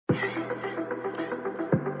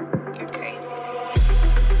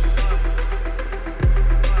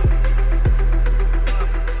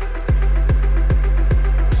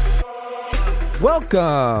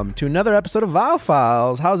Welcome to another episode of Vial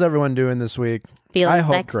Files. How's everyone doing this week? Feeling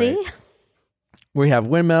sexy? Great. We have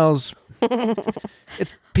windmills.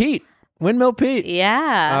 It's Pete. Windmill Pete.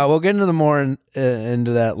 Yeah. We'll get into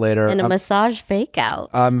into that later. And a massage fake out.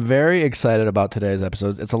 I'm very excited about today's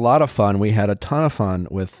episode. It's a lot of fun. We had a ton of fun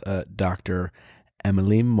with Dr.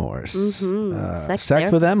 Emily Morse. Mm-hmm.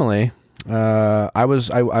 Sex with Emily. I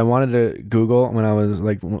wanted to Google when I was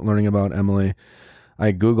learning about Emily.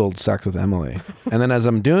 I Googled sex with Emily. And then as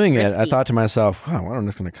I'm doing it, I thought to myself, wow, when is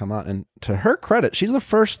this going to come out? And to her credit, she's the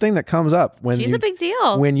first thing that comes up. She's a big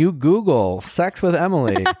deal. When you Google sex with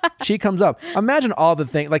Emily, she comes up. Imagine all the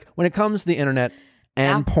things, like when it comes to the internet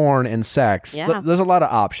and porn and sex, there's a lot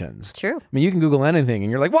of options. True. I mean, you can Google anything and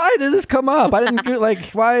you're like, why did this come up? I didn't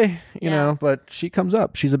why, you know, but she comes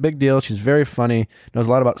up. She's a big deal. She's very funny, knows a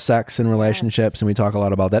lot about sex and relationships, and we talk a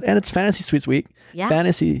lot about that. And it's Fantasy Sweets Week. Yeah.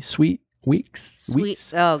 Fantasy Sweet Weeks.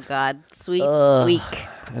 Oh God, Sweet Week.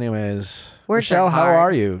 Anyways, Michelle, how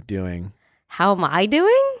are you doing? How am I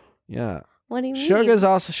doing? Yeah. What do you mean? Sugar's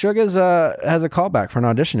has a callback for an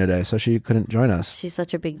audition today, so she couldn't join us. She's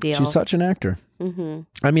such a big deal. She's such an actor. Mm-hmm.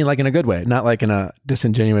 I mean, like in a good way, not like in a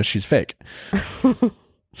disingenuous. She's fake.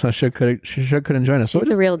 So she couldn't join us. She's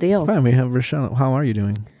the real deal. Fine. We have Rochelle. How are you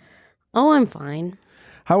doing? Oh, I'm fine.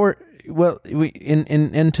 We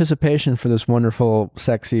in anticipation for this wonderful,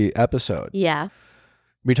 sexy episode. Yeah.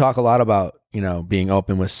 We talk a lot about, being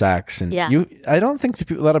open with sex, and I don't think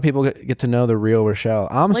a lot of people get to know the real Rochelle.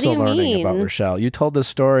 I'm still learning about Rochelle. You told this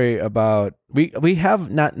story about we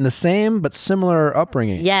have not in the same but similar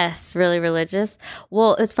upbringing. Yes, really religious.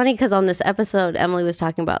 Well, it's funny because on this episode, Emily was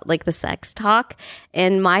talking about like the sex talk,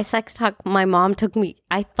 and my sex talk. My mom took me.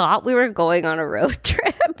 I thought we were going on a road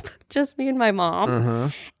trip, just me and my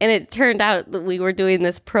mom, and it turned out that we were doing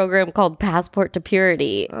this program called Passport to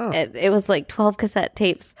Purity. And it was like 12 cassette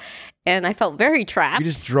tapes. And I felt very trapped. You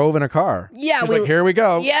just drove in a car. Yeah. She's like, here we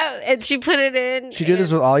go. Yeah. And she put it in. She did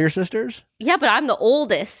this with all your sisters? Yeah, but I'm the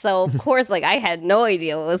oldest. So, of course, I had no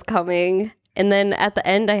idea what was coming. And then at the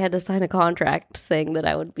end, I had to sign a contract saying that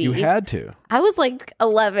I would be. You had to. I was like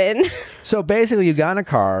 11. So basically, you got in a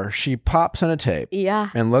car. She pops on a tape. Yeah.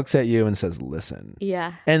 And looks at you and says, listen.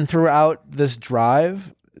 Yeah. And throughout this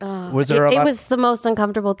drive, was there it was the most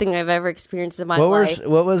uncomfortable thing I've ever experienced in my life.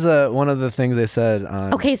 What was one of the things they said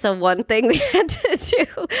on... Okay, so one thing we had to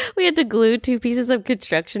do, we had to glue 2 pieces of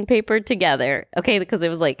construction paper together, okay, because it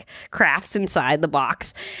was like crafts inside the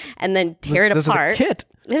box, and then tear it apart. This is a kit.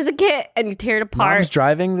 It was a kit, and you tear it apart. Mom's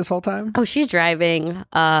driving this whole time? Oh, she's driving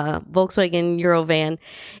Volkswagen Eurovan.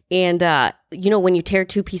 And, when you tear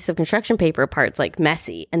 2 pieces of construction paper apart, it's like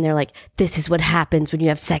messy. And they're like, this is what happens when you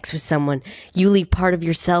have sex with someone. You leave part of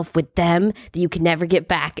yourself with them that you can never get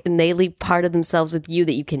back. And they leave part of themselves with you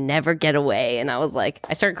that you can never get away. And I was like,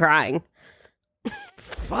 I started crying.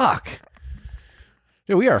 Fuck.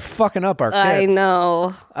 Dude, we are fucking up our kids. I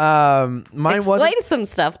know. Explain some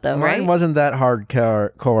stuff, though, right? Mine wasn't that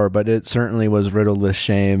hardcore, but it certainly was riddled with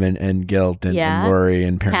shame and guilt and worry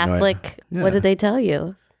and paranoia. Catholic, what did they tell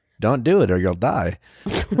you? Don't do it or you'll die.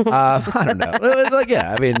 I don't know. It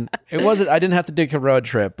was it wasn't, I didn't have to take a road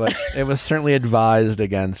trip, but it was certainly advised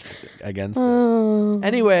against it.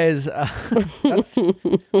 Anyways, that's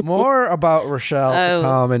more about Rochelle to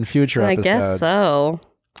come in future episodes. I guess so.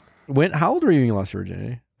 How old were you when you lost your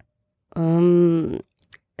virginity?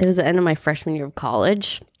 It was the end of my freshman year of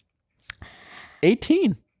college.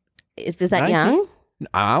 18. Was that 19? Young?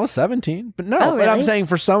 I was 17, but no. Oh, really? But I'm saying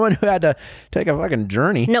for someone who had to take a fucking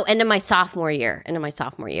journey. No, end of my sophomore year.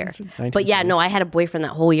 But yeah, no, I had a boyfriend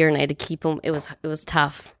that whole year, and I had to keep him. It was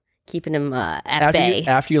tough keeping him at bay.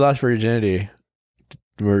 After you lost virginity,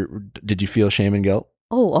 did you feel shame and guilt?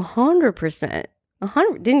 Oh, 100%.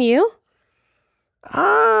 100. Didn't you?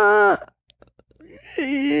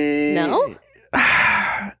 No.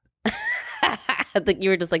 I think you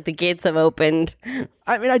were just like, the gates have opened.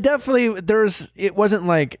 I mean, I definitely, it wasn't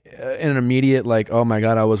like an immediate, like, oh my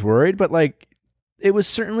God, I was worried, but like, it was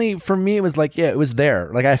certainly, for me, it was like, yeah, it was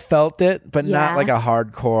there. Like I felt it, but not like a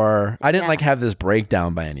hardcore, I didn't like have this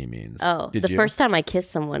breakdown by any means. Oh, the first time I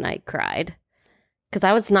kissed someone, I cried. Because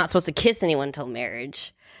I was not supposed to kiss anyone until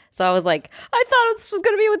marriage. So I was like, I thought this was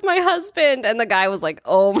going to be with my husband. And the guy was like,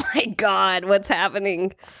 oh my God, what's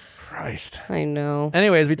happening? Christ. I know.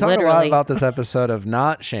 Anyways, we talked a lot about this episode of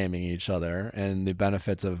not shaming each other and the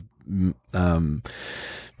benefits of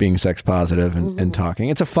being sex positive and talking.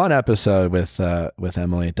 It's a fun episode with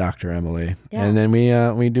Emily, Dr. Emily. Yeah. And then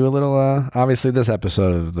we do a little, obviously this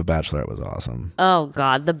episode of The Bachelorette was awesome. Oh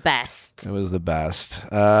God, the best. It was the best.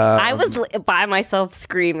 I was by myself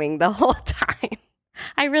screaming the whole time.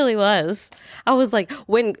 I really was. I was like,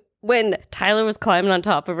 when when Tyler was climbing on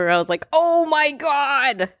top of her, I was like, oh my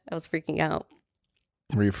God. I was freaking out.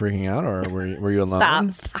 Were you freaking out or were you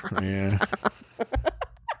alone? Stop.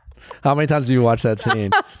 How many times did you watch that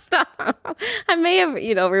scene? Stop. I may have,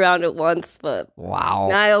 rewound it once, but Wow.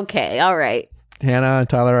 Okay. All right. Hannah and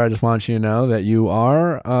Tyler, I just want you to know that you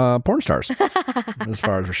are porn stars as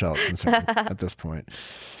far as Rochelle is concerned at this point.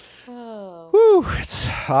 Whew, it's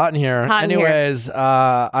hot in here. Anyways,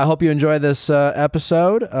 I hope you enjoy this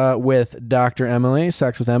episode with Dr. Emily,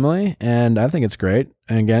 Sex with Emily, and I think it's great.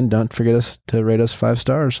 And again, don't forget to rate us 5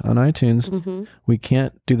 stars on iTunes. Mm-hmm. We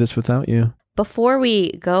can't do this without you. Before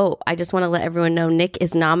we go, I just want to let everyone know Nick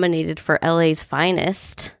is nominated for LA's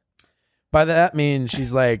Finest. By that means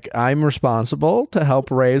she's like, I'm responsible to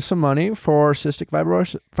help raise some money for cystic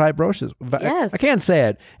fibrosis. Yes. I can't say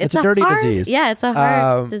it. It's a dirty disease. Yeah, it's a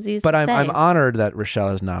hard disease. But I'm honored that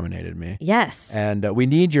Rochelle has nominated me. Yes. And we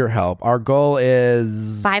need your help. Our goal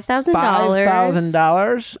is $5,000.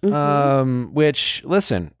 $5,000. Which,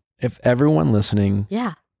 listen, if everyone listening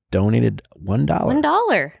donated $1.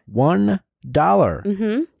 $1.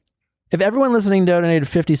 Mm-hmm. If everyone listening donated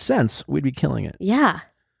 50 cents, we'd be killing it. Yeah.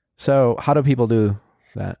 So how do people do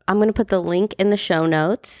that? I'm going to put the link in the show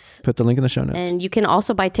notes. Put the link in the show notes. And you can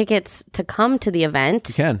also buy tickets to come to the event.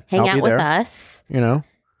 You can. Hang out with us. If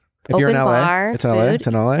you're in LA. Bar, it's LA. food. It's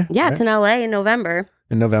in LA. Yeah, right? It's in LA in November.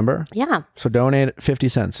 In November? Yeah. So donate 50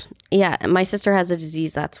 cents. Yeah. And my sister has a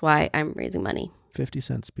disease. That's why I'm raising money. 50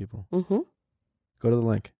 cents, people. Mm-hmm. Go to the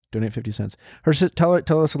link. Donate 50 cents. Tell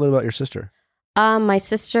us a little about your sister. My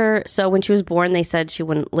sister, so when she was born, they said she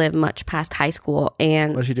wouldn't live much past high school.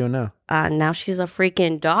 And what is she doing now? Now she's a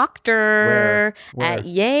freaking doctor at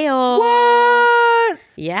Yale. What?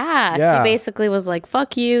 Yeah. She basically was like,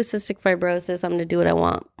 fuck you, cystic fibrosis. I'm going to do what I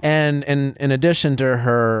want. And in addition to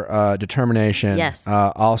her determination, yes.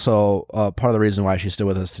 Also part of the reason why she's still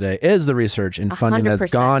with us today is the research and funding 100%.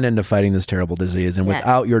 That's gone into fighting this terrible disease. And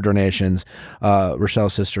without your donations,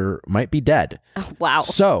 Rochelle's sister might be dead. Oh, wow.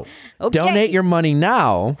 So donate your money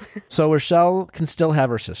now so Rochelle can still have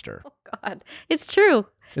her sister. Oh, God. It's true.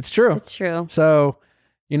 It's true. It's true. So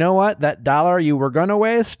you know what? That $1 you were going to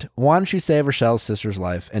waste, why don't you save Rochelle's sister's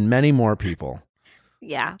life and many more people?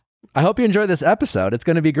 Yeah. I hope you enjoyed this episode. It's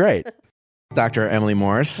going to be great. Dr. Emily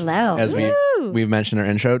Morse. Hello. As we've mentioned in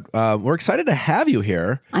our intro, we're excited to have you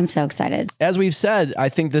here. I'm so excited. As we've said, I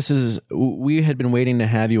think we had been waiting to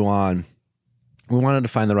have you on. We wanted to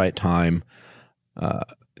find the right time.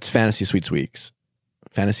 It's Fantasy Suites Weeks.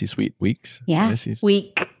 Fantasy Suite Weeks? Yeah.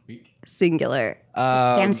 Week. Singular.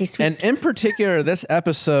 Fantasy Suites. And in particular, this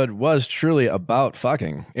episode was truly about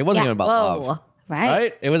fucking. It wasn't even about love.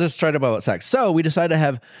 Right? It was just straight about sex. So we decided to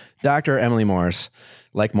have Dr. Emily Morse,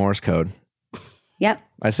 like Morse code. Yep.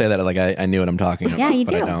 I say that like I knew what I'm talking about. Yeah, you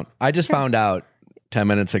but do. I don't. I just found out 10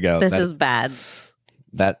 minutes ago. This is bad.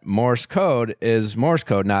 That Morse code is Morse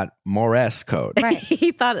code, not Morse code. Right.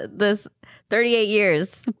 He thought this 38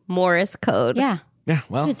 years, Morse code. Yeah. Yeah,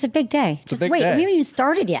 well. Dude, it's a big day. Just wait, we haven't even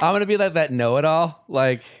started yet. I'm going to be like that know-it-all.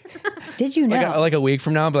 Like, did you know? Like a week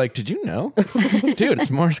from now, I'll be like, did you know? Dude,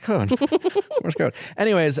 it's Morse code. Morse code.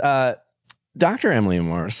 Anyways, Dr. Emily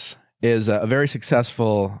Morse is a very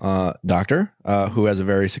successful doctor who has a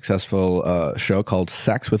very successful show called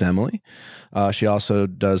Sex with Emily. She also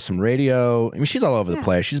does some radio. I mean, she's all over the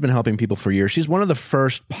place. She's been helping people for years. She's one of the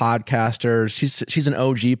first podcasters. She's an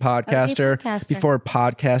OG podcaster. Before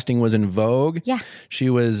podcasting was in vogue. Yeah. She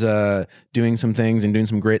was doing some things and doing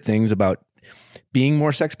some great things about being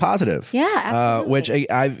more sex positive. Yeah, absolutely. Which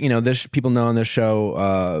I've people know on this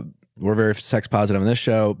show. We're very sex positive on this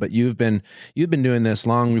show, but you've been doing this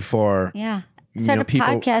long before. Yeah. I started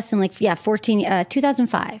podcasting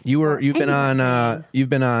 2005. You've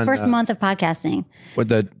been on first month of podcasting.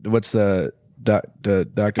 What's the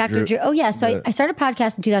Dr. Drew? Oh yeah. So I started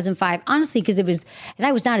podcasting in 2005, honestly, because and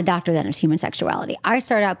I was not a doctor then, it was human sexuality. I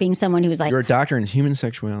started out being someone who was like, you're a doctor in human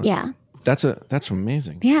sexuality. Yeah. That's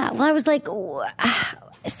amazing. Yeah. Well, I was like,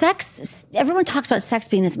 sex, everyone talks about sex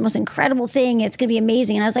being this most incredible thing. It's going to be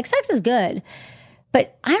amazing. And I was like, sex is good.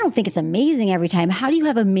 But I don't think it's amazing every time. How do you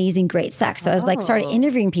have amazing, great sex? So I was started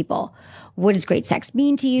interviewing people. What does great sex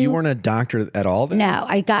mean to you? You weren't a doctor at all then? No,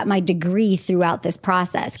 I got my degree throughout this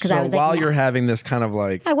process. Because I was while you're having this kind of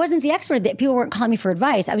like... I wasn't the expert. People weren't calling me for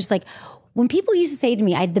advice. I was like, when people used to say to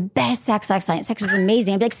me, I had the best sex last night, sex was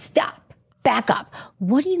amazing, I'd be like, stop. Back up.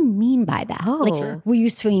 What do you mean by that? Like, were you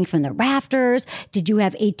swinging from the rafters? Did you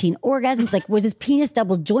have 18 orgasms? Like, was his penis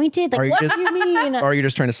double jointed? Like, what do you mean? Or are you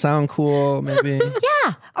just trying to sound cool, maybe?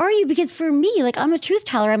 Yeah. Are you? Because for me, like, I'm a truth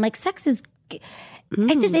teller. I'm like, sex is...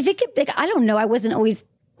 if it could... Like, I don't know. I wasn't always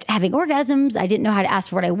having orgasms. I didn't know how to ask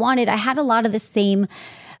for what I wanted. I had a lot of the same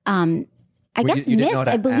I guess you didn't know myths.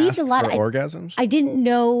 to I believed a ask lot. for orgasms? I didn't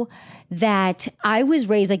know that I was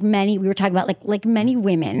raised like many. We were talking about like many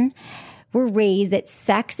women were raised that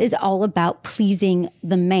sex is all about pleasing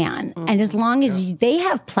the man, and as long as they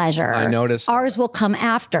have pleasure, I noticed ours will come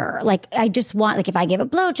after. Like I just want, like if I give a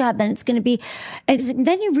blowjob, then it's going to be. And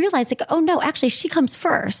then you realize, like, oh no, actually she comes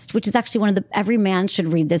first, which is actually one of the. Every man should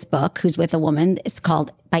read this book who's with a woman. It's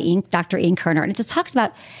called by Dr. Ian Kerner, and it just talks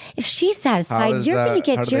about if she's satisfied, you're going to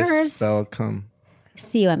get yours. Spell come?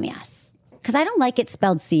 CUMES. Because I don't like it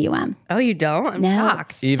spelled CUM. Oh, you don't? I'm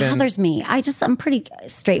shocked. It bothers me. I'm pretty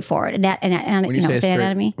straightforward. And When you you know, say with the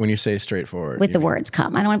anatomy. when you say straightforward, With the words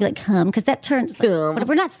come. I don't want to be like come, because that turns, but if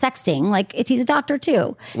we're not sexting, like he's a doctor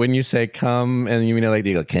too. when you say come and you mean it like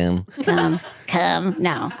you go come, Come.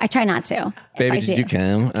 No, I try not to. baby, If I did you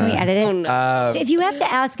come? Can we edit it? Oh, no. If you have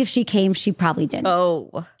to ask if she came, she probably didn't.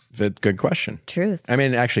 Oh, Good question. truth. I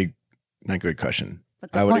mean, actually, not good question.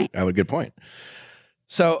 But good point. Good point.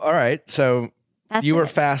 So, all right. So That's you were it.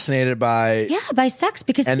 fascinated by, by sex,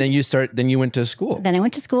 because and then you went to school. then I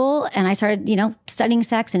went to school and I started, studying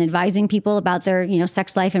sex and advising people about their,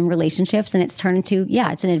 sex life and relationships. And it's turned into,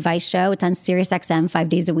 it's an advice show. It's on Sirius XM 5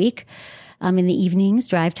 days a week. In the evenings,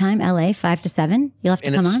 drive time, LA, 5 to 7. You'll have to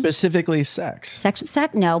And come it's on. specifically sex. Sex.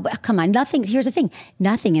 No, but come on. Nothing. Here's the thing.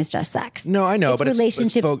 Nothing is just sex. No, I know, It's but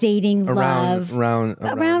relationships, it's dating, love. around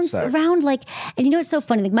sex. Around like, and you know what's so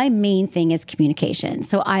funny? Like my main thing is communication.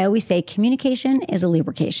 So I always say communication is a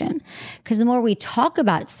lubrication, because the more we talk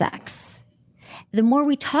about sex, the more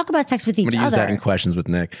we talk about sex with each I'm going to use other. that in questions with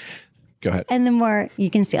Nick. Go ahead. And the more you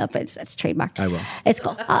can see it, but it's trademarked. I will. It's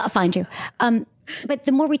cool. I'll find you. But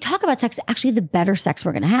the more we talk about sex, actually, the better sex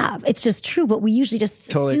we're going to have. It's just true, but we usually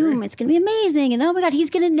just Totally assume agree. it's going to be amazing. And oh my God, he's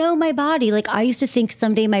going to know my body. Like I used to think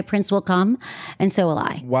someday my prince will come, and so will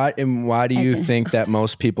I. Why do you think that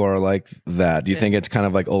most people are like that? Do you think it's kind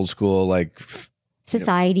of like old school, like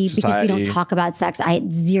Society, because we don't talk about sex. I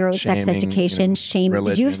had zero sex Shaming, education. Shame. Did you have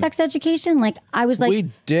religion. sex education? Like I was like, we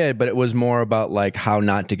did, but it was more about like how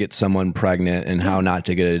not to get someone pregnant and how not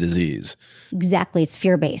to get a disease. exactly. It's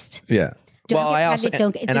fear based. Yeah. Don't get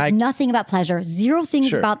pregnant, there's nothing about pleasure. Zero things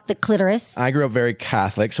Sure. about the clitoris. I grew up very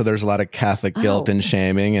Catholic, so there's a lot of Catholic guilt and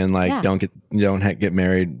shaming, and like Yeah. don't get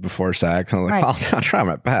married before sex. I'm like, Right. I'll try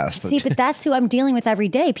my best. See, but that's who I'm dealing with every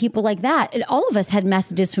day. People like that. And all of us had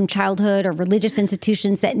messages from childhood or religious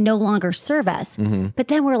institutions that no longer serve us. Mm-hmm. But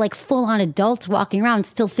then we're like full on adults walking around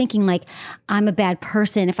still thinking like, I'm a bad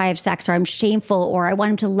person if I have sex, or I'm shameful, or I want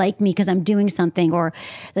him to like me because I'm doing something, or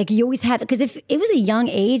like you always have, because if it was a young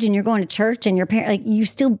age and you're going to church and your parent, like you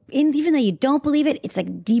still, even though you don't believe it, it's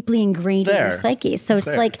like deeply ingrained in your psyche. So it's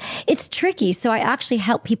like, it's tricky. So I actually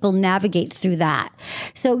help people navigate through that.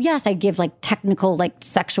 So yes, I give like technical, like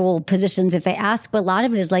sexual positions if they ask, but a lot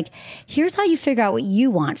of it is like, here's how you figure out what you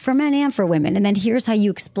want for men and for women. And then here's how you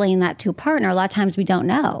explain that to a partner. A lot of times we don't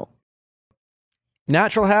know.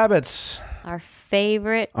 Natural Habits, Our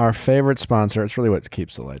favorite, sponsor. It's really what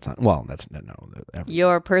keeps the lights on. Well, that's no.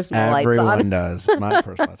 your personal lights Everyone on. does. My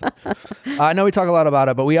personal lights on. I know we talk a lot about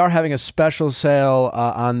it, but we are having a special sale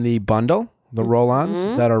on the bundle, the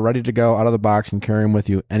roll-ons that are ready to go out of the box and carry them with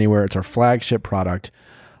you anywhere. It's our flagship product.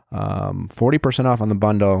 40% off on the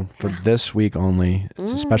bundle for this week only.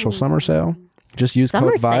 It's a special summer sale. Just use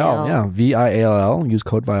Summer code VIAL. sale. Yeah, VIALL. Use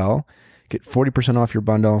code VIAL. Get 40% off your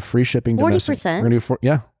bundle. Free shipping. 40%? We're gonna do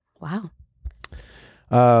yeah. Wow.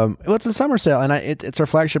 Well, it's a summer sale, and it's our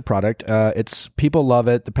flagship product. It's people love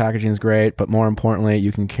it. The packaging is great, but more importantly,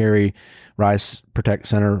 you can carry Rise Protect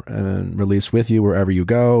Center and Release with you wherever you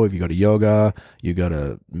go. If you go to yoga, you go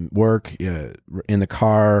to work, in the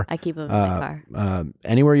car. I keep them in my car.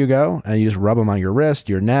 Anywhere you go, and you just rub them on your wrist,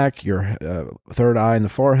 your neck, your third eye, and the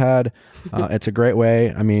forehead. It's a great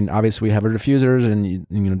way. I mean, obviously we have our diffusers and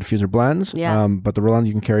diffuser blends. Yeah. But the roll-ons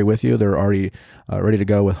you can carry with you. They're already ready to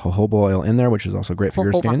go with jojoba oil in there, which is also great for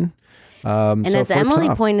your skin. And so as 40% Emily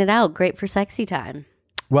off. pointed out, great for sexy time.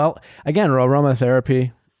 Well, again,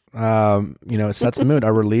 aromatherapy. It sets the mood.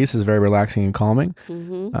 Our release is very relaxing and calming.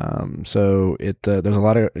 So there's a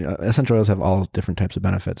lot of essential oils have all different types of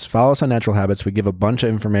benefits. Follow us on Natural Habits. We give a bunch of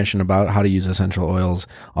information about how to use essential oils,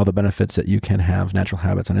 all the benefits that you can have. Natural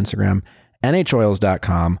Habits on Instagram,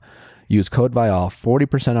 nhoils.com. Use code VIAL,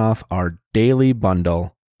 40% off our daily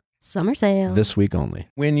bundle. Summer sale. This week only.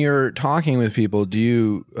 When you're talking with people, do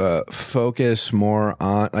you focus more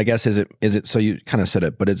on, I guess, is it, so you kind of said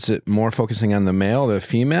it, but is it more focusing on the male, the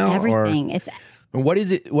female? Everything. What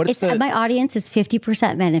is it? My audience is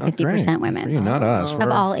 50% men and 50% women. For you, not us. Of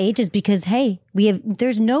all ages, because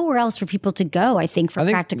there's nowhere else for people to go, I think, for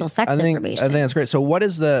practical sex information. I think that's great. So what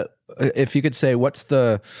is if you could say, what's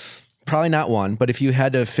the probably not one, but if you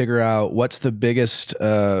had to figure out what's the biggest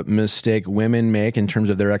mistake women make in terms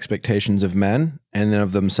of their expectations of men and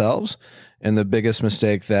of themselves, and the biggest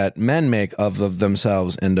mistake that men make of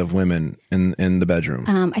themselves and of women in the bedroom.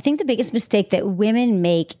 I think the biggest mistake that women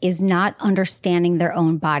make is not understanding their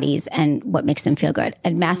own bodies and what makes them feel good,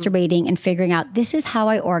 and masturbating and figuring out this is how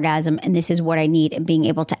I orgasm and this is what I need, and being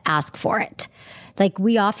able to ask for it. Like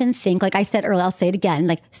we often think, like I said earlier, I'll say it again,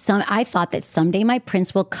 like I thought that someday my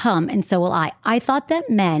prince will come and so will I. I thought that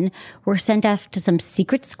men were sent off to some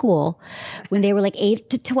secret school when they were like 8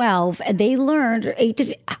 to 12 and they learned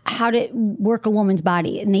how to work a woman's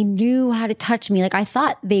body and they knew how to touch me. Like I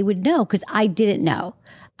thought they would know because I didn't know.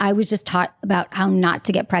 I was just taught about how not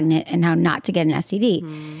to get pregnant and how not to get an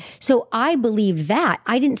STD. So I believed that.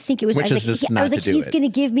 I didn't think it was, Which is just not to do he's going to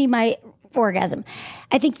give me my orgasm.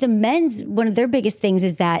 I think the men's, one of their biggest things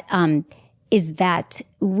is that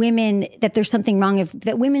women, that there's something wrong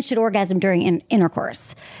that women should orgasm during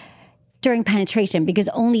intercourse, during penetration, because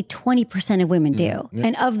only 20% of women do. Yeah.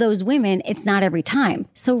 And of those women, it's not every time.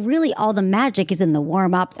 So really all the magic is in the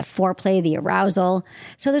warm up, the foreplay, the arousal.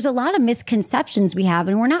 So there's a lot of misconceptions we have,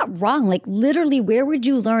 and we're not wrong. Like literally, where would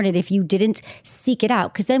you learn it if you didn't seek it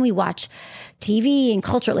out? Because then we watch TV and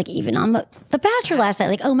culture, like even on the Bachelor last night,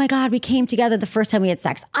 like, oh my God, we came together the first time we had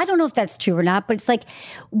sex. I don't know if that's true or not, but it's like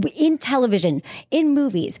in television, in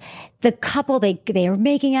movies, the couple, they are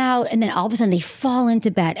making out and then all of a sudden they fall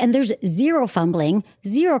into bed and there's zero fumbling,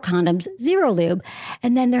 zero condoms, zero lube.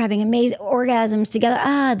 And then they're having amazing orgasms together.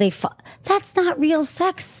 That's not real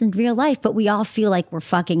sex in real life, but we all feel like we're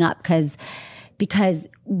fucking up because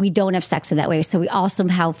we don't have sex in that way. So we all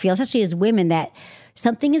somehow feel, especially as women, that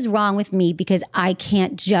something is wrong with me because I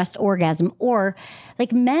can't just orgasm. Or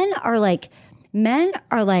like men are like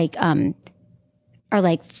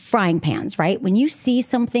frying pans, right? When you see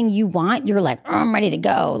something you want, you're like, oh, I'm ready to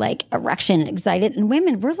go, like erection and excited. And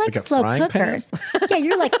women, we're like slow cookers. Yeah,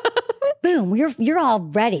 you're like, boom, you're all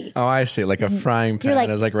ready. Oh, I see. Like a frying pan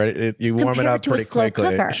is like ready. You warm it up pretty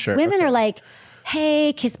quickly. Sure. Women are like,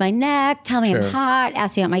 hey, kiss my neck, tell me I'm hot,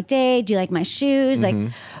 ask me about my day, do you like my shoes? Like,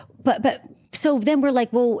 but so then we're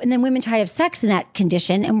like, well, and then women try to have sex in that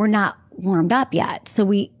condition and we're not warmed up yet.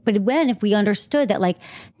 If we understood that, like,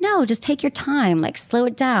 no, just take your time, like slow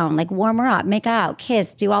it down, like warm her up, make out,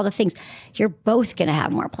 kiss, do all the things, you're both going to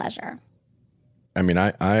have more pleasure. I mean,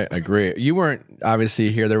 I agree. You weren't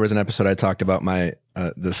obviously here. There was an episode I talked about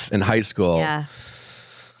this in high school. Yeah.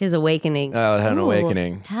 His awakening. I had an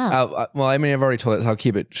awakening. Well, I mean, I've already told it, so I'll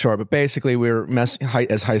keep it short. But basically, we were as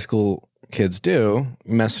high school kids do,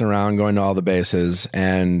 messing around, going to all the bases,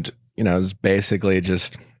 and it was basically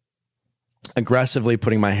just aggressively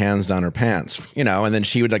putting my hands down her pants, and then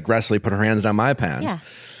she would aggressively put her hands down my pants. Yeah.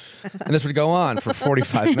 And this would go on for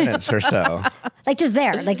 45 minutes or so. Like just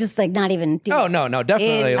there, like just like not even doing. Oh no,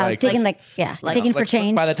 definitely digging for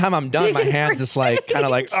change. By the time I'm done, my hands just like kind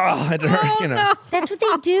of like, oh, it hurt, No. That's what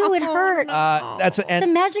they do. It hurts. The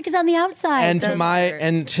magic is on the outside.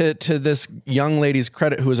 And to this young lady's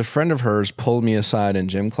credit, who was a friend of hers, pulled me aside in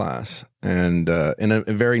gym class and in a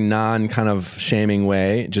very non kind of shaming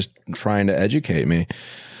way, just trying to educate me.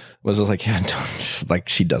 Was like, yeah, like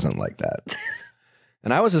she doesn't like that.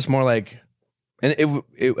 And I was just more like, and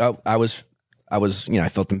I was, I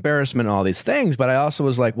felt embarrassment and all these things, but I also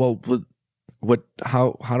was like, well,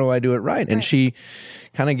 how do I do it right? And she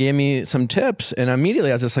kind of gave me some tips, and immediately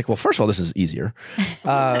I was just like, well, first of all, this is easier.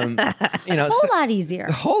 A whole lot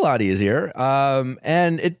easier.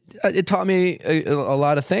 And it taught me a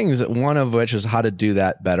lot of things. One of which is how to do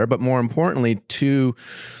that better, but more importantly, to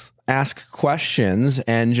ask questions,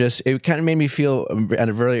 and just it kind of made me feel at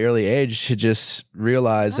a very early age to just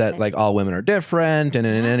realize that like all women are different, and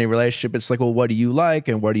in any relationship it's like, well, what do you like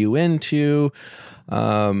and what are you into?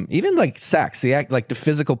 Even like sex, the act, like the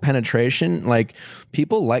physical penetration, like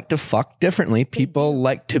people like to fuck differently, people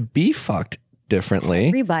like to be fucked differently,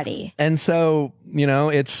 everybody. And so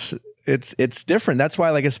it's different. That's why,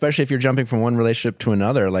 like, especially if you're jumping from one relationship to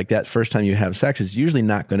another, like that first time you have sex is usually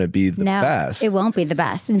not going to be the best. It won't be the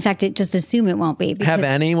best. In fact, just assume it won't be.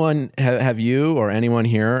 Have you or anyone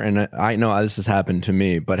here, and I know this has happened to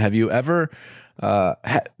me, but have you ever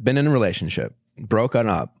been in a relationship, broken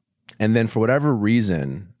up, and then for whatever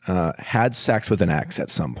reason had sex with an ex at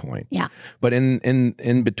some point? Yeah. But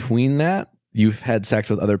in between that, you've had sex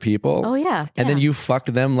with other people. Oh yeah. And then you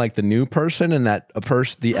fucked them like the new person, and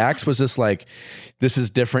the ex was just like, this is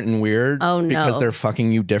different and weird. Oh no. Because they're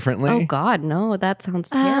fucking you differently. Oh God, no, that sounds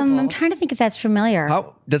terrible. I'm trying to think if that's familiar.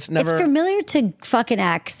 It's familiar to fuck an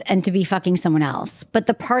ex and to be fucking someone else. But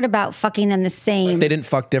the part about fucking them the same. They didn't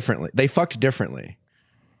fuck differently. They fucked differently.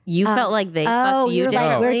 You felt like they fucked you you're like,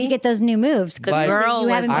 differently? where'd you get those new moves? The girl you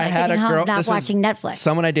was- haven't I been had sitting a girl home not this was watching Netflix.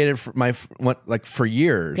 Someone I dated for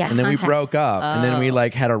years, Yeah, and then we contacts. broke up, and then we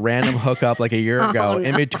like had a random hookup like a year ago.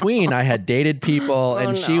 In between, I had dated people,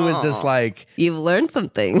 and she was just like, You've learned some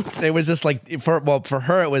things. it was just like for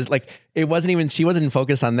her, it was like it wasn't even she wasn't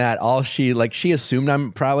focused on that. All she assumed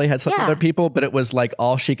I'm probably had slept with Yeah. other people, but it was like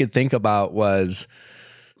all she could think about was.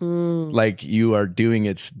 Like you are doing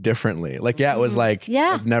it differently. Like it was like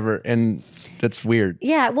I've never, and that's weird.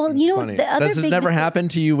 Yeah, well, you know, Funny. the other Does this big never mistake- happen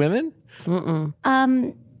to you women? No,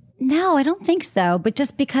 I don't think so. But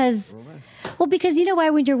just because, because you know why?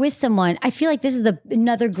 When you're with someone, I feel like this is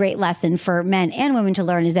another great lesson for men and women to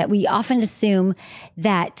learn is that we often assume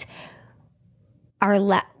that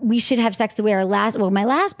we should have sex the way my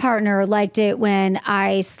last partner liked it when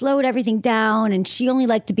I slowed everything down and she only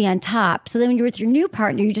liked to be on top. So then when you're with your new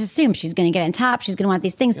partner, you just assume she's going to get on top. She's going to want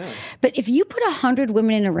these things. Yeah. But if you put 100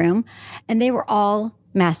 women in a room and they were all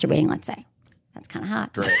masturbating, let's say, that's kind of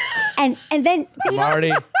hot. Great. And then I'm already.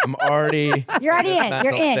 You're already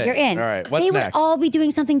in. You're in. All right. What's they next? would all be doing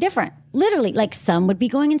something different. Literally, like some would be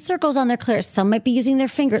going in circles on their clitoris. Some might be using their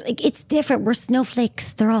fingers. Like it's different. We're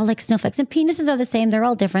snowflakes. They're all like snowflakes. And penises are the same. They're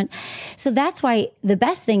all different. So that's why the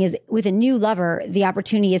best thing is with a new lover, the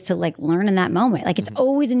opportunity is to like learn in that moment. Like it's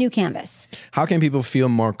always a new canvas. How can people feel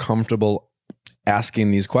more comfortable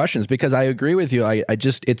asking these questions? Because I agree with you.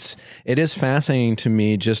 It is fascinating to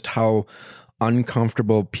me just how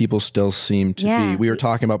uncomfortable people still seem to be. We were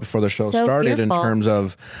talking about before the show started fearful. In terms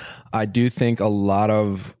of, I do think a lot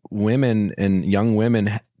of women and young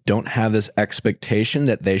women don't have this expectation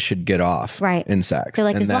that they should get off in sex. They're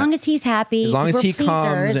like, as long as he's happy, as long as he pleasers,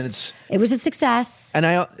 comes, and it was a success. And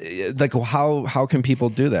I like, how can people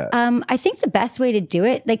do that? I think the best way to do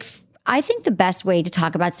it, I think the best way to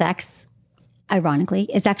talk about sex, ironically,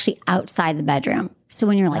 is actually outside the bedroom. So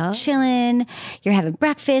when you're like chilling, you're having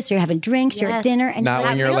breakfast, you're having drinks, you're at dinner, and not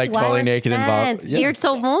when you're like totally naked involved. Yeah. You're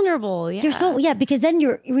so vulnerable. Yeah. You're because then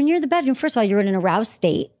when you're in the bedroom, first of all, you're in an aroused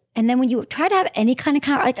state. And then when you try to have any kind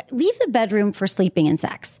of leave the bedroom for sleeping and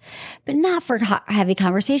sex, but not for heavy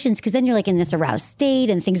conversations, because then you're like in this aroused state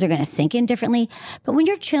and things are going to sink in differently. But when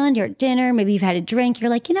you're chilling, you're at dinner, maybe you've had a drink, you're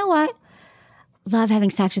like, you know what? Love having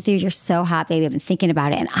sex with you. You're so hot, baby. I've been thinking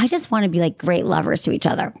about it. And I just want to be like great lovers to each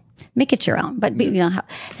other. Make it your own. But you know how,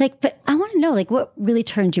 but I want to know what really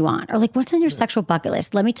turned you on, or what's on your sexual bucket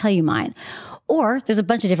list. Let me tell you mine. Or there's a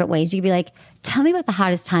bunch of different ways. You could be like, tell me about the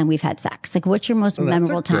hottest time we've had sex. What's your most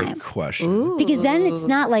memorable time? Good question. Ooh. Because then it's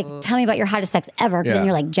not like, tell me about your hottest sex ever. Because then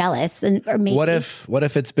you're jealous. Or maybe what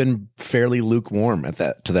if it's been fairly lukewarm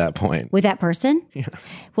to that point with that person? Yeah.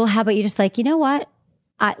 Well, how about you just you know what?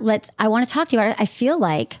 I want to talk to you about it. I feel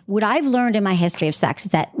like what I've learned in my history of sex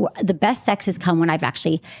is that the best sex has come when I've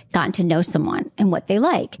actually gotten to know someone and what they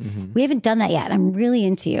like. Mm-hmm. We haven't done that yet. I'm really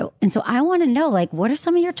into you. And so I want to know, what are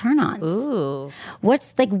some of your turn-ons? Ooh.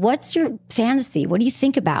 What's your fantasy? What do you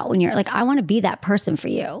think about when you're I want to be that person for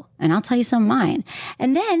you? And I'll tell you some of mine.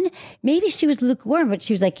 And then maybe she was lukewarm, but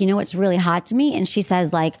she was you know what's really hot to me? And she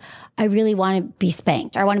says I really want to be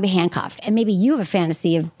spanked, or I want to be handcuffed. And maybe you have a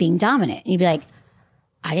fantasy of being dominant. And you'd be like,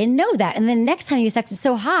 I didn't know that. And then next time you sex is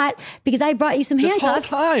so hot because I brought you some handcuffs. This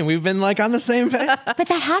whole time we've been on the same page. But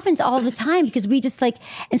that happens all the time because we just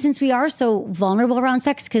and since we are so vulnerable around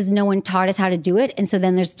sex because no one taught us how to do it. And so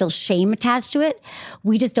then there's still shame attached to it.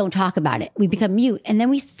 We just don't talk about it. We become mute. And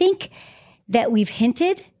then we think that we've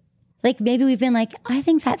hinted. Maybe we've been I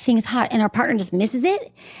think that thing's hot, and our partner just misses it,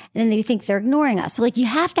 and then they think they're ignoring us. So you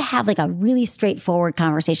have to have a really straightforward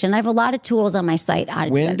conversation. I have a lot of tools on my site.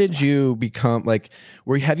 When did you become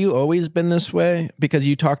have you always been this way? Because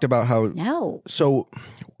you talked about how no. So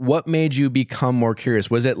what made you become more curious?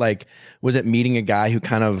 Was it meeting a guy who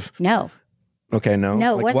kind of no. Okay, no.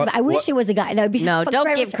 No, it wasn't. I wish it was a guy. No,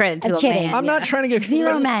 don't give credit to a man. I'm not trying to give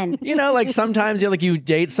zero men. Sometimes you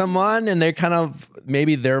date someone and they're kind of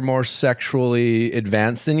maybe they're more sexually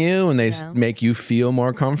advanced than you and they make you feel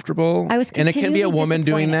more comfortable. And it can be a woman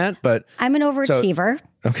doing that, but I'm an overachiever.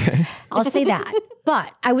 Okay. I'll say that.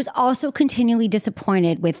 But I was also continually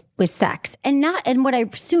disappointed with sex. And what I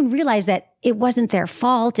soon realized that it wasn't their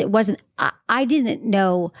fault. It wasn't, I didn't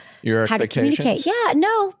know your how to communicate. Yeah,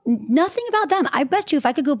 no, nothing about them. I bet you if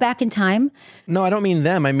I could go back in time. No, I don't mean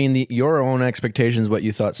them. I mean your own expectations, what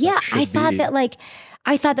you thought sex should be.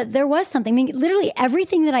 I thought that there was something. I mean, literally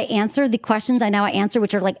everything that I answer, the questions I answer,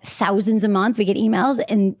 which are thousands a month. We get emails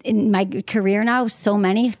in my career now, so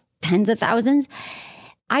many, tens of thousands.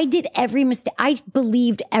 I did every mistake. I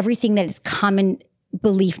believed everything that is common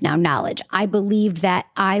belief now, knowledge. I believed that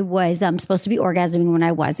I was supposed to be orgasming when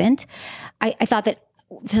I wasn't. I thought that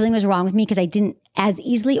something was wrong with me because I didn't as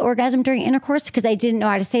easily orgasm during intercourse because I didn't know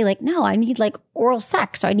how to say like, no, I need like oral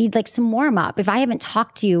sex or I need like some warm up. If I haven't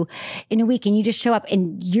talked to you in a week and you just show up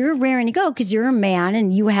and you're raring to go because you're a man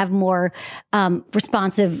and you have more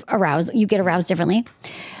responsive arousal, you get aroused differently.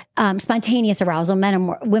 Spontaneous arousal,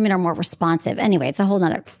 women are more responsive. Anyway, it's a whole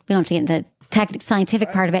nother, we don't have to get into the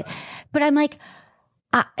scientific part of it. But I'm like,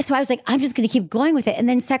 so I was like, I'm just going to keep going with it. And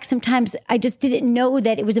then sex, sometimes I just didn't know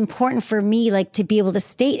that it was important for me, like to be able to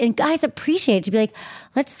state, and guys appreciate it, to be like,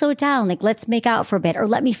 let's slow it down. Like, let's make out for a bit, or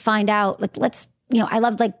let me find out. Like, let's, I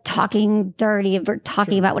love like talking dirty or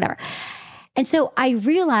talking about whatever. And so I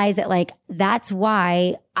realized that like, that's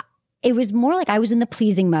why it was more like I was in the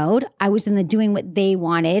pleasing mode. I was in the doing what they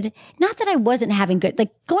wanted. Not that I wasn't having good,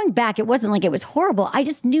 like going back, it wasn't like it was horrible. I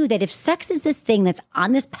just knew that if sex is this thing that's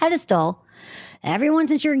on this pedestal, everyone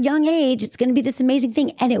since your young age, it's going to be this amazing thing.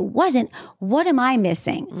 And it wasn't. What am I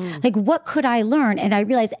missing? Like, what could I learn? And I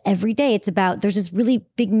realize every day there's this really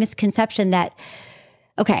big misconception that,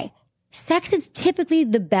 okay, sex is typically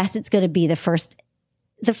the best it's going to be the first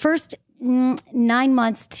 9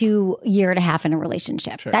 months to a year and a half in a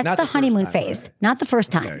relationship. Sure. That's the honeymoon phase, right? Not the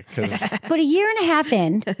first time. Okay, but a year and a half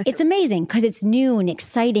in, it's amazing because it's new and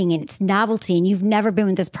exciting and it's novelty and you've never been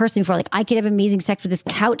with this person before. Like I could have amazing sex with this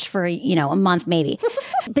couch for, a month maybe.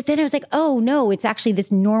 But then I was like, oh no, it's actually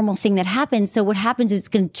this normal thing that happens. So what happens is it's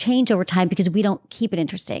going to change over time because we don't keep it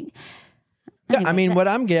interesting. Anyway, I mean, what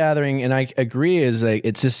I'm gathering, and I agree, is like,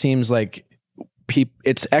 it just seems like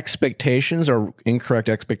it's expectations or incorrect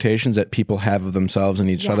expectations that people have of themselves and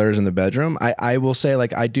each other's in the bedroom. I will say,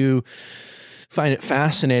 like, I do find it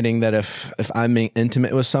fascinating that if I'm being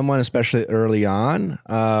intimate with someone, especially early on,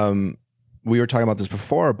 we were talking about this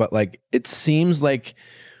before, but like, it seems like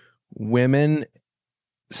women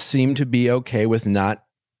seem to be okay with not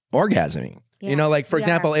orgasming. Yeah. Like, for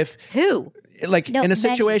example, if... Who? Like in a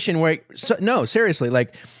situation where... no, seriously.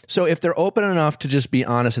 Like, so if they're open enough to just be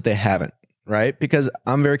honest that they haven't, right? Because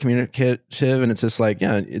I'm very communicative and it's just like,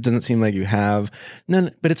 yeah, it doesn't seem like you have.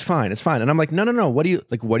 But it's fine. It's fine. And I'm like, no. What do you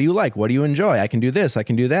like? What do you like? What do you enjoy? I can do this. I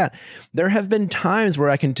can do that. There have been times where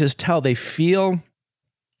I can just tell they feel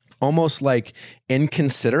almost like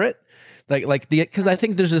inconsiderate. Because I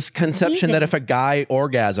think there's this conception that if a guy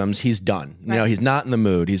orgasms, he's done. Right. He's not in the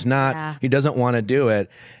mood. He's not, he doesn't want to do it.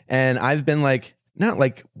 And I've been like, not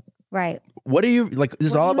like, right. What do you like? This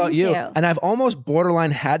is all about you. And I've almost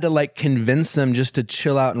borderline had to like convince them just to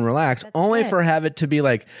chill out and relax, only for have it to be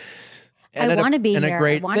like, I want to be here. And a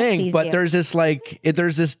great thing. But there's this like,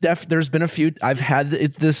 there's been a few, I've had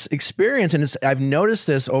this experience and I've noticed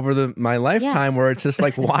this over my lifetime where it's just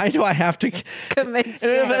like, why do I have to convince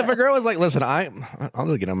if a girl was like, listen, I'll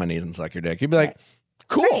just get on my knees and suck your dick. You'd be like,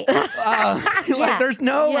 cool. Right. Like there's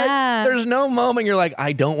no moment you're like,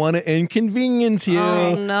 I don't want to inconvenience you.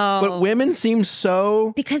 Oh, no. But women seem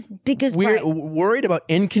so because we're worried about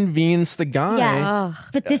inconvenience the guy. Yeah.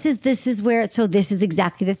 But this is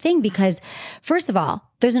exactly the thing, because first of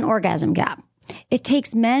all, there's an orgasm gap. It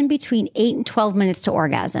takes men between 8 and 12 minutes to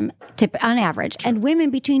orgasm on average, and women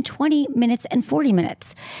between 20 minutes and 40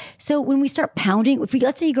 minutes. So when we start pounding,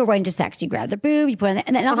 let's say you go right into sex, you grab the boob, you put it in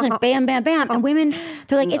and then all of a sudden, bam, bam, bam. And women,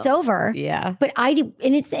 they're like, it's over. Yeah. But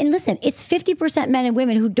listen, it's 50% men and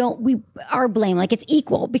women who we are blamed. Like it's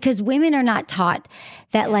equal, because women are not taught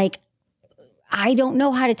that like, I don't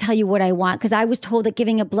know how to tell you what I want, because I was told that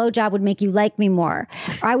giving a blowjob would make you like me more.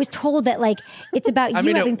 Or I was told that like it's about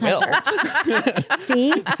you having pleasure.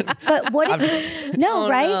 See? But what if right? No.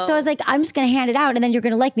 So I was like, I'm just gonna hand it out and then you're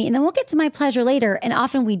gonna like me. And then we'll get to my pleasure later. And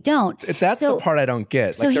often we don't. That's the part I don't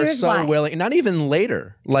get. Like they're so willing, not even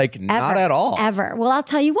later. Like not at all. Ever. Well, I'll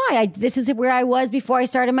tell you why. This is where I was before I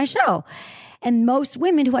started my show. And most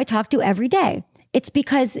women who I talk to every day, it's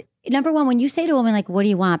because number one, when you say to a woman, like, what do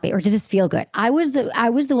you want, babe? Or does this feel good? I was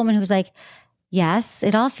the woman who was like, yes,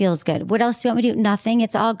 it all feels good. What else do you want me to do? Nothing.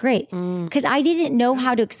 It's all great. Because I didn't know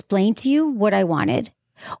how to explain to you what I wanted.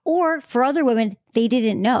 Or for other women, they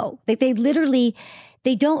didn't know. Like they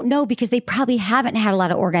don't know because they probably haven't had a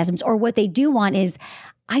lot of orgasms. Or what they do want is,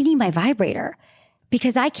 I need my vibrator.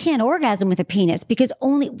 Because I can't orgasm with a penis, because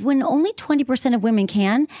only 20% of women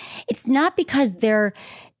can, it's not because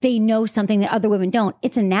they know something that other women don't.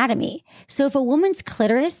 It's anatomy. So if a woman's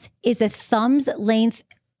clitoris is a thumb's length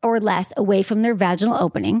or less away from their vaginal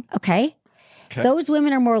opening, okay. Those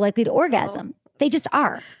women are more likely to orgasm. They just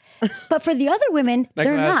are. But for the other women,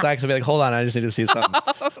 they're not. I'll be like, hold on, I just need to see something.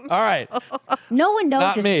 All right. No one knows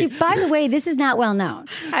not this. Me. By the way, this is not well known.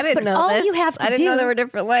 I didn't know all this. You have to I didn't know there were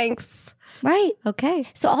different lengths. Right. Okay.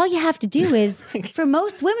 So all you have to do is, for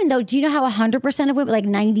most women though, do you know how 100% of women, like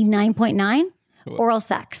 99.9, oral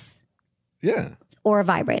sex? Yeah. or a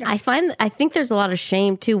vibrator. I think there's a lot of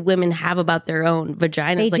shame too women have about their own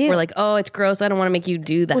vaginas. They do. We're like, oh, it's gross. I don't want to make you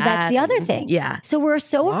do that. Well, that's the other thing. Yeah. So we're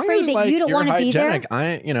so afraid that you don't want to be there.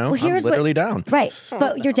 I'm literally down. Right.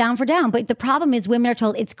 But you're down for down. But the problem is women are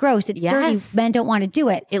told it's gross, it's dirty. Men don't want to do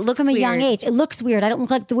it. It looks from a weird. young age. It looks weird. I don't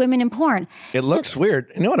look like the women in porn. It looks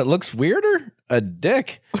weird. You know what? It looks weirder? A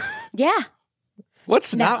dick. Yeah.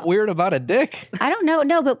 What's not weird about a dick? I don't know.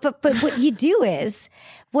 No, but what you do is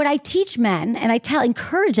what I teach men and I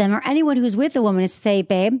encourage them or anyone who's with a woman is to say,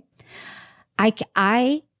 babe,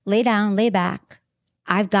 I lay down, lay back.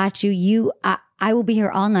 I've got you. I will be here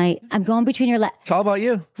all night. I'm going between your legs. It's all about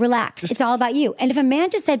you. Relax. It's all about you. And if a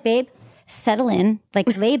man just said, babe, settle in,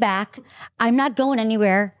 like lay back. I'm not going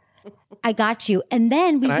anywhere. I got you. And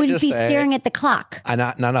then we wouldn't be staring at the clock. I'm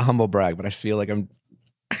not a humble brag, but I feel like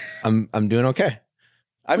I'm doing okay.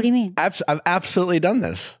 What do you mean? I've absolutely done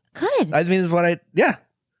this. Good. I mean, this is what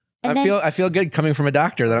I feel good coming from a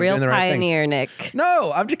doctor that I'm doing the right things. Real pioneer, Nick.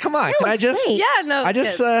 No, I'm just, come on. No, Can I just, great. Yeah, no. I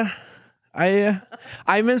just,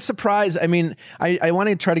 I'm in surprise. I mean, I want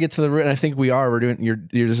to try to get to the root, and I think we are. We're doing, you're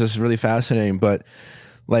just, this is really fascinating, but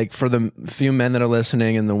like for the few men that are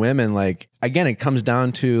listening and the women, like, again, it comes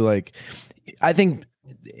down to like, I think,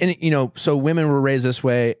 so women were raised this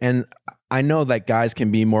way, and I know that guys can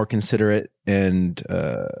be more considerate and,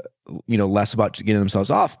 less about getting themselves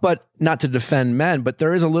off, but not to defend men, but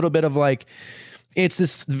there is a little bit of like, it's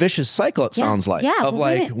this vicious cycle, it sounds like, of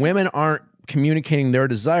like women aren't communicating their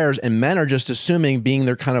desires and men are just assuming being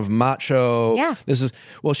their kind of macho. Yeah. This is,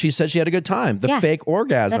 well, she said she had a good time. The fake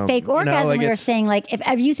orgasm. The fake orgasm, we were saying, like,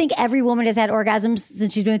 if you think every woman has had orgasms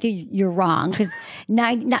since she's been with you, you're wrong. Because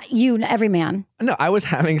not you, every man. No, I was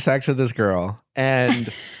having sex with this girl and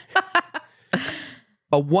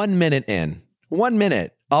 1 minute in,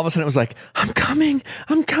 all of a sudden it was like, I'm coming.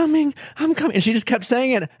 And she just kept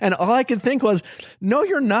saying it. And all I could think was, no,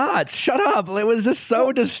 you're not. Shut up. It was just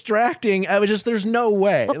so distracting. I was just, there's no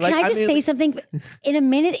way. Well, can I just say something? In a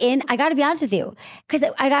minute in, I got to be honest with you. Because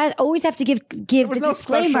I always have to give the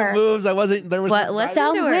disclaimer. Special moves. I wasn't, there was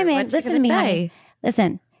some women, listen to me, honey.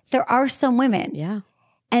 Listen, there are some women. Yeah.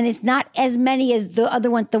 And it's not as many as the other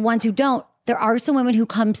ones, the ones who don't. There are some women who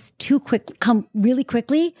come really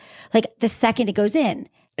quickly, like the second it goes in.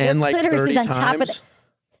 And like 30 times? Top of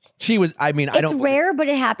she was, I mean, it's rare, but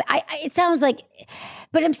it happened. It sounds like,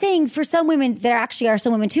 but I'm saying for some women, there actually are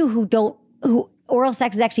some women too who oral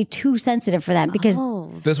sex is actually too sensitive for them because.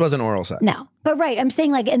 This wasn't oral sex. No. But right, I'm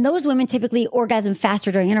saying like, and those women typically orgasm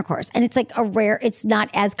faster during intercourse. And it's like it's not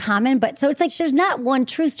as common, but so it's like, there's not one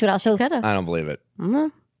truth to it also. I don't believe it. Mm-hmm.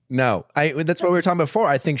 No, that's what we were talking about before.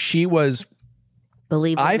 I think she was.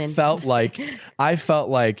 I felt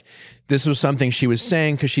like this was something she was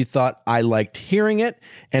saying because she thought I liked hearing it,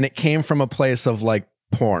 and it came from a place of like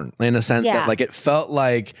porn in a sense that like it felt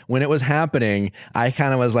like when it was happening, I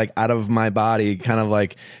kind of was like out of my body, kind of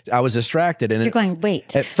like I was distracted, and you're going,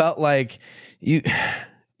 wait. It felt like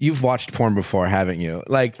You've watched porn before, haven't you?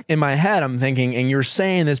 Like in my head, I'm thinking, and you're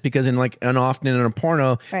saying this because often in a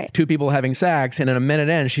porno, two people having sex, and in a minute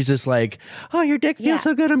in, she's just like, "Oh, your dick feels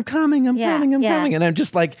so good. I'm coming. I'm coming. And I'm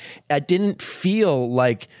just like, I didn't feel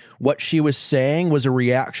like what she was saying was a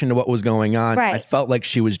reaction to what was going on. Right. I felt like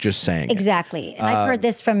she was just saying exactly. And I've heard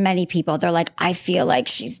this from many people. They're like, I feel like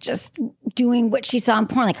she's just doing what she saw in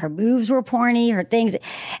porn. Like her moves were porny, her things.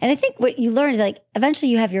 And I think what you learn is like,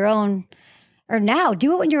 eventually you have your own. Or now,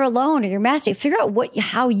 do it when you're alone or you're masturbating. Figure out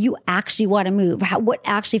how you actually want to move, what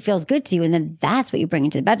actually feels good to you, and then that's what you bring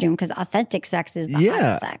into the bedroom. Because authentic sex is the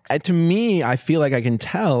hottest sex. To me, I feel like I can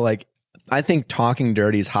tell. Like, I think talking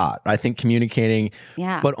dirty is hot. I think communicating,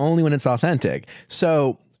 but only when it's authentic.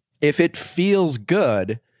 So if it feels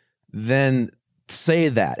good, then say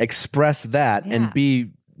that, express that, and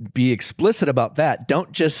be explicit about that.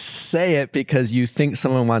 Don't just say it because you think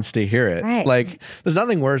someone wants to hear it. Right. Like, there's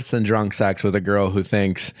nothing worse than drunk sex with a girl who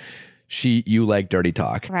thinks you like dirty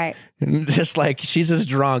talk. Right. And just like she's just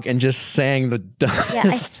drunk and just saying the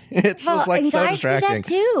dumbest. It's just like so distracting. Do that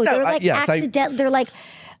too. They're like accident. They're like.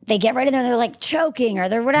 They get right in there and they're like choking or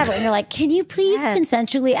they're whatever. And you're like, can you please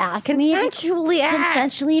consensually ask me?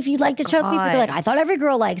 Consensually if you'd like to choke me? But they're like, I thought every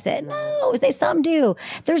girl likes it. No, some do.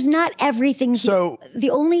 There's not everything. So the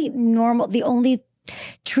only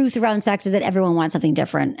truth around sex is that everyone wants something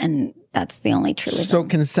different. And that's the only truth. So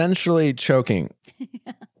consensually choking,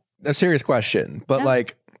 a serious question, but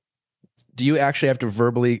like, do you actually have to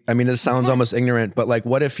verbally, I mean, it sounds almost ignorant, but like,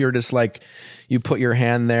 what if you're just like, you put your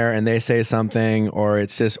hand there and they say something, or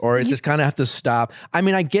it's just kind of have to stop. I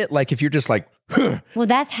mean, I get like, if you're just like, well,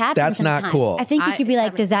 that's happened. That's sometimes. not cool. I think you could be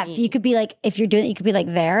like, you could be like, if you're doing it, you could be like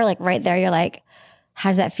there, like right there. You're like, how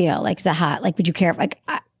does that feel? Like, is that hot? Like, would you care? Like,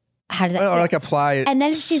 how does that or feel? like apply and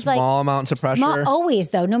then she's small like, amounts of pressure? Always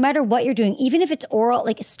though, no matter what you're doing, even if it's oral,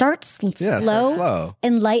 like start slow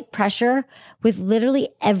and light pressure with literally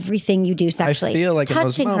everything you do sexually. I feel like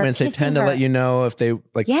touching in those moments, her, they tend to let you know if they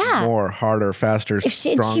like more, harder, faster,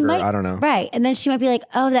 stronger. I don't know. Right. And then she might be like,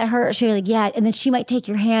 oh, that hurt. She'll be like, yeah. And then she might take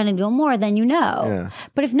your hand and go more, then you know. Yeah.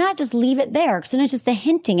 But if not, just leave it there. Because then it's just the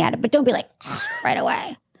hinting at it. But don't be like, right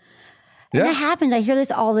away. And that happens. I hear this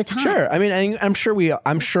all the time. Sure. I mean, I'm sure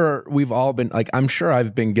we've all been like, I'm sure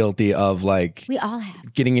I've been guilty of like, we all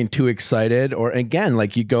have, getting too excited, or again,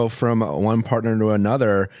 like you go from one partner to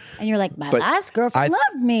another. And you're like, my last girlfriend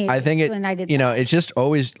loved me. I think when I did it's just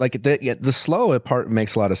always like the slow part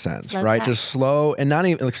makes a lot of sense, right? Touch. Just slow, and not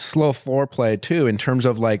even like slow foreplay too, in terms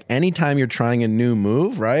of like anytime you're trying a new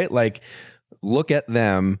move, right? Like look at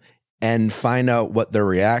them and find out what they're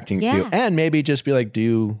reacting to, and maybe just be like, do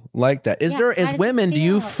you like that? As women, do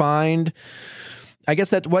you find, I guess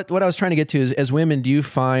that's what I was trying to get to is, as women, do you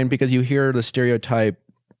find, because you hear the stereotype,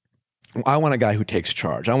 I want a guy who takes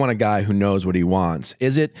charge. I want a guy who knows what he wants.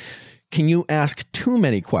 Can you ask too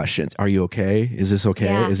many questions? Are you okay? Is this okay?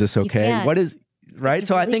 Yeah, is this okay? What is... Right.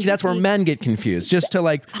 So really I think that's where men get confused, just to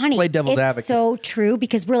like play devil's advocate. It's so true,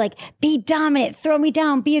 because we're like, be dominant, throw me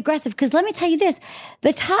down, be aggressive. Because let me tell you this,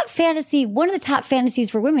 one of the top fantasies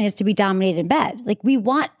for women is to be dominated in bed. Like we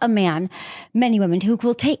want a man, many women, who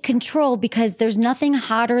will take control, because there's nothing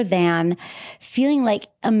hotter than feeling like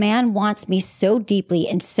a man wants me so deeply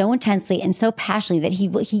and so intensely and so passionately that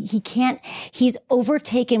he's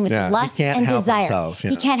overtaken with lust and desire.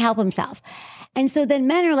 He can't help himself. And so then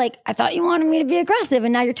men are like, I thought you wanted me to be aggressive,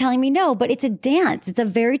 and now you're telling me no. But it's a dance. It's a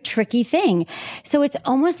very tricky thing. So it's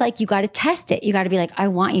almost like you got to test it. You got to be like, I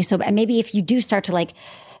want you so bad. And maybe if you do start to like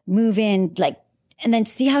move in, like, and then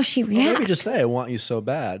see how she reacts. Maybe just say, I want you so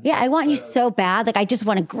bad. Yeah, I want you so bad. Like, I just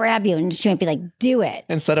want to grab you. And she might be like, do it.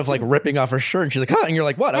 Instead of like ripping off her shirt. And she's like, and you're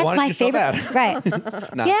like, what? I want you so bad. Right.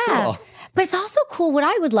 Cool. But it's also cool. What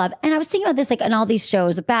I would love, and I was thinking about this, like on all these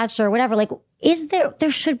shows, The Bachelor, whatever, like,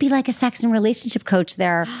 there should be like a sex and relationship coach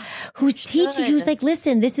there who's teaching, who's like,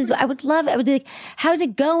 listen, I would be like, how's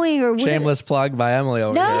it going? Or shameless plug by Emily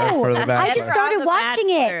over there for The Bachelor. I just started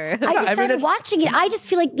watching it. I just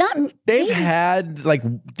feel like they've had like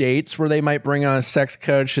dates where they might bring on a sex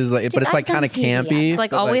coach, but it's like kind of campy. It's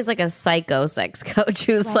like always like a psycho sex coach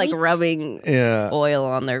who's like rubbing oil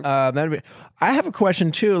on their. I have a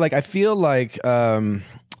question too. Like, I feel like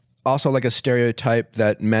also like a stereotype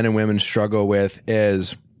that men and women struggle with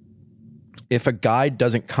is if a guy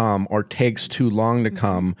doesn't come or takes too long to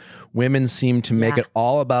come, women seem to make it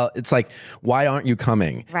all about, it's like, why aren't you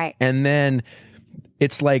coming? Right. And then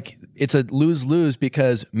it's like, it's a lose-lose,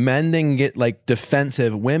 because men then get like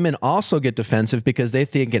defensive. Women also get defensive because they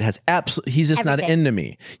think it has he's just not into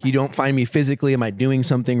me. You don't find me physically. Am I doing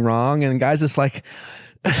something wrong? And guys, it's like,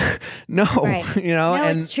 no, No,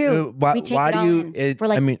 and it's true. Why we take do you? We're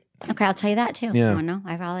like, I mean, okay, I'll tell you that too. Yeah. Oh, no,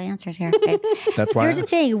 I have all the answers here. Okay. That's why. Here's the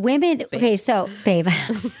thing, women. Okay, so babe,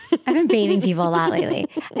 I've been babing people a lot lately.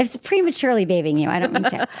 I'm prematurely babing you. I don't mean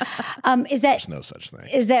to. There's no such thing.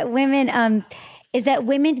 Is that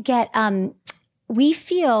women get? We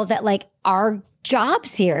feel that like our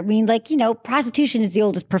jobs here. I mean, like, prostitution is the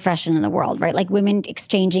oldest profession in the world, right? Like women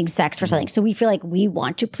exchanging sex for something. So we feel like we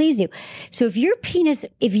want to please you. So if your penis,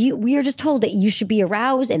 we are just told that you should be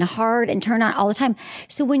aroused and hard and turned on all the time.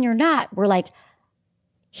 So when you're not, we're like,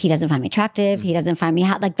 he doesn't find me attractive. He doesn't find me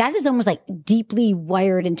hot. Like that is almost like deeply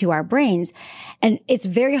wired into our brains. And it's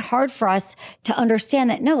very hard for us to understand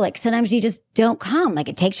that, no, like sometimes you just don't come. Like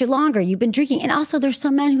it takes you longer. You've been drinking. And also there's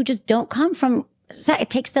some men who just don't come from, it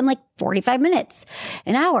takes them like 45 minutes,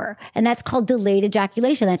 an hour. And that's called delayed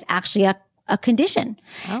ejaculation. That's actually a condition.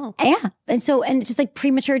 Oh. Yeah. And it's just like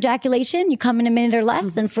premature ejaculation. You come in a minute or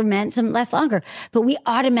less, and for men, some less longer. But we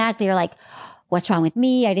automatically are like, what's wrong with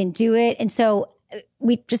me? I didn't do it. And so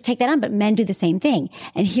we just take that on, but men do the same thing.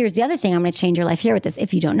 And here's the other thing. I'm going to change your life here with this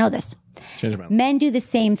if you don't know this. Men do the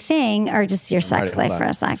same thing, or just your sex life for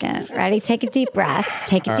a second. Ready? Take a deep breath.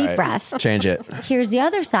 Take a deep breath. Change it. Here's the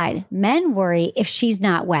other side. Men worry if she's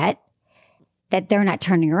not wet, that they're not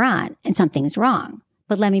turning her on and something's wrong.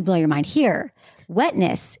 But let me blow your mind here.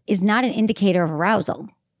 Wetness is not an indicator of arousal.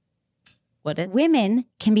 What is? Women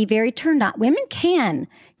can be very turned on. Women can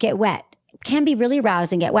get wet, can be really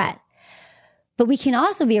aroused and get wet. But we can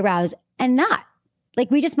also be aroused and not. Like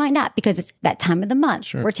we just might not, because it's that time of the month.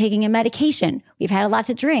 Sure. We're taking a medication. We've had a lot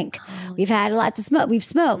to drink. We've had a lot to smoke. We've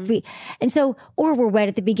smoked. Or we're wet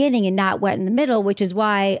at the beginning and not wet in the middle, which is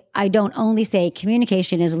why I don't only say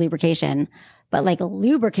communication is a lubrication, but like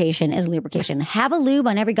lubrication is lubrication. Have a lube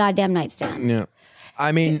on every goddamn nightstand. Yeah.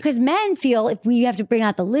 I mean, because men feel if we have to bring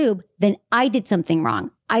out the lube, then I did something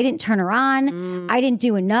wrong. I didn't turn her on. I didn't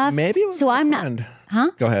do enough. maybe it was so my I'm friend. not.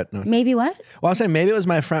 Huh? Go ahead. No, Maybe what? well, I'm saying maybe it was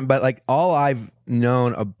my friend, but like all I've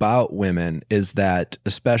known about women is that,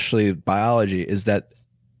 especially biology, is that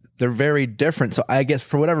they're very different. So I guess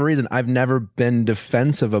for whatever reason, I've never been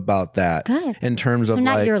defensive about that. Good. In terms So of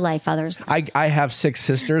not like, your life, others. I have 6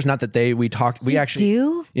 sisters. Not that we actually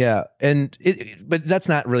do? Yeah, and but that's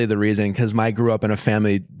not really the reason because I grew up in a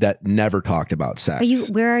family that never talked about sex.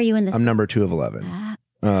 Where are you in this? I'm number 2 of 11.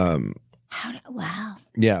 Wow.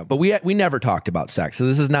 Yeah, but we never talked about sex, so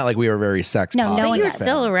this is not like we were very sex. No, no positive one You're does.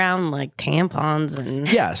 still around like tampons and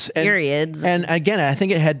Yes, and, periods. And again, I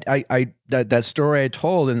think it had that story I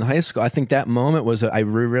told in high school. I think that moment was I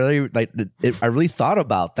really I really thought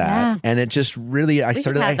about that, Yeah. and it just really I should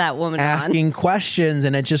started have that woman on. asking questions,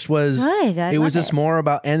 and it just was Good, I it was love just it. more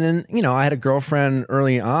about. And then I had a girlfriend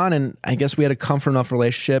early on, and I guess we had a comfort enough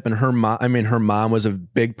relationship. And her mom was a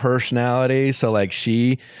big personality, so like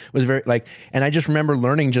she was very like, and I just remember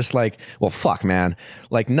learning just like, well, fuck, man,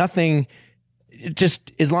 like nothing.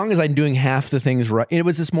 Just as long as I'm doing half the things right, it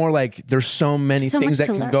was just more like there's so many So things much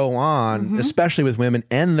that to can learn. go on, especially with women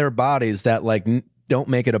and their bodies that like don't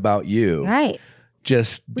make it about you. Right.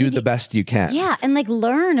 Just do the best you can. Yeah, and like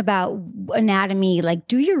learn about anatomy, like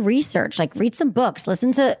do your research, like read some books,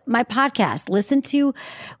 listen to my podcast, listen to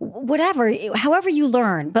whatever, however you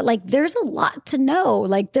learn. But like there's a lot to know.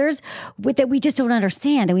 Like there's that we just don't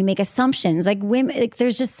understand and we make assumptions. Like women, like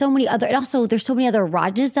there's just so many other, and also there's so many other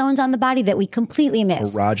erogenous zones on the body that we completely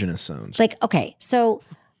miss. Erogenous zones. Like, okay, so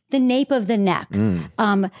the nape of the neck.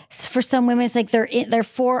 For some women, it's like their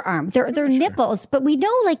forearm, their nipples. But we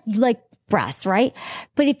know like breasts, right?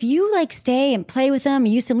 But if you like stay and play with them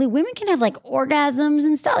and use some lube, women can have like orgasms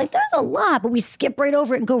and stuff. Like there's a lot, but we skip right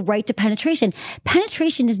over it and go right to penetration.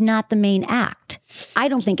 Penetration is not the main act. I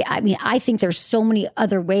think there's so many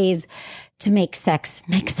other ways to make sex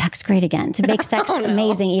great again, to make sex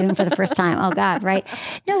amazing even for the first time. Oh God, right?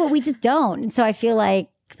 No, but we just don't. And so I feel like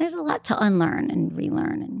there's a lot to unlearn and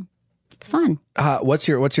relearn, and it's fun. What's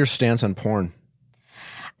your stance on porn?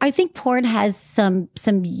 I think porn has some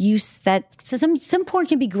use that some porn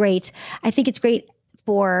can be great. I think it's great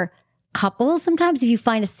for couples. Sometimes if you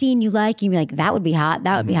find a scene you like, you'd be like, that would be hot.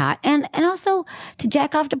 That would be hot. And also to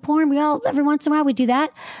jack off to porn, we all every once in a while we do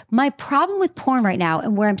that. My problem with porn right now,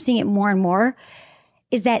 and where I'm seeing it more and more,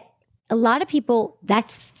 is that a lot of people,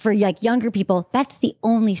 that's for like younger people, that's the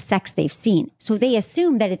only sex they've seen. So they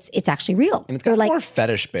assume that it's actually real. And it's They're like, more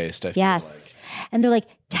fetish based. yes. And they're like,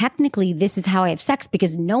 technically, this is how I have sex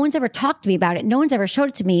because no one's ever talked to me about it. No one's ever showed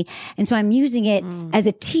it to me. And so I'm using it as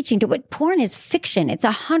a teaching to what porn is fiction. It's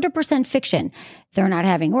 100% fiction. They're not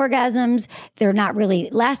having orgasms. They're not really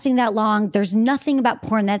lasting that long. There's nothing about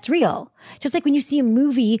porn that's real. Just like when you see a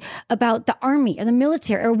movie about the army or the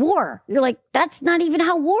military or war, you're like, that's not even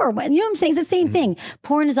how war went. You know what I'm saying? It's the same thing.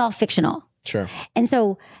 Porn is all fictional. Sure. And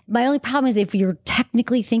so my only problem is if you're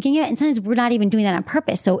technically thinking it, and sometimes we're not even doing that on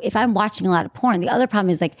purpose. So if I'm watching a lot of porn, the other problem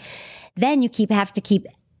is like, then you have to keep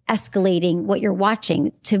escalating what you're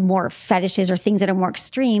watching to more fetishes or things that are more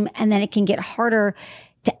extreme. And then it can get harder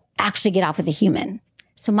to actually get off with a human.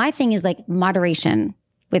 So my thing is like moderation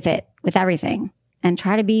with it, with everything, and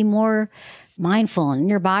try to be more mindful in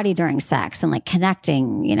your body during sex and like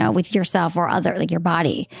connecting, with yourself or other, like your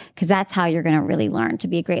body, because that's how you're going to really learn to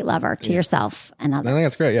be a great lover to yourself and others. I think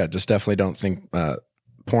that's great. Yeah, just definitely don't think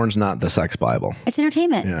porn's not the sex Bible. It's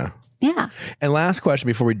entertainment. Yeah. Yeah. And last question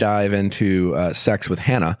before we dive into sex with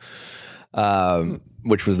Hannah,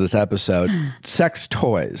 which was this episode, sex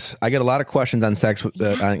toys. I get a lot of questions on sex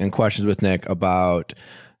and questions with Nick about,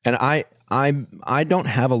 and I don't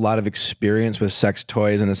have a lot of experience with sex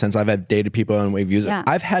toys in the sense I've dated people and we've used it.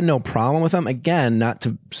 I've had no problem with them. Again, not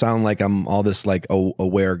to sound like I'm all this like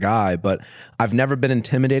aware guy, but I've never been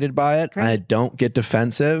intimidated by it. And I don't get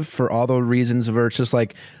defensive for all the reasons where it's just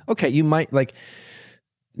like, okay, you might like,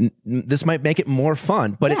 this might make it more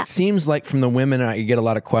fun, but it seems like from the women I get a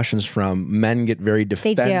lot of questions from, men get very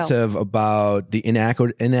defensive about the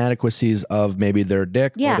inadequacies of maybe their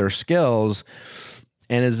dick or their skills.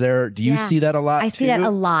 And do you see that a lot? I see that a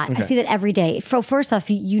lot. Okay. I see that every day. First off,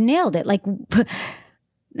 you nailed it. Like,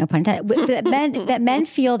 no pun intended. that men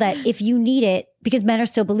feel that if you need it, because men are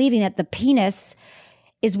still believing that the penis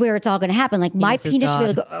is where it's all going to happen. Like my penis should be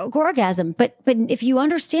able to go orgasm. But if you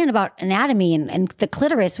understand about anatomy and the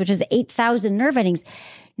clitoris, which is 8,000 nerve endings,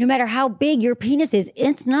 no matter how big your penis is,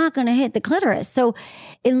 it's not going to hit the clitoris. So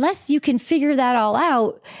unless you can figure that all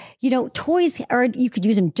out, toys, or you could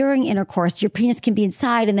use them during intercourse. Your penis can be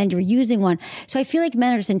inside and then you're using one. So I feel like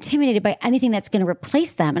men are just intimidated by anything that's going to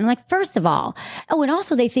replace them. And I'm like, first of all, and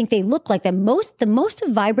also they think they look like them. The most of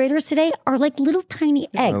vibrators today are like little tiny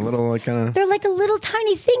eggs. They're like a little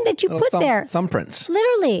tiny thing that you put there. Thumbprints.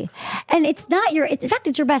 Literally. And it's not in fact,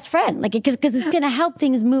 it's your best friend. Like, because it's going to help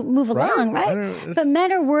things move along, right? But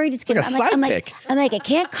men are worried it's going to, I'm like, it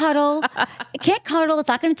can't cuddle. It can't cuddle. It's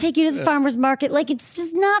not going to take you to the farmer's market. Like, it's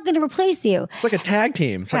just not going to replace you. It's like a tag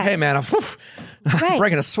team. It's like, hey man, I'm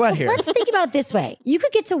breaking a sweat here. Let's think about it this way. You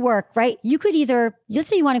could get to work, right? You could either, let's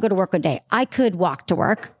say you want to go to work one day. I could walk to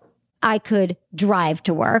work. I could drive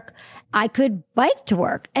to work. I could bike to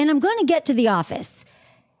work. And I'm going to get to the office.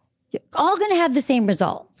 You're all going to have the same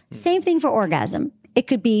result. Same thing for orgasm. It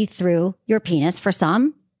could be through your penis for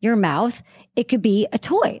some, your mouth. It could be a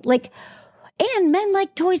toy. And men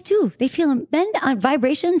like toys too. They feel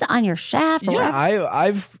vibrations on your shaft. Or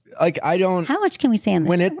I don't. How much can we say on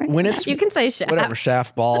this? When it's you can say shaft. Whatever,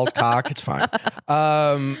 shaft, balls, cock, it's fine.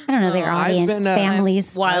 I don't know their audience,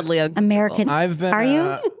 families, wildly American. Are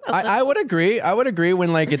you? I would agree. I would agree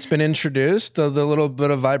when it's been introduced, the little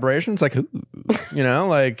bit of vibrations, like I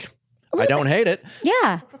don't hate it.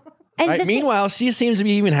 Yeah. And meanwhile, she seems to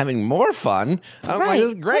be even having more fun. I'm like, this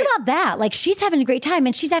is great. What about that? She's having a great time,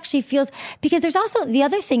 and she's actually feels, because there's also the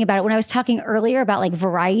other thing about it. When I was talking earlier about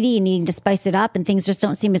variety and needing to spice it up, and things just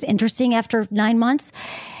don't seem as interesting after 9 months,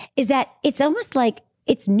 is that it's almost like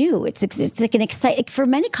it's new. It's like an exciting, for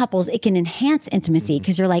many couples, it can enhance intimacy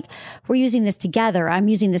because you're like, we're using this together. I'm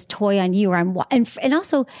using this toy on you, or and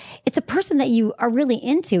also it's a person that you are really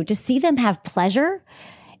into. To see them have pleasure,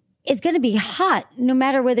 it's going to be hot no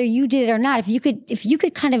matter whether you did it or not. If you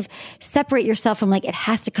could kind of separate yourself from it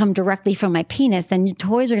has to come directly from my penis, then your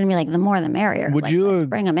toys are going to be the more the merrier. Let's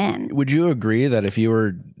bring them in. Would you agree that if you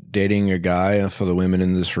were dating a guy, for the women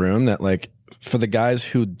in this room, that for the guys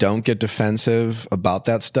who don't get defensive about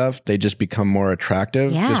that stuff, they just become more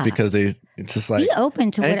attractive just because it's just be open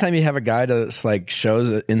to anytime you have a guy that's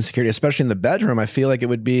shows insecurity, especially in the bedroom, I feel like it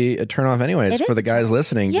would be a turn off anyways for the guys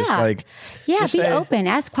listening. Yeah. Just be say, open,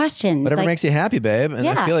 ask questions. Whatever makes you happy, babe. And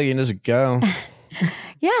I feel like you can just go.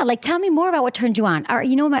 Yeah. Tell me more about what turned you on. Or,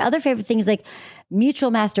 my other favorite thing is mutual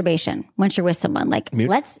masturbation once you're with someone.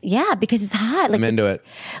 Because it's hot. I'm into it.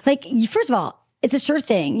 First of all, it's a sure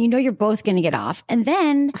thing. You're both going to get off. And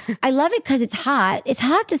then I love it because it's hot. It's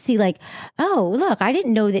hot to see oh, look, I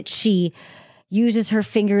didn't know that she uses her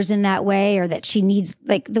fingers in that way, or that she needs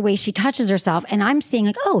the way she touches herself. And I'm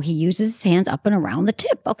seeing oh, he uses his hands up and around the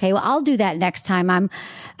tip. Okay, well, I'll do that next time.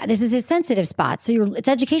 This is his sensitive spot. So it's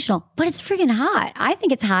educational, but it's freaking hot. I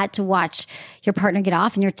think it's hot to watch your partner get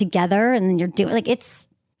off and you're together and then you're doing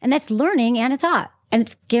and that's learning, and it's hot. And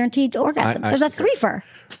it's guaranteed orgasm. There's a threefer.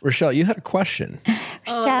 Rochelle, you had a question.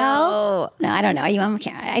 Rochelle? No, I don't know.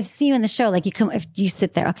 I see you in the show. You come if you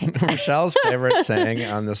sit there. Okay. Rochelle's favorite saying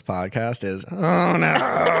on this podcast is, "Oh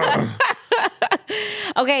no."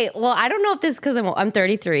 Okay, well, I don't know if this is because I'm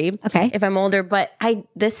 33. Okay. If I'm older, but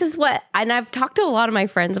this is what, and I've talked to a lot of my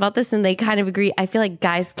friends about this, and they kind of agree. I feel like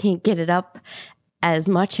guys can't get it up as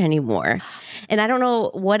much anymore, and I don't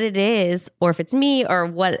know what it is, or if it's me, or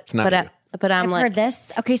what. But I've heard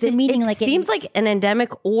this. Okay, so meaning it seems like an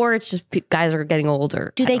endemic, or it's just guys are getting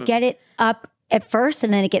older. Do they get it up at first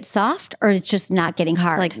and then it gets soft, or it's just not getting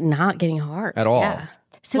hard? It's not getting hard at all. Yeah.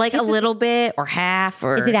 So a little bit or half,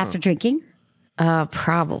 or is it after drinking?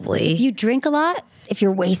 Probably. If you drink a lot, if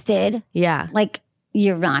you're wasted,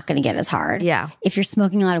 you're not going to get as hard. Yeah. If you're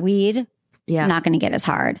smoking a lot of weed, you're not going to get as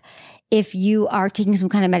hard. If you are taking some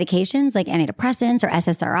kind of medications like antidepressants or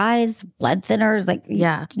SSRIs, blood thinners,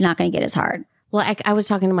 you're not going to get as hard. Well, I was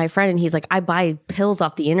talking to my friend, and he's like, I buy pills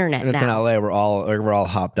off the internet and it's now. in LA. We're all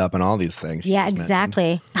hopped up on all these things. Yeah,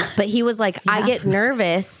 exactly. But he was like, I get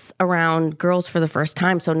nervous around girls for the first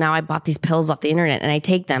time, so now I bought these pills off the internet and I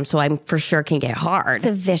take them, so I for sure can get hard. It's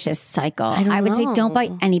a vicious cycle. I would say don't buy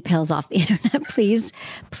any pills off the internet, please.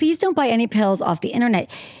 Please don't buy any pills off the internet.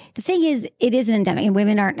 The thing is, it is an endemic, and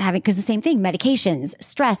women aren't having, because the same thing, medications,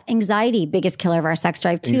 stress, anxiety, biggest killer of our sex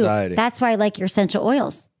drive too. Anxiety. That's why I like your essential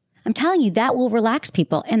oils. I'm telling you, that will relax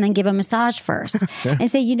people, and then give a massage first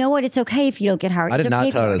and say, you know what? It's okay if you don't get hard. I did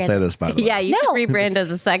not tell her to say this, by the way. Yeah, you should rebrand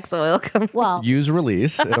as a sex oil company. Well, use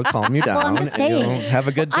Release. It'll calm you down. Well, I'm just saying, you'll have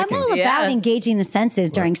a good dicking. I'm all about engaging the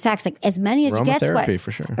senses during sex, as many as you get. Aromatherapy,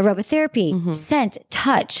 for sure. Aromatherapy, scent,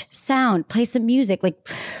 touch, sound, play some music.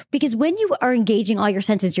 Because when you are engaging all your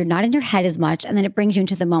senses, you're not in your head as much, and then it brings you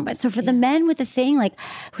into the moment. So for the men with the thing,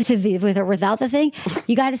 with or without the thing,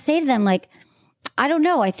 you got to say to them, I don't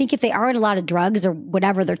know. I think if they are on a lot of drugs or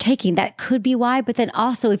whatever they're taking, that could be why. But then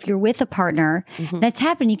also, if you're with a partner that's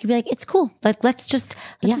happening, you can be like, it's cool. Like, let's just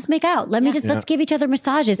make out. Let's give each other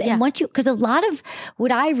massages. And once because a lot of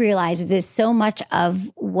what I realize is so much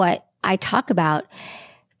of what I talk about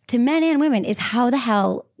to men and women is how the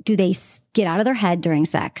hell do they get out of their head during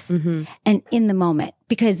sex and in the moment?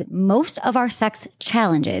 Because most of our sex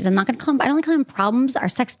challenges, I'm not going to call them, I don't like calling them problems. Our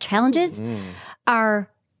sex challenges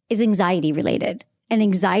is anxiety related. And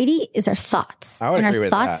anxiety is our thoughts. I would agree with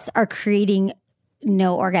that. And our thoughts are creating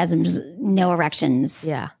no orgasms, no erections.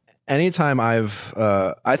 Yeah. Anytime I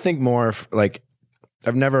think more of like,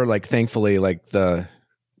 I've never like, thankfully, like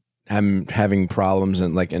I'm having problems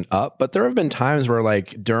and up, but there have been times where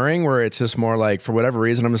like during where it's just more like for whatever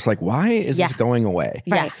reason I'm just like, why is this going away?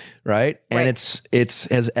 Right. And it's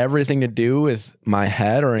has everything to do with my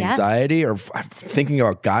head or anxiety or I'm thinking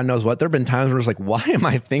about God knows what. There have been times where it's like, why am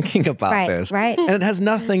I thinking about this? Right. And it has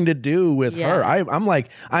nothing to do with her. And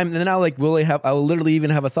then I'll literally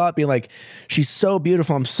even have a thought being like, she's so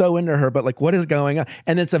beautiful. I'm so into her, but like, what is going on?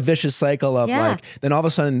 And it's a vicious cycle of like, then all of a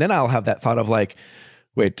sudden, then I'll have that thought of like,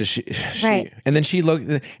 wait, does she? And then she looked,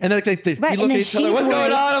 and then we look at each other. What's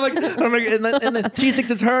going on? I'm like, and then she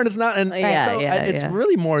thinks it's her, and it's not. And it's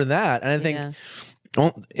really more that. And I think,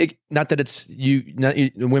 not that it's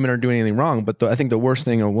women aren't doing anything wrong, but I think the worst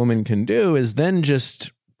thing a woman can do is then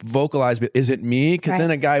just vocalize, is it me? Because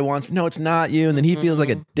then a guy wants, no, it's not you, and then he feels like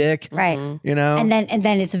a dick, right? You know, and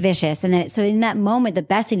then it's vicious, and then so in that moment, the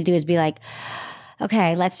best thing to do is be like,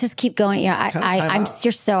 okay, let's just keep going. You know,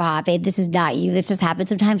 you're so hot, babe. This is not you. This just happens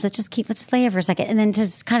sometimes. Let's just lay here for a second, and then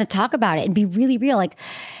just kind of talk about it and be really real, and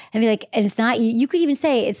be like, and it's not you. You could even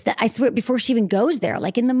say it's. I swear, before she even goes there,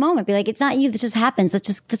 like in the moment, be like, it's not you. This just happens. Let's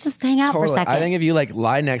just hang out for a second. I think if you like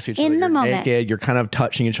lie next to each other, in the moment, naked, you're kind of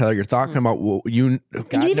touching each other. You're talking about God you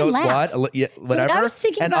knows laugh. what, whatever. I was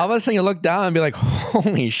thinking and all of a sudden you look down and be like,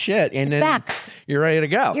 holy shit, and then back. You're ready to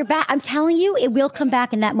go. You're back. I'm telling you, it will come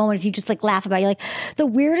back in that moment if you just like laugh about it. You're like, the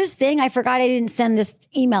weirdest thing, I forgot I didn't send this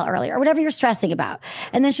email earlier or whatever you're stressing about.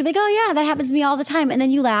 And then she'll be like, oh yeah, that happens to me all the time. And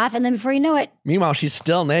then you laugh. And then before you know it. Meanwhile, she's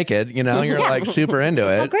still naked. You know, you're like super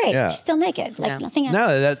into it. Oh, great. Yeah. She's still naked. Like nothing else.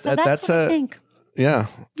 No, that's what I think. Yeah.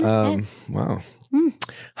 Wow.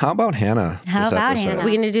 How about Hannah? How about Hannah? Are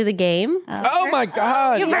we going to do the game? Oh my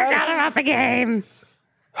God. You forgot about the game.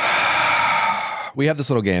 We have this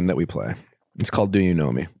little game that we play. It's called Do You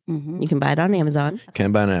Know Me? You can buy it on Amazon.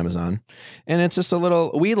 Can buy it on Amazon. And it's just a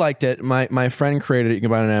little, we liked it. My friend created it. You can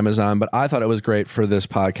buy it on Amazon, but I thought it was great for this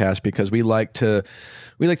podcast because we like to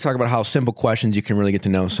talk about how simple questions you can really get to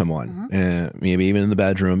know someone. Maybe even in the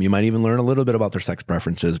bedroom. You might even learn a little bit about their sex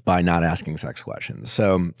preferences by not asking sex questions.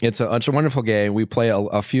 So it's a wonderful game. We play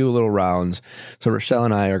a few little rounds. So Rochelle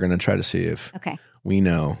and I are going to try to see if we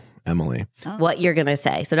know Emily. What you're going to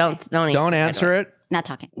say. So don't answer it. Not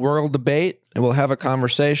talking. We'll debate and we'll have a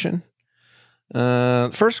conversation.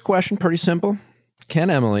 First question, pretty simple. Can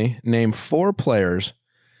Emily name 4 players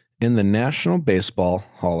in the National Baseball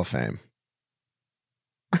Hall of Fame?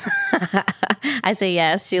 I say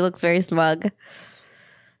yes. She looks very smug.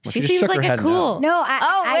 Well, she seems like a cool. No,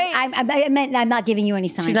 I meant I'm not giving you any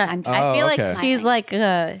signs. I feel like she's like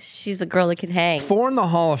she's a girl that can hang. 4 in the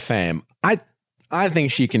Hall of Fame. I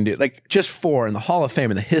think she can do like just 4 in the Hall of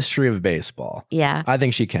Fame in the history of baseball. Yeah, I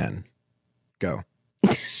think she can. Go.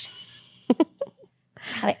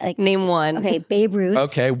 Name 1. Okay, Babe Ruth.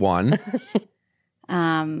 Okay, 1.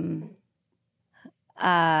 No,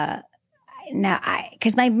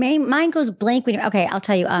 because my mind goes blank when I'll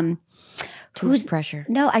tell you. Who's pressure?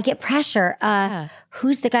 No, I get pressure.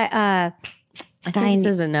 Who's the guy? I think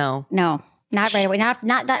this is a no. No, not right away. Not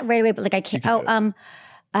that right away. But like I can't.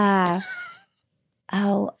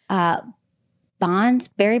 Bonds,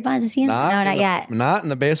 Barry Bonds, is he in? No, not yet. Not in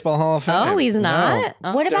the Baseball Hall of Fame. Oh, he's not.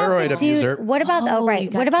 No. What about the dude? Abuser. What about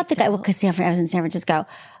What about the guy? Well, because I was in San Francisco.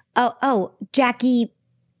 Oh, Jackie,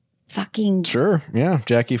 fucking. Sure, yeah,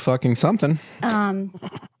 Jackie fucking something.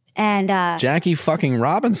 And Jackie fucking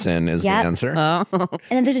Robinson is the answer. Oh. And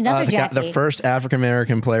then there's another Jackie, the first African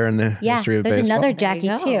American player in the history of baseball. There's another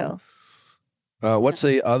Jackie too. What's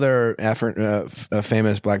the other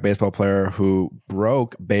famous black baseball player who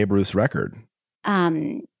broke Babe Ruth's record?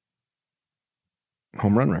 Home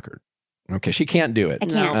run record. Okay, she can't do it. I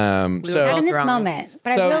can't. So not in this moment.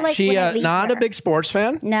 But so I feel like she not her. a big sports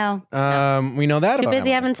fan. No. We know that. Too about busy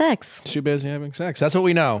Emily. having sex. Too busy having sex. That's what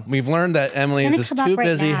we know. We've learned that Emily is just too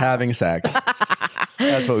busy having sex.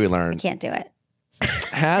 That's what we learned. I can't do it.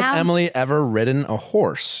 Has Emily ever ridden a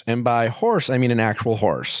horse? And by horse, I mean an actual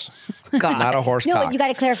horse. God. Not a horse cock. No, you got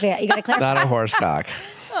to clarify. Not a horse cock.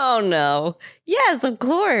 Oh no. Yes, of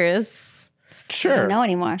course. Sure. I don't know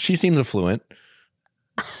anymore. She seems affluent.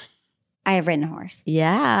 I have ridden a horse.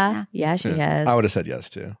 Yeah, she has. I would have said yes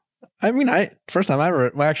too. I mean, first time I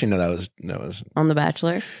ever. Well, actually, no. That was on The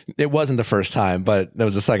Bachelor. It wasn't the first time, but that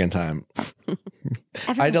was the second time.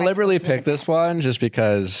 I deliberately picked this one just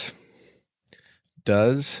because.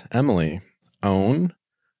 Does Emily own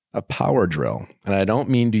a power drill? And I don't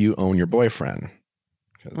mean do you own your boyfriend?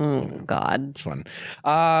 God, it's fun.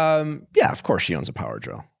 Yeah, of course she owns a power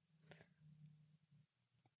drill.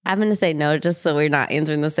 I'm going to say no, just so we're not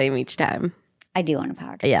answering the same each time. I do own a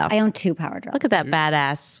power drill. Yeah, I own 2 power drills. Look at that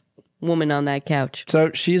badass woman on that couch.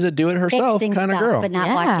 So she's a do-it-herself Fixing kind of stuff, girl, but not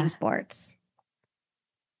watching sports.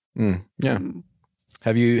 Yeah.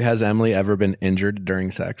 Has Emily ever been injured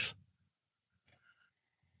during sex?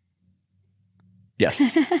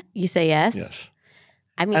 Yes. You say yes? Yes.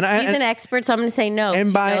 I mean, she's an expert, so I'm going to say no. She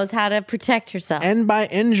knows how to protect herself. And by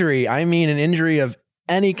injury, I mean an injury of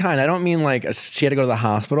any kind. I don't mean like she had to go to the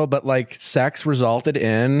hospital, but like sex resulted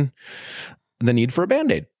in the need for a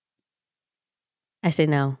Band-Aid. I say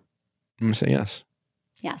no. I'm going to say yes.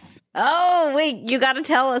 Yes. Oh, wait, you got to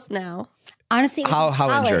tell us now. Honestly,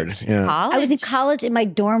 how injured? Yeah. College? I was in college in my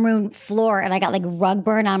dorm room floor, and I got like rug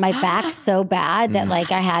burn on my back so bad that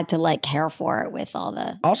like I had to like care for it with all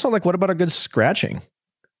the. Also, like, what about a good scratching?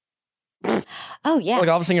 Oh yeah. Like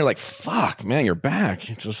all of a sudden you're like, fuck, man, your back.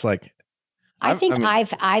 It's just like. I think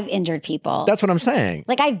I've injured people. That's what I'm saying.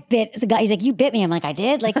 Like I bit the guy. He's like, you bit me. I'm like, I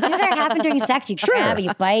did. Like, whenever it happened during sex, you grab and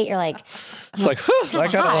you bite. You're like, it's like, I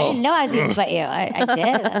didn't know I was going to bite you. I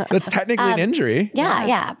did. That's technically an injury.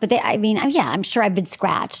 Yeah. But I'm sure I've been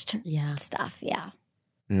scratched. Yeah. Stuff. Yeah.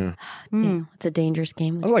 Yeah. Damn, it's a dangerous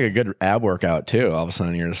game. That was like a good ab workout too. All of a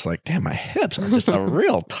sudden you're just like, damn, my hips are just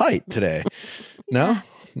real tight today. No,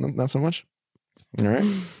 not so much. All right.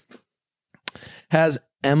 Has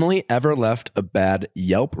Emily ever left a bad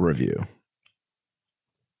Yelp review?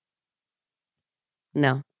 No.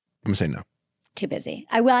 I'm going to say no. Too busy.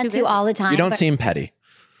 I want to all the time. You don't seem petty.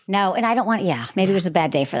 No, and I don't want, maybe it was a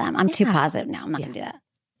bad day for them. I'm too positive now. I'm not going to do that.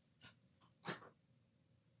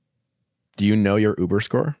 Do you know your Uber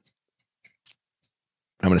score?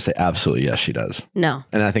 I'm going to say absolutely yes, she does. No.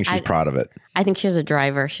 And I think she's proud of it. I think she's a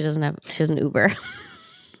driver. She doesn't Uber.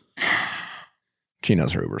 She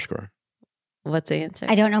knows her Uber score. What's the answer?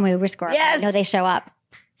 I don't know my Uber score. Yes. I know they show up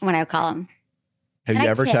when I call them. Have you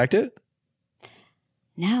ever checked it?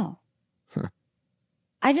 No. Huh.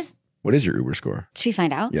 What is your Uber score? Should we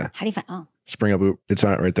find out? Yeah. How do you find out? Spring up. It's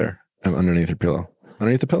on it right there. I'm underneath your pillow.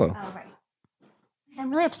 Underneath the pillow. Oh, right.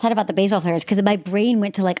 I'm really upset about the baseball players because my brain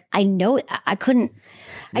went to like, I know I couldn't.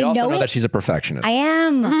 You also know that she's a perfectionist. I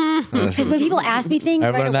am. Because when people ask me things,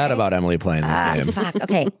 I've learned that about Emily playing this game. Fuck.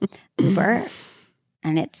 Okay. Uber.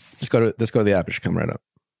 And it's. Let's go to the app. It should come right up.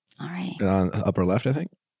 All right. On upper left, I think.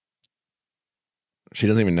 She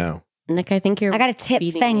doesn't even know. Nick, I think you're. I got a tip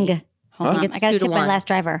thing. Hold on. I got to tip my last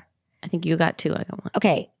driver. I think you got 2. I got 1.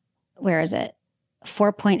 Okay. Where is it?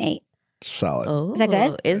 4.8. Solid. Oh, is that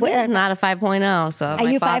good? Is it not a 5.0? So I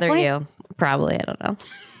might bother you. Probably. I don't know.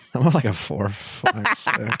 I'm like a 4, 5,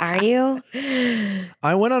 6. Are you?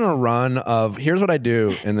 I went on a run of here's what I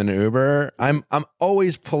do in the Uber. I'm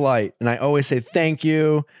always polite and I always say thank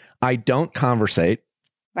you. I don't conversate.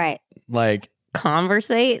 Right. Like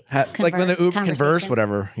conversate? Like when the Uber converse,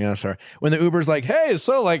 whatever. Yeah, sorry. When the Uber's like, hey,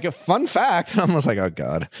 so like a fun fact. I'm almost like, oh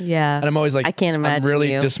God. Yeah. And I'm always like, I can't imagine. I'm really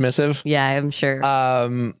dismissive. Yeah, I'm sure.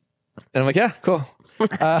 And I'm like, yeah, cool.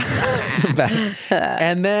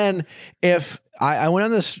 And then if I went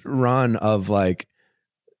on this run of like,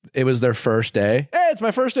 it was their first day. Hey, it's my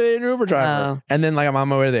first day in Uber driver. Oh. And then like I'm on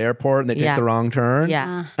my way to the airport and they take the wrong turn.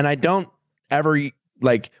 Yeah. And I don't ever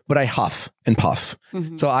like, but I huff and puff.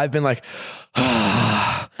 Mm-hmm. So I've been like,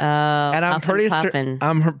 and I'm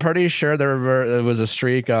pretty sure there was a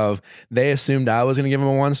streak of they assumed I was going to give them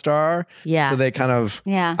a 1-star. Yeah. So they kind of,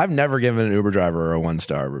 I've never given an Uber driver a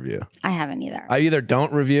 1-star review. I haven't either. I either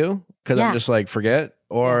don't review because I'm just like, forget.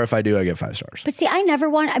 Or if I do, I get 5 stars. But see, I never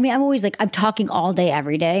want, I'm always like, I'm talking all day,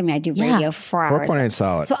 every day. I do radio for 4 hours. 4.8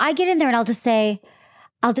 solid. So I get in there and I'll just say,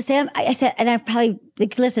 I said, and I've probably,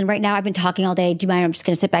 like, listen, right now I've been talking all day. Do you mind? I'm just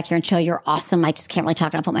going to sit back here and chill. You're awesome. I just can't really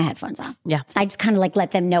talk and I'll put my headphones on. Yeah. I just kind of like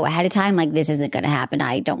let them know ahead of time, like, this isn't going to happen.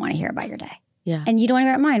 I don't want to hear about your day. Yeah. And you don't want to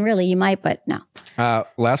hear about mine, really. You might, but no.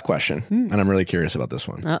 Last question. And I'm really curious about this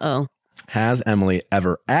one. Uh-oh. Has Emily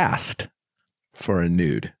ever asked for a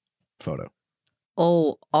nude photo?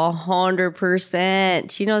 Oh,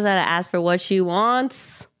 100%. She knows how to ask for what she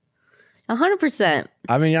wants. 100%.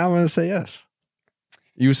 I mean, I'm going to say yes.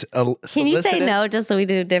 Can you say no just so we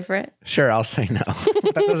do different? Sure, I'll say no.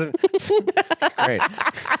 That doesn't. Great.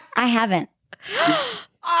 I haven't.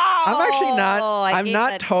 I'm actually not. I I'm hate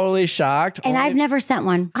not that. totally shocked. And only- I've never sent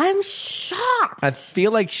one. I'm shocked. I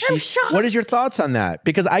feel like I'm she. shocked. What is your thoughts on that?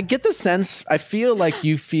 Because I get the sense. I feel like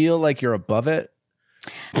you feel like you're above it.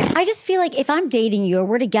 I just feel like if I'm dating you or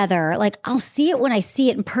we're together, like I'll see it when I see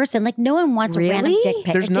it in person. Like no one wants a random Really? dick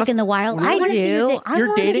pic, There's a dick in the wild. I wanna see your do. dick. I You're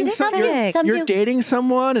wanna dating do some. that dick. Some You're do. dating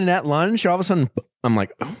someone, and at lunch, all of a sudden, I'm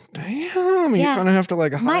like, oh damn! You Yeah. kind of have to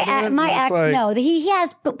like. My hide it, my and it's ex, like- no, he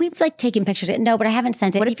has, but we've like taken pictures. No, but I haven't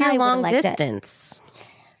sent it. What He if you're probably would've long liked it. distance?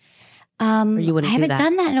 you I wouldn't do haven't that?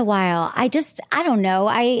 done that in a while. I don't know.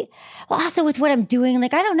 Also with what I'm doing,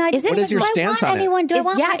 like I don't know. I just Is it- What is your do I stance want on it? anyone? Do I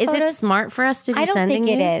want my Is it photos? smart for us to be I don't sending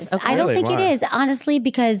think it nudes? is. Okay. I don't Really? think Why? it is, honestly,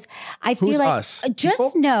 because I feel Who's like us? just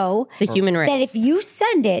People? know The human race. that if you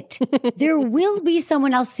send it, there will be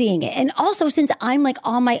someone else seeing it. And also, since I'm like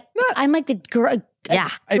I'm like the girl. Yeah.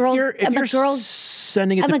 girls. If I'm you're a girl's.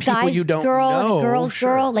 sending it I'm to a people guy's you don't girl know, and a girl's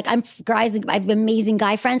sure. girl. Like I have amazing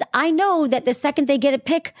guy friends. I know that the second they get a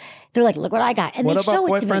pic, they're like, "Look what I got," and What they about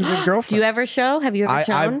show it to boyfriends me. and girlfriends? Do you ever show? Have you ever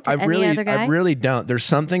shown to any other guy? I really don't. There's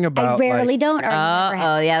something about. I rarely like, don't. Or I never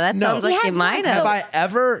have. yeah, that No. sounds He like you has might one, have. Have I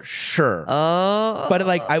ever? Sure. Oh, But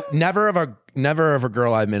like, I never of a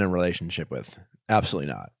girl I'm in a relationship with.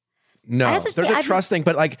 Absolutely not. No, I have to there's say, a I've- trust thing,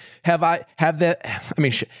 but like, have I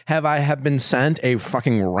been sent a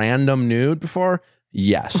fucking random nude before?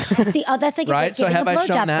 Yes. That's like Right. So giving have a I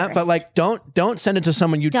shown blowjob that? But first. like, don't send it to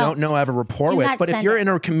someone you don't Don't. know, have a rapport Do with. not But if send you're it. in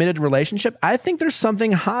a committed relationship, I think there's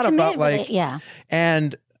something hot about Committed like, yeah.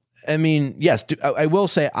 and I mean, yes, I will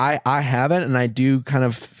say I haven't, and I do kind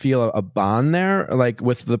of feel a bond there. Like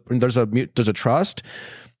with there's a trust.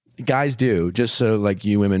 Guys do, just so like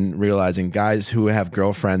you women realizing, guys who have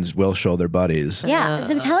girlfriends will show their buddies. Yeah,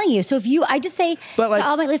 so I'm telling you. So if you, I just say But like- to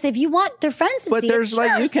all my listeners, if you want their friends to But see there's it,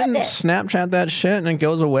 like sure, you send can it. Snapchat that shit and it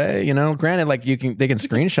goes away. You know, granted, like they can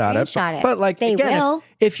screenshot it. screenshot it. But like They again, will.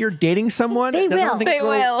 if you're dating someone, They don't will. think it's They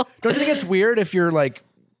will. Don't you think it's weird if you're like,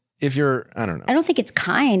 I don't know. I don't think it's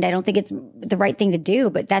kind. I don't think it's the right thing to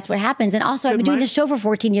do, but that's what happens. And also, I've been doing this show for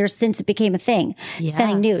 14 years since it became a thing,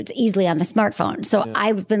 sending nudes easily on the smartphone. So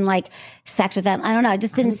I've been like sex with them. I don't know. It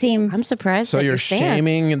just didn't seem. I'm surprised. So at you're your stance.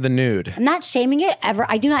 shaming the nude. I'm not shaming it ever.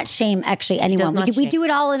 I do not shame actually anyone. not We shame. do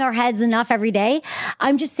it all in our heads enough every day.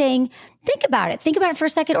 I'm just saying, think about it. Think about it for a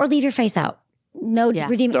second, or leave your face out. No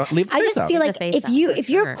redeeming. Don't leave the I face just out. feel Leave like the face if out, you for if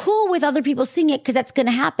you're sure. cool with other people seeing it because that's going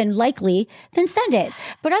to happen likely, then send it.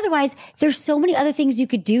 But otherwise, there's so many other things you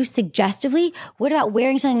could do suggestively. What about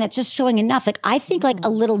wearing something that's just showing enough? Like I think like a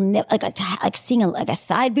little nip, like seeing a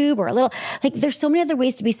side boob or a little like there's so many other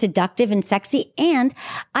ways to be seductive and sexy. And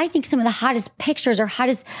I think some of the hottest pictures or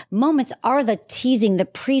hottest moments are the teasing, the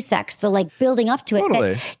pre-sex, the like building up to it.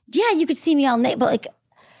 Totally. Yeah, you could see me all night, but like.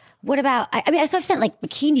 What about? I mean, so I've sent like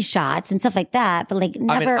bikini shots and stuff like that, but like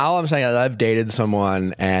never. I mean, all I'm saying is I've dated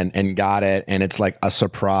someone and got it, and it's like a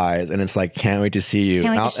surprise, and it's like can't wait to see you,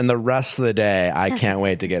 Can't wait and, to and the rest of the day I can't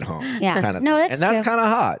wait to get home. Yeah. kind of No, thing. that's and that's true. kind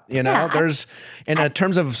of hot, you know. Yeah, There's in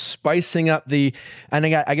terms of spicing up the, and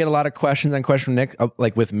I get a lot of questions from Nick,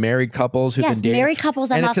 like with married couples who've Yes, been dating. married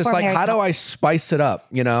couples, I'm and all it's just for like married how do I spice it up,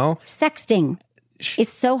 you know? Sexting is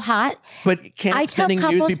so hot. But can't I tell sending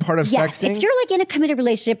couples, nudes be part of yes, sexting? if you're like in a committed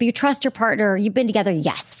relationship, you trust your partner, you've been together,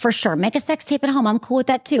 yes, for sure. Make a sex tape at home. I'm cool with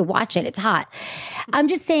that too. Watch it. It's hot. I'm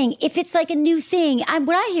just saying, if it's like a new thing, what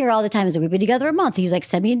I hear all the time is that we've been together a month. He's like,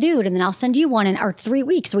 send me a nude, and then I'll send you one in our 3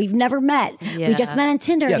 weeks. We've never met. We just met on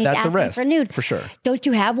Tinder, Yeah, and he that's a asked me risk, for a nude. for sure. Don't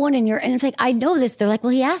you have one? And it's like, I know this. They're like,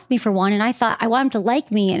 well, he asked me for one, and I thought I want him to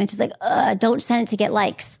like me, and it's just like, don't send it to get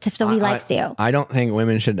likes, so he likes you. I don't think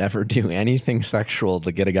women should ever do anything sexual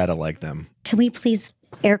to get a guy to like them. Can we please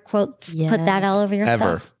air quote put that all over your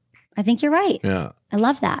Ever. stuff? I think you're right. Yeah. I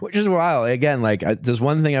love that. Which is wild. Again, like there's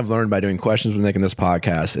one thing I've learned by doing questions with making this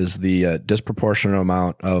podcast is the disproportionate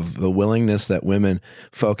amount of the willingness that women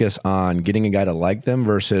focus on getting a guy to like them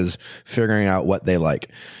versus figuring out what they like.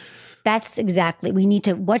 That's exactly. We need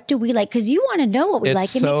to. What do we like? Because you want to know what we It's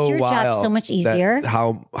like. It so makes your job wild so much that easier.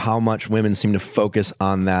 how much women seem to focus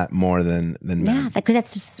on that more than men. Yeah, because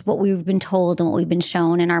that's just what we've been told and what we've been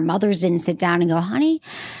shown. And our mothers didn't sit down and go, honey,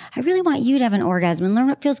 I really want you to have an orgasm and learn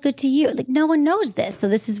what feels good to you. Like no one knows this. So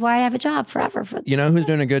this is why I have a job forever. You know who's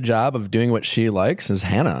doing a good job of doing what she likes is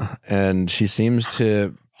Hannah. And she seems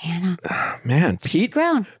to, Hannah. man, Pete,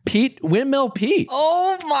 grown. Windmill Pete.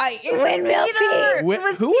 Oh my! Windmill Pete. It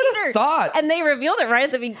was Who would have Peter. thought? And they revealed it right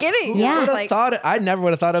at the beginning. Yeah. Who would have like, thought it? I never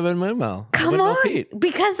would have thought of a windmill. come Windmill on, Pete.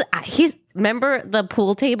 because he's remember the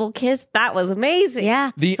pool table kiss. That was amazing. Yeah.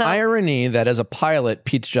 The So- irony that as a pilot,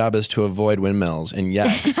 Pete's job is to avoid windmills, and yet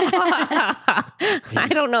I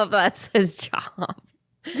don't know if that's his job.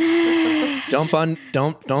 Don't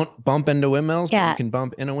bump into windmills. But Yeah. you can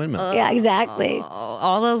bump in a windmill. Yeah, exactly.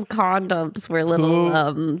 All those condoms were little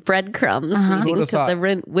breadcrums leading would've to thought?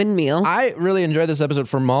 the windmill. I really enjoyed this episode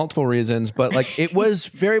for multiple reasons, but like it was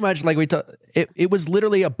very much like it was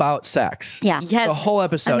literally about sex. Yeah. Yes. The whole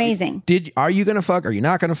episode. Amazing. Are you gonna fuck? Are you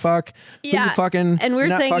not gonna fuck? Who Yeah. you fucking? And we're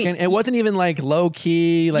not saying- fucking. It wasn't even like low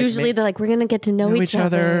key. Like Usually they're like, we're gonna get to know each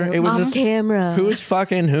other. It was off just camera. Who's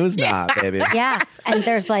fucking? Who's not, baby? Yeah, and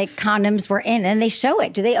there's like condoms were in, and they show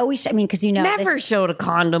it. Do they always? I mean, because you know, Never showed a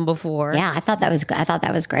condom before. yeah, I thought that was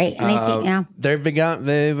great, and they see, yeah,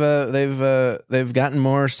 They've gotten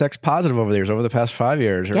more sex positive over the years, over the past 5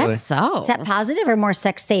 years. Really. Guess so. is that positive or more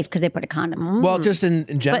sex safe because they put a condom? Well, just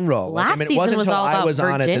in general. last it season wasn't was until all I about was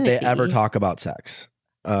on it that they ever virginity. talk about sex.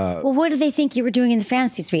 Well, what do they think you were doing in the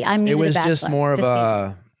fantasy suite? I'm new It to was The just Bachelor more of this season.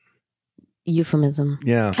 a Euphemism.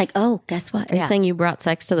 yeah. like, oh, guess what? Are you saying you brought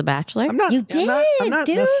sex to The Bachelor? I'm not. You I'm not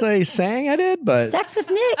did, dude. necessarily saying I did, but Sex with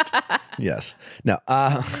Nick. yes, no.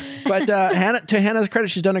 But Hannah, to Hannah's credit,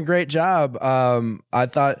 she's done a great job. I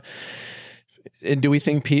thought. And do we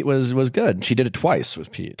think Pete was good? She did it twice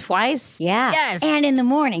with Pete. Twice? Yeah. Yes. And in the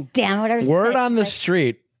morning, damn whatever. Word on the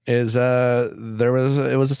street is it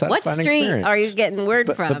was a satisfying What street experience. are you getting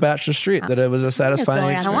word from? The Bachelor Street, that it was a satisfying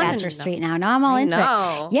Going on the experience. wanna Bachelor know. Street now. Now I'm all into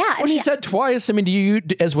know. it. Yeah, I Well, mean, she said twice. I mean, do you,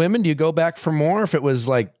 as women, do you go back for more if it was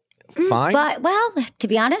like fine? but well, to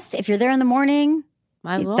be honest, if you're there in the morning,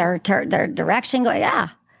 Might as well. their direction go, yeah,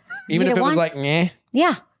 Even did if it it was once? like, eh.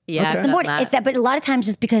 yeah. Yeah, Okay. In the morning, that. but a lot of times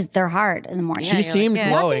just because they're hard in the morning. Yeah, She you're seemed like, yeah.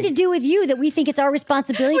 glowing. Nothing to do with you that we think it's our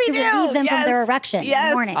responsibility We to do, relieve them from their yes, erection in yes.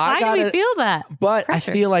 the morning. I Why do we gotta- feel that? But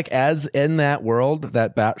Pressure. I feel like as in that world,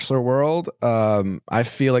 that Bachelor world, I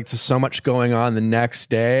feel like there's so much going on the next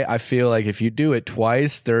day. I feel like if you do it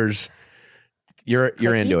twice, you're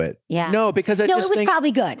into it. Yeah. No, because I No, just it was think,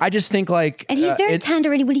 probably good. I just think like, And he's very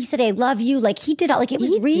tender. And when he said, I love you, like he did, like it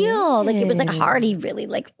was real. Like it was like hard. He really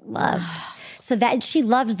like loved. So that she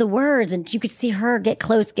loves the words and you could see her get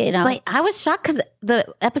close, you know. But I was shocked because the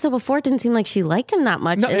episode before it didn't seem like she liked him that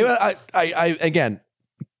much. No, And I again,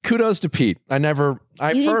 kudos to Pete. I've didn't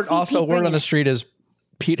heard see also Pete word on bringing the it. street is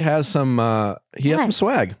Pete has some, he has What? some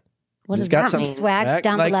swag. what He's does got that some mean? Swag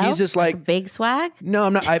down like below? he's just like, Big swag? no,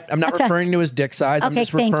 I'm not. I'm not That's referring to his dick size. I'm Okay,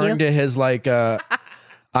 just thank referring you. to his like,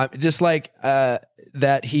 just like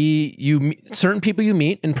that certain people you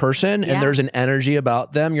meet in person Yeah. and there's an energy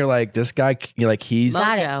about them. You're like, this guy. You're like he's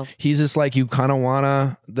Mojo. he's just like you kind of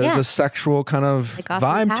wanna. There's Yeah. a sexual kind of Like Austin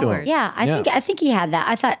vibe to him. Powers. yeah, I think he had that.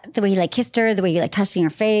 I thought the way he like kissed her, the way he like touched in her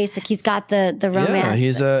face, like he's got the romance.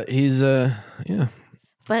 Yeah, he's yeah.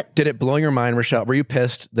 But Did it blow your mind, Rochelle? Were you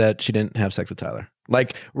pissed that she didn't have sex with Tyler?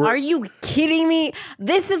 Like, are you kidding me?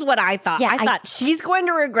 This is what I thought. Yeah, I thought she's going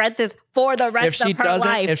to regret this for the rest if she of her doesn't,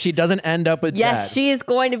 life. if she doesn't end up with yes, that, she is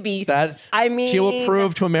going to be. that I mean, she will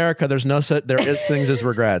prove to America there is things as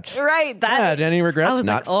regrets. Right. Yeah, That any I regrets? was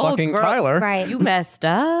Not like, oh, fucking girl. Tyler. Right. you messed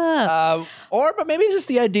up. But maybe it's just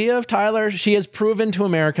the idea of Tyler. She has proven to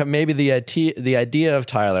America maybe the idea of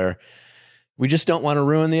Tyler. We just don't want to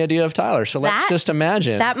ruin the idea of Tyler. So let's That- just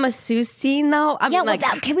imagine. That masseuse scene, though. I mean, well, like,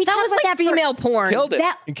 can we that talk was about like that for- female porn. Killed it.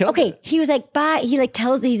 That He killed okay, it. he was like, bye. He like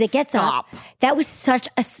tells, he's like, gets Stop. up. That was such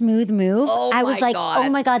a smooth move. Oh I was my like, God. oh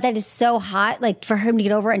my God, that is so hot. Like for him to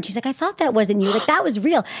get over it. And she's like, I thought that wasn't you. Like that was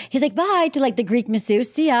real. He's like, bye to like the Greek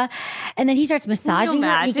masseuse. See ya. And then he starts massaging her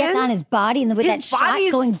and he gets imagine? on his body and with His that shot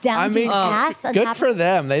body's- going down I to mean, his ass. on good top for of-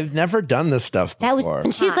 them. They've never done this stuff That was- before.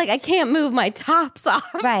 And she's like, I can't move my tops off.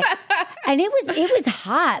 Right. And it was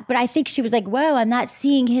hot, but I think she was like, whoa, I'm not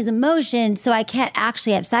seeing his emotion, so I can't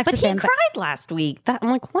actually have sex But with he him. cried last week. I'm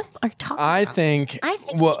like, what are you talking I about? think. I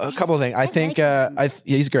think Well, he- a couple of things. I think. like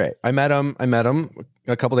He's great. I met him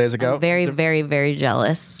a couple days ago. Very, very, very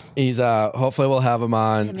jealous. He's hopefully we'll have him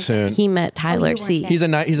on soon. He met Tyler weren't C. there. He's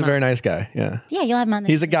a very nice guy. Yeah. Yeah, you'll have him on the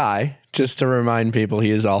He's a guy. Just to remind people,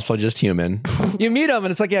 he is also just human. You meet him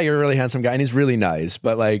and it's like, yeah, you're a really handsome guy, and he's really nice.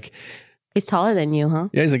 But like, He's taller than you, huh?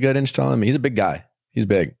 yeah, he's a good inch taller than me. He's a big guy. He's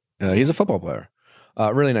big. He's a football player.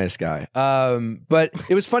 Really nice guy. But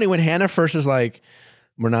it was funny when Hannah first was like,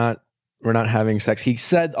 we're not having sex. He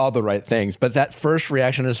said all the right things, but that first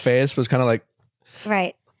reaction on his face was kind of like,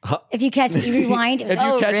 right. If you catch it, you rewind. It was, if you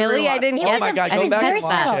Oh, catch it, really? rewind- I didn't Oh catch my it. God, I go was back very and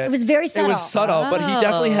watch subtle. it. It was very It subtle. was subtle, but he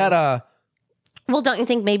definitely had a. Well, don't you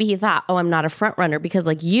think maybe he thought, oh, I'm not a front runner because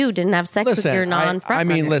like you didn't have sex with your Listen, non-front I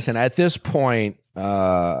mean, runners. listen. At this point,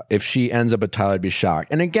 if she ends up with Tyler, I'd be shocked.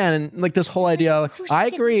 And again, like this whole idea, Who's I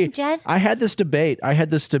she agree. getting, Jed? I had this debate.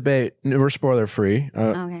 We're spoiler free.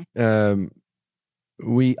 Okay.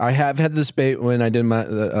 I have had this debate when I did my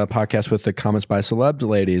podcast with the Comments by Celebs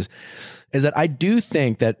ladies. Is that I do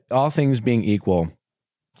think that all things being equal,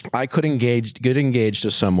 I could get engaged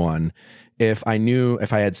to someone if I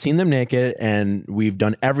had seen them naked and we've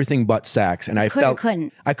done everything but sex, and I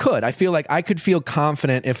couldn't. I feel like I could feel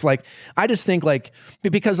confident if, like, I just think, like,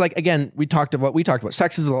 because, like, again, we talked about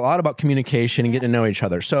sex is a lot about communication and getting to know each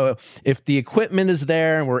other. So if the equipment is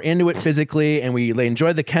there and we're into it physically and we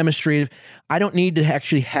enjoy the chemistry, I don't need to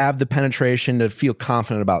actually have the penetration to feel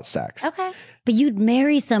confident about sex. Okay. But you'd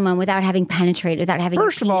marry someone without having penetrated, without having.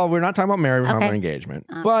 First of all, we're not talking about marriage, we're talking about engagement.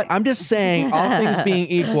 But I'm just saying, all things being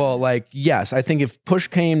equal, like, yes, I think if push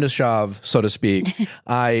came to shove, so to speak,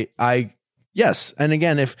 yes. And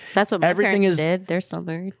again, if that's what my everything parents did, they're still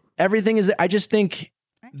married. Everything is, I just think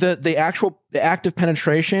the act of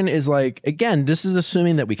penetration is, like, again, this is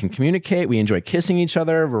assuming that we can communicate, we enjoy kissing each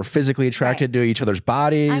other, we're physically attracted to each other's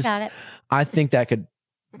bodies. I got it. I think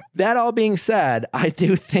that all being said, I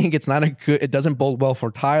do think it doesn't bode well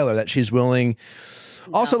for Tyler that she's willing.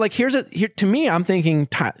 No. Also, like, here to me, I'm thinking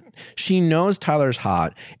she knows Tyler's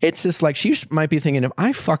hot. It's just like she might be thinking, if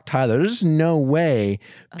I fuck Tyler, there's no way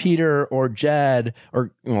Peter or Jed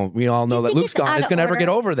or, well, we all know that Luke's gone is going to ever get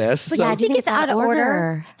over this. But do you think it's out of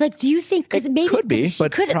order? Like, do you think, because maybe could be, she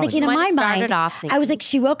but could, like, in my mind, I was like,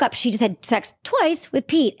 she woke up, she just had sex twice with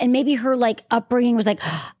Pete, and maybe her, like, upbringing was like,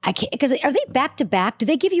 I can't, because are they back to back? Do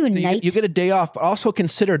they give you a night? You get a day off, but also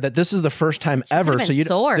consider that this is the first time ever. So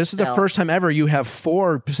this is the first time ever you have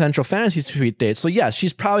 4 potential fantasy suite dates. So yes,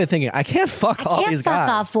 she's probably thinking, I can't fuck all these guys.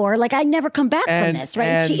 All 4. Like, I never come back from this, right?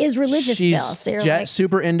 And she is religious still. So you're like,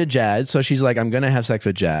 super into Jed, so she's like, I'm going to have sex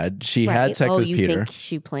with Jed. She had sex with Peter. You think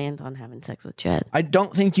she planned on having sex with Jed? I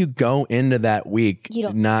don't think you go into that week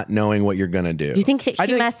not knowing what you're going to do. Do you think she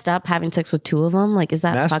messed up having sex with 2 of them? Like, is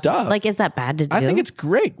that messed up? Like, is that bad to do? I think it's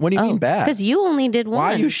great. What do you mean bad? Because you only did 1.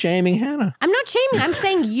 Why are you shaming Hannah? I'm not shaming. I'm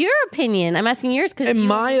saying your opinion. I'm asking yours because in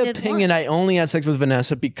my opinion, I only had sex with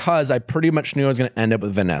Vanessa because I pretty much knew I was going to end up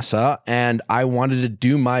with Vanessa, and I wanted to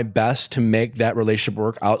do my best to make that relationship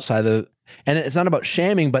work outside the. And it's not about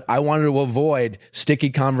shaming, but I wanted to avoid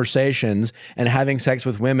sticky conversations and having sex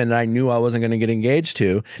with women that I knew I wasn't going to get engaged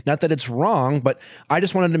to. Not that it's wrong, but I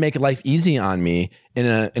just wanted to make life easy on me.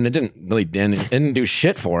 And it didn't do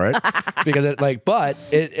shit for it because at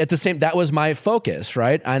the same, that was my focus,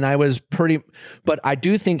 right? And I was but I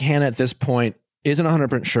do think Hannah at this point isn't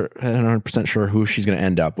 100% sure who she's going to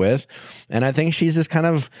end up with. And I think she's just kind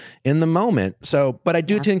of in the moment. So, but I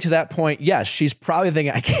do think to that point, yes, she's probably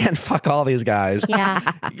thinking, I can't fuck all these guys. Yeah.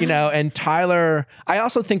 And Tyler, I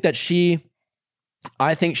also think that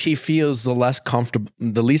I think she feels the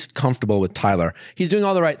least comfortable with Tyler. He's doing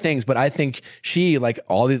all the right things, but I think she, like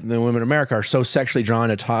all the women in America, are so sexually drawn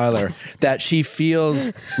to Tyler that she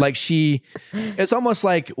feels like it's almost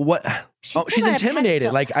like what. She's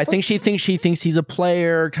intimidated. Like, I think she thinks he's a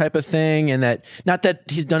player type of thing, and that not that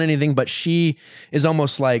he's done anything, but she is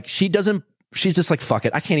almost like she's just like, fuck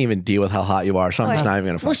it, I can't even deal with how hot you are, so I'm just not even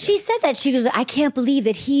gonna fuck Well, she said that. She goes, I can't believe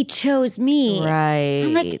that he chose me. Right.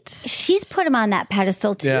 I'm like, she's put him on that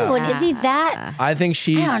pedestal too. Yeah. And is he that? I think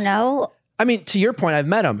I don't know. I mean, to your point, I've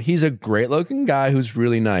met him. He's a great looking guy who's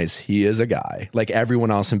really nice. He is a guy. Like everyone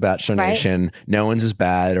else in Bachelor Nation, no one's as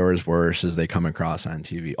bad or as worse as they come across on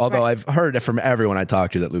TV. Although I've heard it from everyone I talk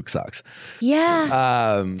to that Luke sucks.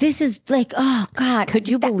 Yeah. This is like, oh God. Could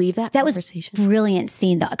you believe that conversation? Was brilliant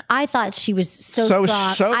scene though. I thought she was so great.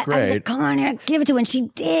 I was like, come on here, give it to her. And she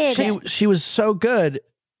did. She was so good.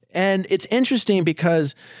 And it's interesting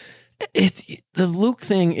because the Luke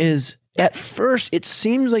thing is, at first, it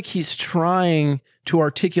seems like he's trying to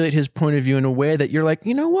articulate his point of view in a way that you're like,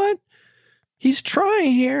 you know what? He's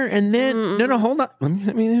trying here. And then, no, hold on.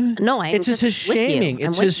 It's just his shaming.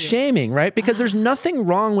 It's his shaming, right? Because there's nothing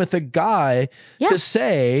wrong with a guy to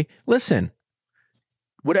say, listen,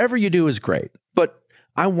 whatever you do is great, but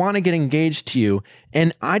I want to get engaged to you.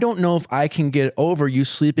 And I don't know if I can get over you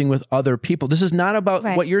sleeping with other people. This is not about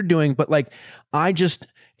what you're doing, but like,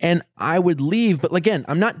 and I would leave, but again,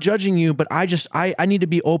 I'm not judging you, but I need to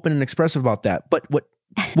be open and expressive about that. But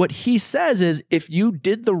what he says is, if you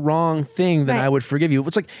did the wrong thing, then I would forgive you.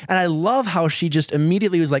 It's like, and I love how she just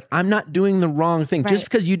immediately was like, I'm not doing the wrong thing. Just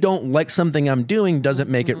because you don't like something I'm doing doesn't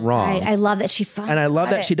make it wrong. Right. I love that she and I love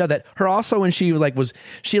that she does that. Her also, when she like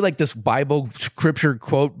this Bible scripture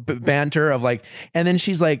quote banter of like, and then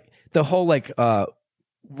she's like the whole like,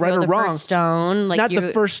 right or wrong. First stone, like not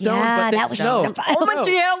the first stone, but that was when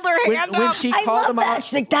she held her hand when she called him out.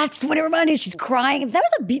 She's like, that's what it reminded me. She's crying. That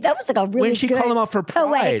was like a really when she good called him out for pride.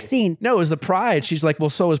 Poetic scene. No, it was the pride. She's like, well,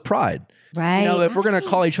 so is pride. Right. If we're gonna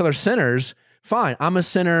call each other sinners, fine. I'm a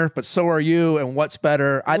sinner, but so are you. And what's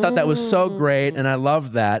better? I thought that was so great, and I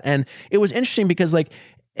loved that. And it was interesting because, like,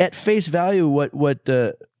 at face value,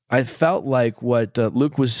 I felt like what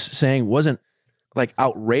Luke was saying wasn't like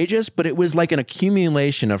outrageous, but it was like an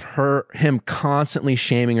accumulation of him constantly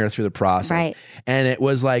shaming her through the process. Right. And it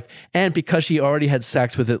was like, and because she already had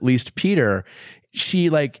sex with at least Peter, she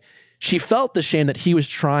felt the shame that he was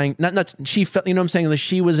trying, she felt, you know what I'm saying? Like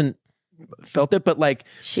she wasn't felt it, but like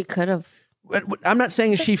She could have. I'm not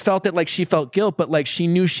saying she felt it like she felt guilt, but like she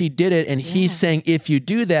knew she did it. And he's saying, if you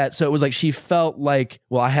do that. So it was like she felt like,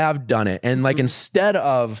 well, I have done it. And like instead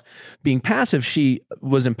of being passive, she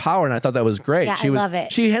was empowered. And I thought that was great. Yeah, I love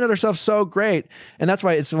it. She handled herself so great. And that's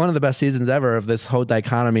why it's one of the best seasons ever of this whole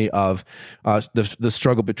dichotomy of the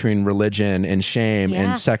struggle between religion and shame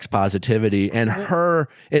and sex positivity and her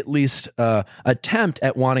at least attempt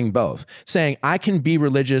at wanting both. Saying, I can be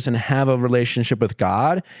religious and have a relationship with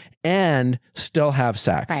God and still have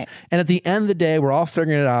sex. Right. And at the end of the day, we're all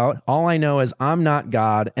figuring it out. All I know is I'm not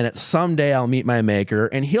God, and at someday I'll meet my maker,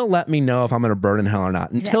 and he'll let me know if I'm going to burn in hell or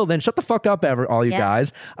not. Until then, shut the fuck up, all you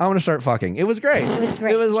guys. I want to start fucking. It was great. It was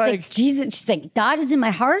great. It was She's like Jesus. She's like, God is in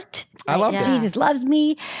my heart. I love that. Jesus loves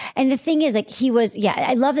me. And the thing is, like,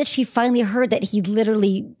 I love that she finally heard that he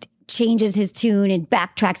literally changes his tune and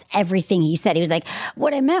backtracks everything he said. He was like,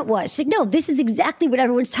 what I meant was, she's like, no, this is exactly what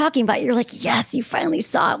everyone's talking about. You're like, yes, you finally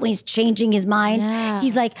saw it when he's changing his mind. Yeah.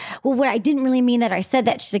 He's like, well, what I didn't really mean that I said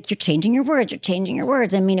that. She's like, you're changing your words. You're changing your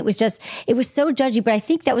words. I mean, it was so judgy, but I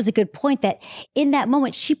think that was a good point that in that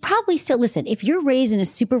moment, she probably still, listen, if you're raised in a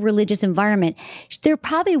super religious environment, there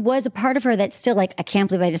probably was a part of her that's still like, I can't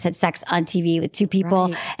believe I just had sex on TV with two people.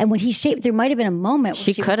 Right. And when he shaped, there might've been a moment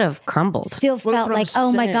where she could have crumbled. Still felt like,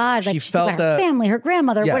 oh my God, like she felt her family, her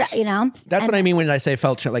grandmother, yes. That's what I mean when I say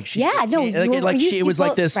felt like she. Yeah, no, it was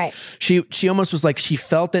like this. Right. She almost was like she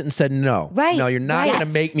felt it and said no. Right. No, you're not going to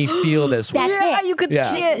make me feel this way. That's it. You could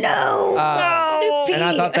see it. No. And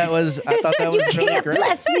I thought that was you really can't great.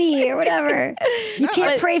 bless me or whatever. You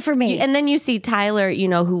can't pray for me. And then you see Tyler,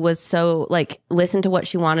 who was so like listened to what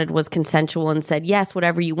she wanted, was consensual and said yes,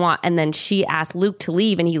 whatever you want. And then she asked Luke to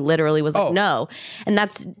leave, and he literally was like no. And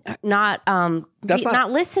that's not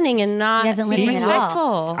not listening and not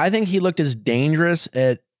respectful. I think he looked as dangerous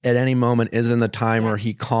at any moment as in the time where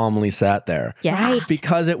he calmly sat there. Yeah. Right.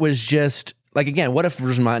 Because it was just like, again, what if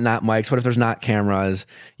there's not mics? What if there's not cameras?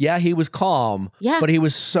 Yeah, he was calm, but he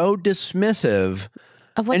was so dismissive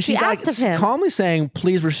of what she asked of him. Calmly saying,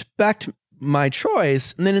 please respect my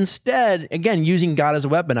choice. And then instead, again, using God as a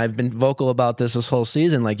weapon. I've been vocal about this whole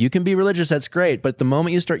season. Like, you can be religious, that's great. But the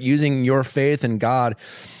moment you start using your faith in God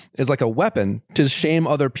is like a weapon to shame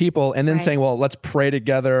other people, and then saying, well, let's pray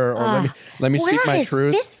together, or let me speak my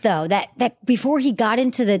truth. This though, that before he got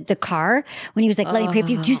into the car, when he was like, let me pray for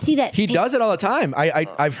you, do you see that? He does it all the time.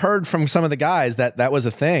 I've heard from some of the guys that was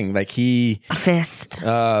a thing. Like a fist.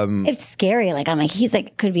 It's scary. Like, I'm like, he's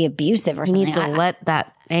like, could be abusive or something. Needs to let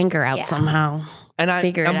that anger out somehow. And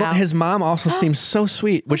his mom also seems so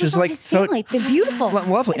sweet, which is like his family, so beautiful,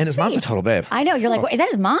 lovely. And his mom's a total babe. I know. You're like, is that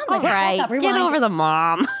his mom? Like, right, get over the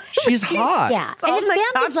mom. She's hot. Yeah, and his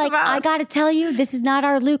family's like, I got to tell you, this is not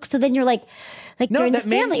our Luke. So then you're like no, during that the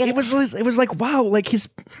family, it was like, wow, like his.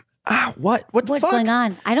 What's going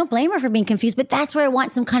on? I don't blame her for being confused, but that's where I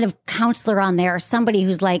want some kind of counselor on there, or somebody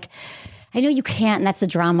who's like, I know you can't, and that's the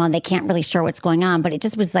drama, and they can't really sure what's going on, but it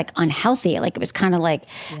just was like unhealthy. Like, it was kind of like,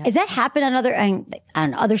 does that happen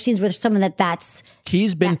on other scenes with someone that's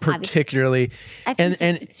he's been particularly,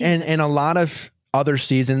 and a lot of other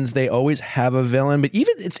seasons, they always have a villain, but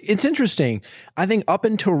even it's interesting. I think up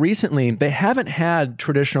until recently, they haven't had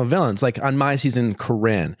traditional villains. Like on my season,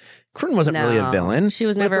 Corinne wasn't really a villain. She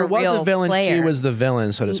was never a real villain. player. She was the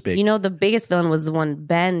villain, so to speak. The biggest villain was the one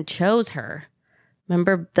Ben chose her.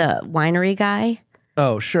 Remember the winery guy?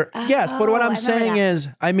 Oh, sure. Yes, but what I'm saying is,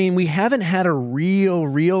 I mean, we haven't had a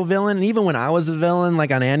real villain. And even when I was a villain,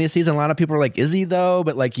 like on Andy's season, a lot of people were like, is he though?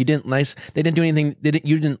 But like, they didn't do anything.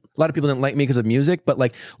 A lot of people didn't like me because of music, but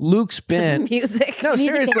like Luke's been. Music. No,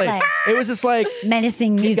 seriously. It was just like.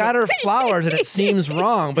 Menacing music. He got her flowers and it seems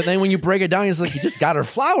wrong. But then when you break it down, it's like, he just got her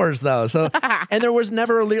flowers though. So, and there was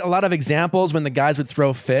never a lot of examples when the guys would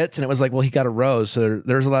throw fits and it was like, well, he got a rose. So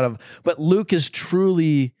there's a lot of, but Luke is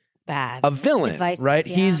truly bad. A villain, right?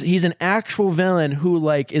 Yeah. He's an actual villain who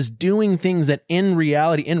like is doing things that in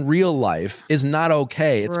reality, in real life, is not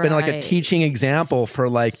okay. It's been like a teaching example for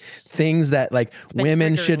like things that like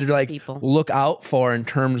women should like look out for in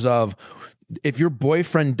terms of if your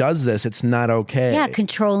boyfriend does this, it's not okay. Yeah,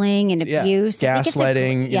 controlling and abuse.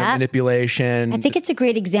 Gaslighting, manipulation. I think it's a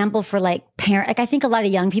great example for like parent. Like I think a lot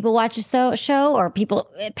of young people watch a show or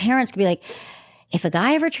parents could be like, if a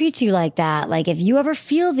guy ever treats you like that, like if you ever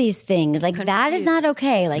feel these things, like that is not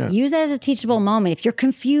okay. Like use that as a teachable moment. If you're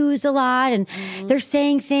confused a lot and they're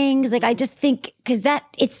saying things, like I just think, because that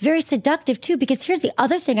it's very seductive too. Because here's the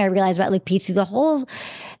other thing I realized about Luke P through the whole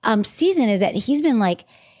season is that he's been like,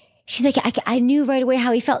 she's like, I knew right away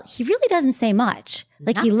how he felt. He really doesn't say much.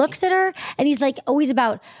 Like he looks at her and he's like always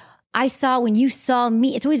about, I saw when you saw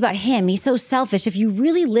me. It's always about him. He's so selfish. If you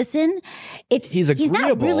really listen, he's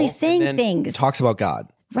not really saying things. Talks about God.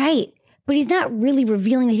 Right. But he's not really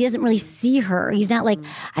revealing that he doesn't really see her. He's not like,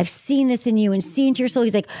 I've seen this in you and seen into your soul.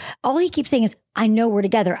 He's like, all he keeps saying is, I know we're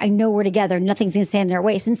together. I know we're together. Nothing's going to stand in our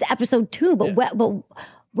way since episode 2. But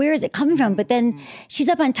where is it coming from? But then she's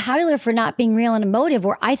up on Tyler for not being real and emotive,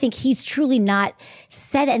 where I think he's truly not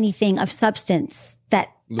said anything of substance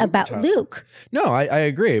about Luke. No, I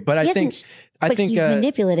agree. But I think he's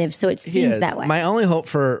manipulative, so it seems that way. My only hope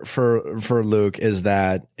for Luke is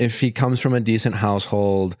that if he comes from a decent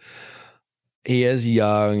household, he is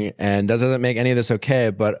young and doesn't make any of this okay.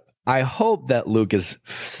 But I hope that Luke is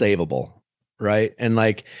savable, right? And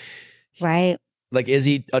like, is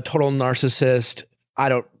he a total narcissist? I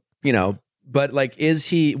don't, but like,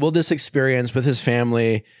 will this experience with his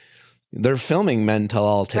family? They're filming Men Tell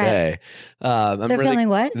All today. They're filming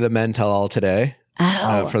what? The Men Tell All today.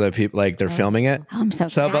 Oh. For the people, like they're filming it. Oh, I'm so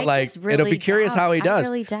sad. But like, really it'll be curious how he does.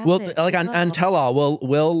 On Tell All,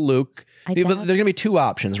 will Luke? There's gonna be 2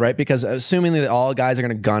 options, right? Because assuming that all guys are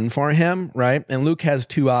gonna gun for him, right? And Luke has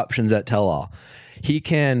 2 options at Tell All. He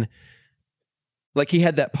can, like, he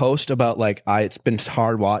had that post about like, it's been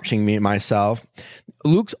hard watching me myself.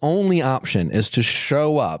 Luke's only option is to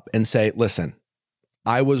show up and say, listen,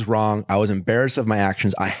 I was wrong. I was embarrassed of my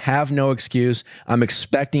actions. I have no excuse. I'm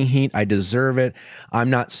expecting heat. I deserve it. I'm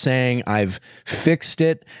not saying I've fixed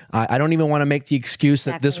it. I don't even want to make the excuse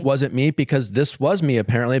that this wasn't me, because this was me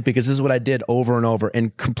apparently, because this is what I did over and over,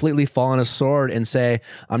 and completely fall on a sword and say,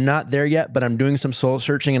 I'm not there yet, but I'm doing some soul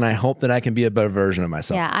searching and I hope that I can be a better version of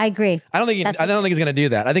myself. Yeah, I agree. I don't think he's going to do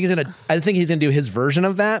that. I think he's going to do his version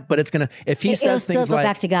of that, but it's going to, if he says things still go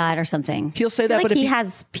back to God or something. He'll say that, but he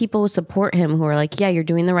has people who support him who are like, yeah, you're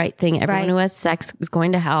doing the right thing. Everyone who has sex is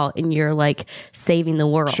going to hell, and you're like saving the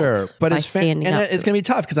world. Sure, but it's going to be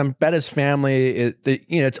tough because I bet his family.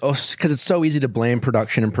 It's because it's so easy to blame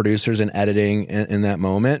production and producers and editing in that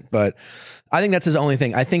moment. But I think that's his only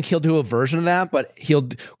thing. I think he'll do a version of that, but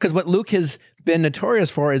because what Luke has been notorious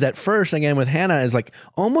for is at first, again with Hannah, is like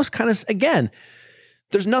almost kind of again.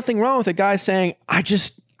 There's nothing wrong with a guy saying,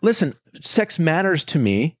 listen, sex matters to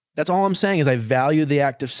me. That's all I'm saying is I value the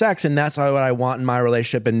act of sex, and that's what I want in my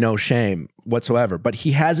relationship, and no shame whatsoever. But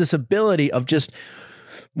he has this ability of just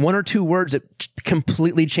 1 or 2 words that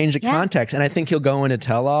completely change the context. And I think he'll go into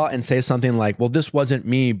Tell All and say something like, well, this wasn't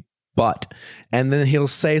me, but, and then he'll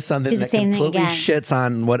say something that completely shits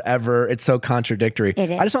on whatever. It's so contradictory.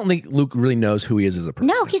 I just don't think Luke really knows who he is as a person.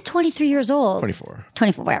 No, he's 23 years old. 24,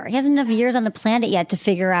 whatever. He hasn't enough years on the planet yet to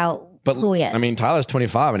figure out who he is. I mean, Tyler's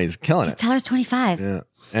 25 and he's killing it. Tyler's 25. Yeah.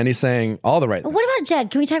 And he's saying all the right things. What about Jed?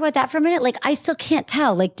 Can we talk about that for a minute? Like, I still can't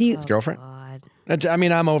tell. Like, do you... His girlfriend? I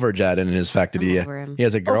mean, I'm over Jed and his fact that he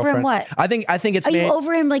has a girlfriend. Over him what? I think it's... Are you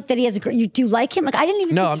over him like that he has a girl? You do like him? Like, I didn't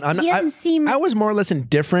even think... He doesn't seem... I was more or less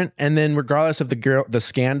indifferent. And then regardless of the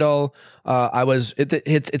scandal, I was...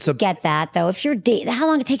 It's a... Get that, though. If you're dating... How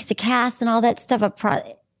long it takes to cast and all that stuff.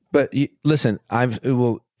 But listen, I've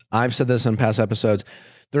said this in past episodes.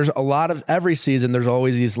 There's a lot of every season. There's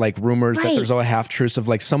always these like rumors that there's always half truths of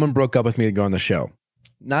like someone broke up with me to go on the show.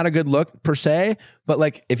 Not a good look per se, but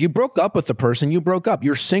like if you broke up with the person, you broke up.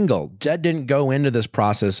 You're single. Jed didn't go into this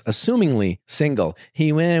process assumingly single.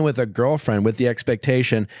 He went in with a girlfriend with the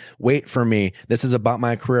expectation, wait for me. This is about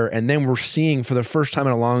my career. And then we're seeing for the first time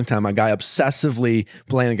in a long time a guy obsessively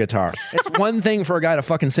playing the guitar. It's one thing for a guy to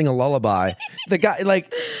fucking sing a lullaby. The guy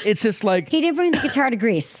like it's just like he did bring the guitar to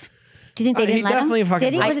Greece. Do you think they didn't let him?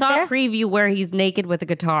 Did he? I saw a preview where he's naked with a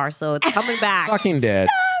guitar, so it's coming back. Fucking dead.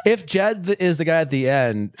 If Jed is the guy at the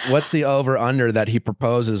end, what's the over-under that he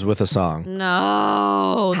proposes with a song?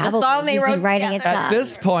 No. The song they wrote writing it At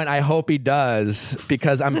this point, I hope he does,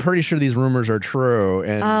 because I'm pretty sure these rumors are true.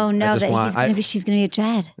 And oh, no, she's going to be a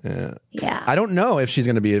Jed. Yeah. I don't know if she's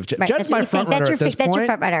going to be a Jed. Right, Jed's my front runner at this point. That's your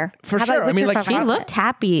front runner. For sure. I mean, like, she looked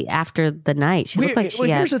happy after the night. She looked like she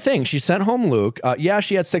had... Here's the thing. She sent home Luke.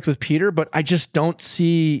 She had sex with Peter, but I just don't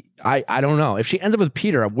see... I don't know. If she ends up with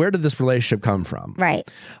Peter, where did this relationship come from? Right.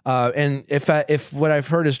 And if what I've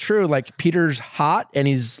heard is true, like Peter's hot and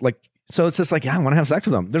he's like, so it's just like, yeah, I want to have sex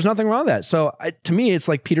with him. There's nothing wrong with that. So to me, it's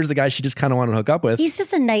like Peter's the guy she just kind of wanted to hook up with. He's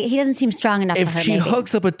just he doesn't seem strong enough for her. If she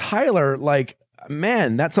hooks up with Tyler, like,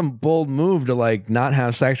 man, that's some bold move to like not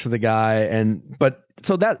have sex with the guy. But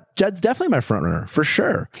so that Jed's definitely my front runner for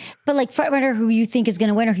sure. But like front runner who you think is going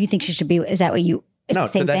to win or who you think she should be? Is that what you? It's No, the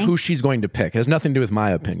same thing. who she's going to pick. It has nothing to do with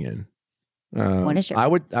my opinion. What is your? I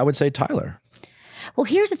would say Tyler. Well,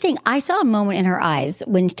 here's the thing. I saw a moment in her eyes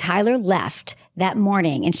when Tyler left that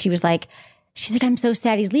morning, and she's like, I'm so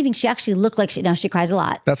sad he's leaving. She actually looked like she cries a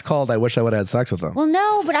lot. That's called I wish I would have had sex with him. Well,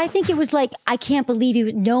 no, but I think it was like, I can't believe he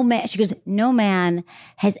was no man. She goes, no man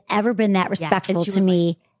has ever been that respectful to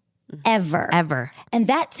me ever. And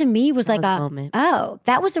that to me was like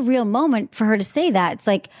that was a real moment for her to say that. It's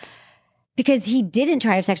like, because he didn't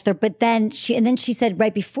try to have sex with her, but then she said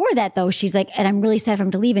right before that though, she's like, and I'm really sad for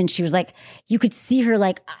him to leave. And she was like, you could see her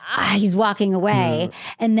like, he's walking away.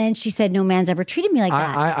 And then she said, no man's ever treated me like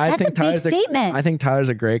that. I That's think a big statement. I think Tyler's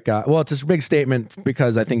a great guy. Well, it's a big statement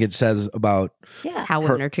because I think it says about how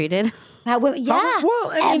women are treated. But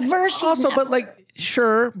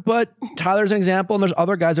sure, but Tyler's an example, and there's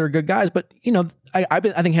other guys that are good guys. But you know, I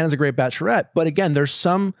think Hannah's a great bachelorette. But again, there's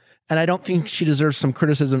some, and I don't think she deserves some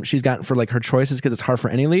criticism she's gotten for like her choices because it's hard for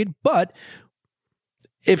any lead. But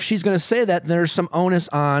if she's going to say that, there's some onus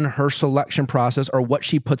on her selection process or what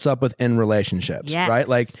she puts up with in relationships, right?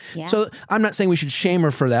 Like, so I'm not saying we should shame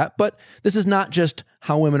her for that, but this is not just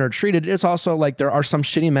how women are treated. It's also like there are some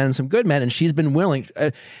shitty men, some good men, and she's been willing.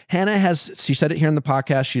 Hannah she said it here in the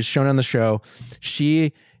podcast. She's shown on the show.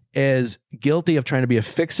 She is guilty of trying to be a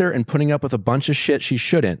fixer and putting up with a bunch of shit she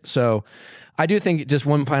shouldn't. So I do think, just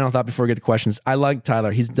one final thought before we get to questions. I like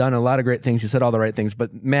Tyler. He's done a lot of great things. He said all the right things,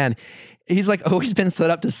 but man, he's like always been set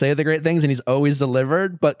up to say the great things and he's always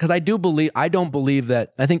delivered. But because I don't believe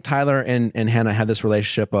that, I think Tyler and Hannah have this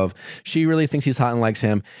relationship of she really thinks he's hot and likes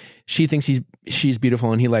him. She thinks she's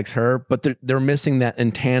beautiful and he likes her, but they're missing that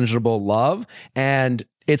intangible love. And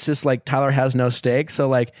it's just like Tyler has no stakes. So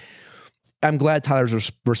like, I'm glad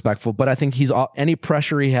Tyler's respectful, but I think any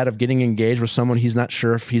pressure he had of getting engaged with someone he's not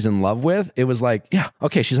sure if he's in love with, it was like, yeah,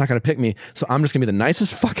 okay, she's not going to pick me, so I'm just going to be the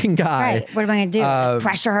nicest fucking guy. Right. What am I going to do?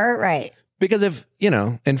 Pressure her? Right. Because if, you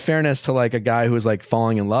know, in fairness to like a guy who's like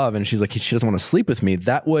falling in love and she's like, she doesn't want to sleep with me,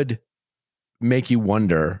 that would make you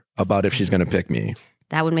wonder about if she's going to pick me.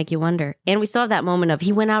 That would make you wonder. And we still have that moment of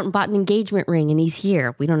he went out and bought an engagement ring and he's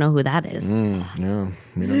here. We don't know who that is. Yeah, we don't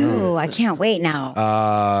know. Ooh, I can't wait now.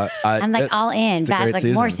 I'm like all in. Bad, like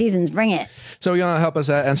season. More seasons. Bring it. So you want to help us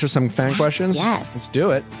answer some fan questions? Yes. Let's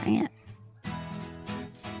do it. Bring it.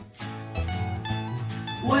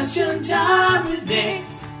 Question time with Nick.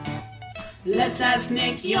 Let's ask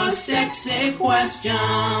Nick your sexy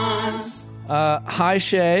questions. Hi,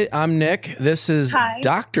 Shay. I'm Nick. This is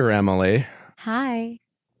Dr. Emily. Hi.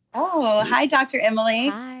 Oh, hi, Dr. Emily.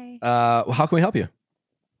 Hi. How can we help you?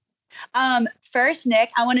 First,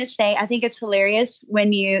 Nick, I want to say I think it's hilarious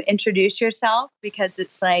when you introduce yourself because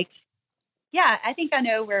it's like, yeah, I think I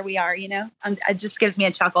know where we are, you know? It just gives me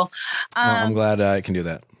a chuckle. Well, I'm glad I can do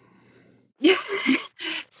that.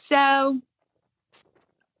 So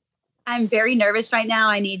I'm very nervous right now.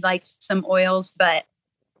 I need like some oils,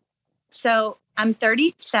 so I'm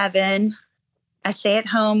 37. I stay at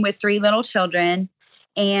home with 3 little children,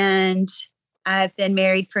 and I've been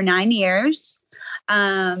married for 9 years.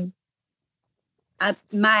 My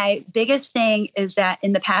biggest thing is that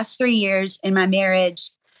in the past 3 years in my marriage,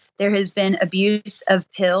 there has been abuse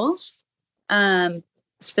of pills,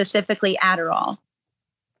 specifically Adderall,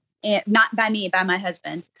 and not by me, by my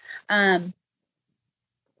husband. And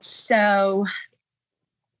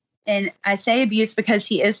I say abuse because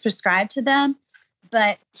he is prescribed to them,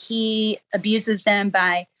 but he abuses them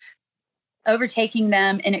by overtaking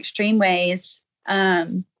them in extreme ways,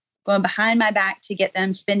 going behind my back to get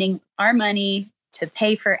them spending our money to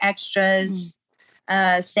pay for extras,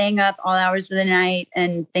 staying up all hours of the night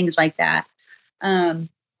and things like that. And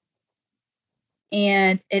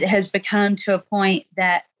it has become to a point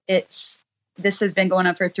that this has been going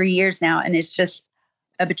on for 3 years now, and it's just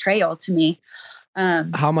a betrayal to me.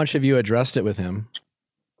 How much have you addressed it with him?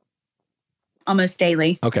 Almost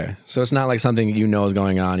daily. Okay. So it's not like something you know is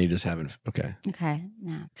going on. You just haven't. Okay. Okay.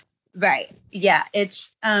 No. Right. Yeah.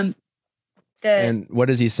 It's, and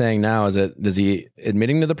what is he saying now? Is he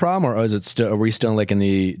admitting to the problem, or is it still, are we still like in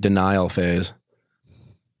the denial phase?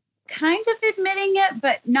 Kind of admitting it,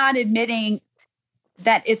 but not admitting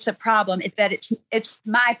that it's a problem. It's that it's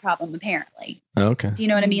my problem, apparently. Okay. Do you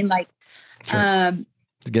know what I mean? Like, sure. I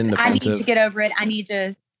need to get over it. I need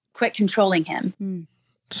to quit controlling him.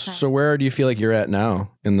 So where do you feel like you're at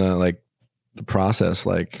now in the process?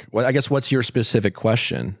 Like, I guess what's your specific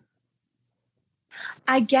question?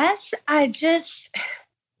 I guess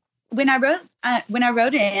when I wrote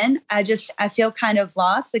in, I feel kind of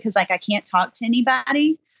lost because like I can't talk to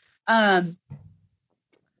anybody. And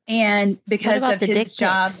because of his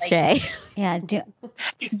job, like, Shay. Yeah.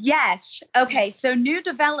 yes. Okay. So new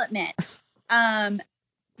development. I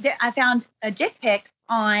found a dick pic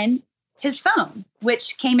on his phone,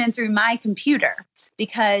 which came in through my computer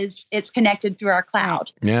because it's connected through our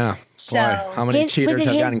cloud. Yeah. So boy, how many cheaters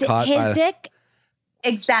have gotten caught his by dick?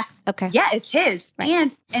 Exactly. Okay. Yeah, it's his.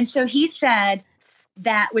 Right. And so he said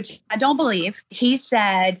that, which I don't believe, he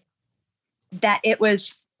said that it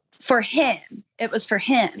was for him. It was for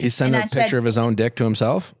him. He sent a picture of his own dick to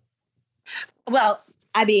himself? Well,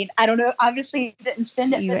 I mean, I don't know. Obviously, he didn't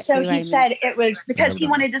send it. But so he said it was because he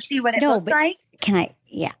wanted to see what it looked like. Can I?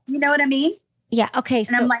 Yeah. You know what I mean? Yeah. Okay. And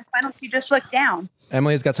So I'm like, why don't you just look down?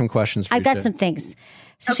 Emily's got some questions for you. I've got too. some things.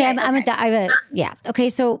 So Okay, Shay, yeah. Okay.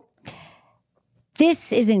 So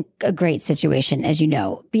this isn't a great situation, as you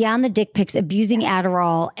know. Beyond the dick pics, abusing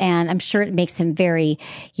Adderall, and I'm sure it makes him very,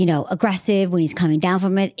 aggressive when he's coming down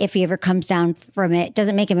from it. If he ever comes down from it,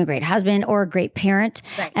 doesn't make him a great husband or a great parent.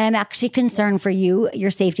 Right. And I'm actually concerned for you,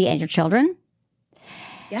 your safety, and your children.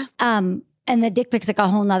 Yeah. And the dick pic's like a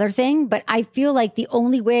whole nother thing. But I feel like the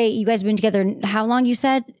only way you guys have been together, how long you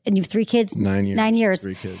said? And you have 3 kids? 9 years. 9 years.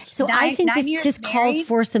 3 kids. So I think this calls married?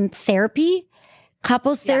 for some therapy,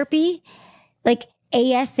 couples therapy, like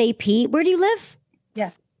ASAP. Where do you live? Yeah.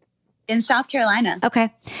 In South Carolina.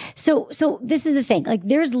 Okay. So this is the thing. Like,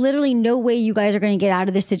 there's literally no way you guys are going to get out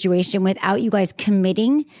of this situation without you guys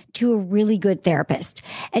committing to a really good therapist.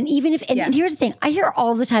 And even if, and here's the thing, I hear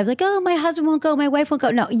all the time, like, oh, my husband won't go, my wife won't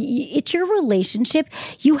go. No, it's your relationship.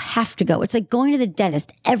 You have to go. It's like going to the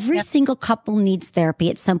dentist. Every single couple needs therapy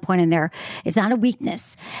at some point in there. It's not a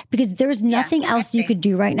weakness because there's nothing else you could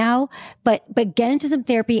do right now, but get into some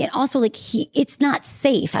therapy. And also, like, it's not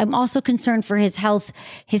safe. I'm also concerned for his health,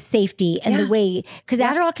 his safety, and the way, because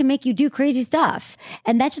Adderall can make you do crazy stuff.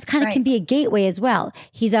 And that just kind of can be a gateway as well.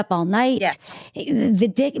 He's up all night. Yes. The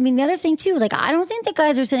dick, I mean, the other thing too, like, I don't think the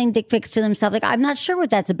guys are sending dick pics to themselves. Like, I'm not sure what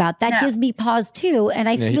that's about. That gives me pause too. And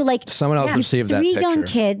I feel like someone else received that three picture. young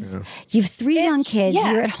kids. Yeah. You have 3 young kids.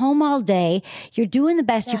 Yeah. You're at home all day. You're doing the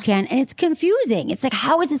best you can. And it's confusing. It's like,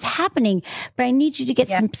 how is this happening? But I need you to get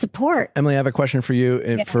some support. Emily, I have a question for you.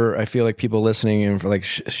 And for, I feel like people listening and for like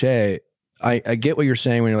Shay, I get what you're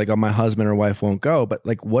saying when you're like, oh, my husband or wife won't go. But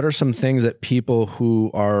like, what are some things that people who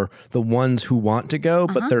are the ones who want to go,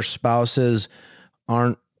 but their spouses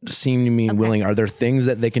aren't seem to me willing? Are there things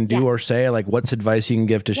that they can do or say? Like, what's advice you can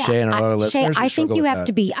give to Shay and our other listeners? Shay, I think you have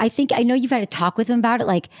to be, I know you've had to talk with him about it.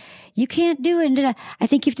 Like, you can't do it. I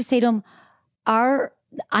think you have to say to him,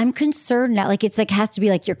 I'm concerned now. Like, it's like, has to be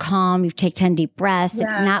like, you're calm. You take 10 deep breaths. Yeah.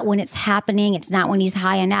 It's not when it's happening. It's not when he's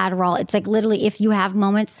high on Adderall. It's like literally if you have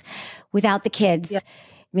moments without the kids,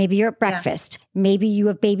 maybe you're at breakfast, maybe you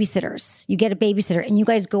have babysitters, you get a babysitter and you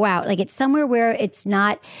guys go out. Like, it's somewhere where it's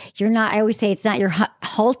not, I always say it's not you're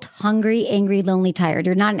halt, hungry, angry, lonely, tired.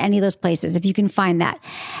 You're not in any of those places. If you can find that.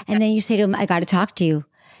 And then you say to him, I got to talk to you.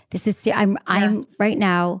 This is, I'm right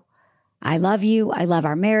now. I love you. I love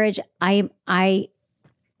our marriage.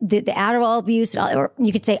 The Adderall abuse, or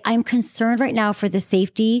you could say, I'm concerned right now for the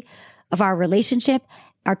safety of our relationship,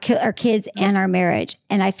 our kids, and our marriage.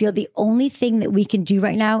 And I feel the only thing that we can do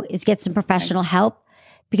right now is get some professional help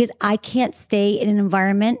because I can't stay in an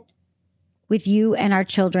environment with you and our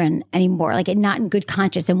children anymore, like not in good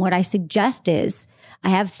conscience. And what I suggest is I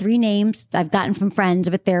have 3 names that I've gotten from friends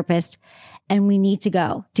of a therapist, and we need to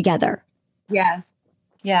go together. Yeah.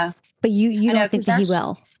 Yeah. But you don't think that he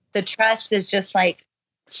will. The trust is just like,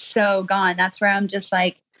 so gone. That's where I'm just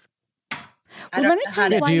like, well, let me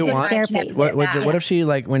tell you why do you you want therapy. What if she,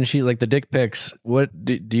 like, when she, like, the dick pics, what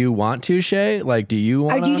do you want to, Shay? Like, do you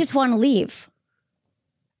want or do you just want to leave?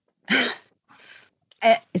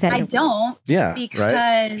 I don't. Yeah, because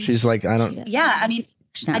right? She's like, I don't. Yeah, I mean,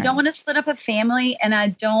 I don't want to split up a family, and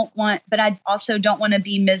I also don't want to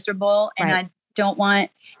be miserable, and I don't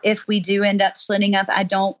want, if we do end up splitting up, I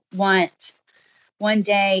don't want one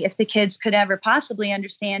day, if the kids could ever possibly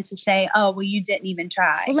understand, to say, oh, well, you didn't even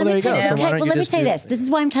try. Well, let me tell you this. This is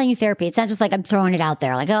why I'm telling you therapy. It's not just like I'm throwing it out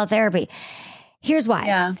there like, oh, therapy. Here's why.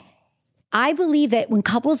 Yeah. I believe that when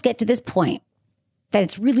couples get to this point, that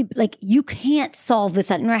it's really like, you can't solve this.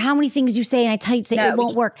 No matter how many things you say, and I tell you to say it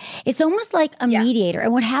won't work. It's almost like a mediator.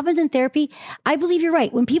 And what happens in therapy, I believe you're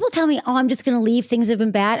right. When people tell me, oh, I'm just going to leave, things have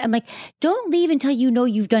been bad. I'm like, don't leave until you know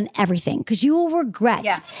you've done everything, because you will regret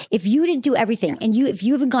if you didn't do everything. And if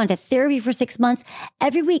you haven't gone to therapy for 6 months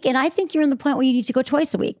every week. And I think you're in the point where you need to go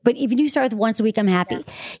twice a week. But if you do start with once a week, I'm happy.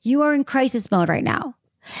 You are in crisis mode right now.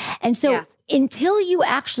 And so until you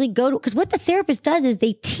actually go to, because what the therapist does is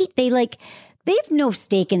they have no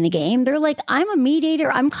stake in the game. They're like, I'm a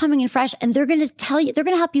mediator. I'm coming in fresh. And they're going to tell you, they're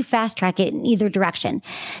going to help you fast track it in either direction.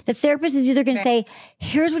 The therapist is either going to say,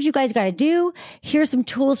 here's what you guys got to do. Here's some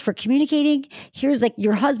tools for communicating. Here's like,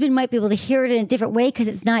 your husband might be able to hear it in a different way because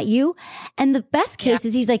it's not you. And the best case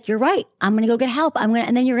is he's like, you're right. I'm going to go get help. And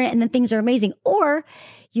then things are amazing. Or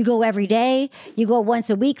you go every day, you go once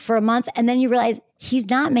a week for a month, and then you realize he's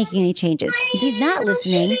not making any changes. He's not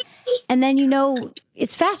listening. And then,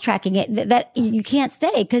 it's fast tracking it that you can't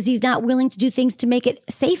stay because he's not willing to do things to make it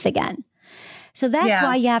safe again. So that's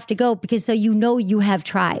why you have to go, because you have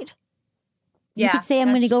tried. You could say, I'm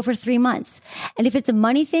going to go for 3 months. And if it's a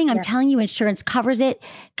money thing, I'm telling you, insurance covers it.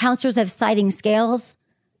 Counselors have sliding scales.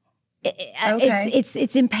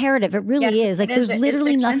 It's imperative. It really is. Like, there's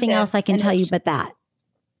literally nothing else I can tell you but that.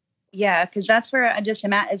 Yeah, because that's where I just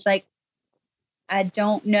am at. Is like, I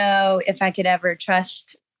don't know if I could ever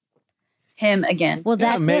trust him again. Well,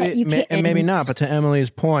 that's it. You can't, and maybe not. But to Emily's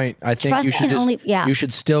point, I think you should you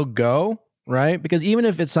should still go, right? Because even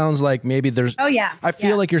if it sounds like maybe there's, I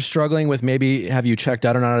feel like you're struggling with maybe have you checked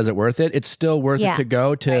out or not? Is it worth it? It's still worth it to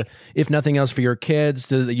go to, if nothing else, for your kids,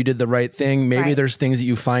 that you did the right thing. Maybe there's things that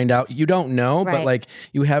you find out you don't know, but like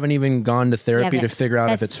you haven't even gone to therapy to figure out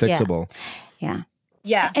if it's fixable. Yeah.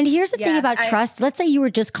 Yeah. And here's the thing about trust. Let's say you were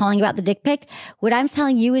just calling about the dick pic. What I'm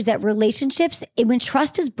telling you is that relationships, when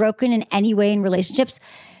trust is broken in any way in relationships,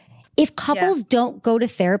 if couples don't go to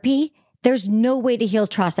therapy, there's no way to heal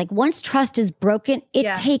trust. Like, once trust is broken,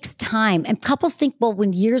 it takes time. And couples think, well,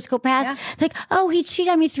 when years go past, like, oh, he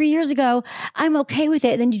cheated on me 3 years ago, I'm okay with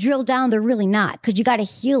it. And then you drill down, they're really not, because you got to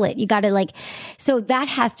heal it. You got to so that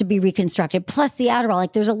has to be reconstructed. Plus the Adderall,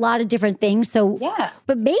 like, there's a lot of different things. So,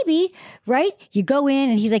 but maybe, right? You go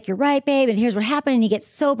in and he's like, you're right, babe. And here's what happened. And he gets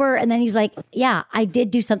sober. And then he's like, yeah, I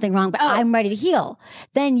did do something wrong, but I'm ready to heal.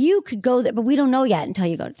 Then you could go there, but we don't know yet until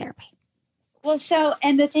you go to therapy. Well,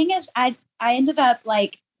 and the thing is, I ended up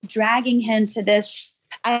like dragging him to this.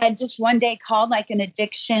 I had just one day called like an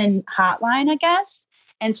addiction hotline, I guess.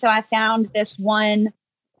 And so I found this one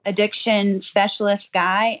addiction specialist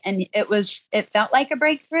guy, and it felt like a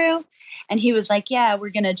breakthrough. And he was like, yeah,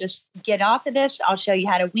 we're going to just get off of this. I'll show you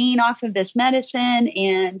how to wean off of this medicine.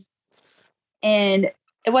 And it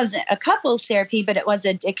wasn't a couples therapy, but it was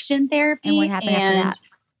addiction therapy. And what happened after that?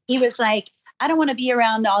 He was like, I don't want to be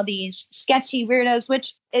around all these sketchy weirdos,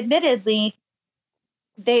 which admittedly,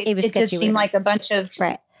 it just seemed like a bunch of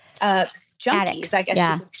junkies, addicts, I guess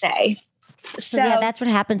you could say. So that's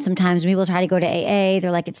what happens sometimes when people try to go to AA.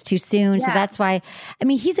 They're like, it's too soon. Yeah. So that's why,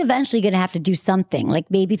 he's eventually going to have to do something.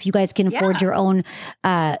 Like, maybe if you guys can afford your own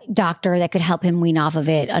doctor that could help him wean off of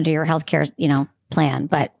it under your healthcare, plan.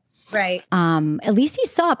 But at least he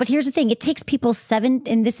saw it. But here's the thing: it takes people 7,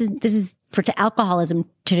 and this is for alcoholism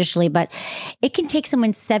traditionally, but it can take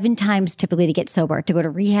someone 7 times typically to get sober, to go to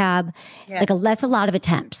rehab. That's a lot of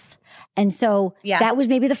attempts. And so that was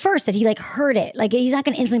maybe the first that he heard it. Like, he's not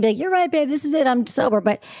going to instantly be like, you're right, babe, this is it, I'm sober.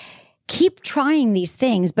 But keep trying these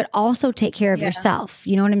things, but also take care of yourself.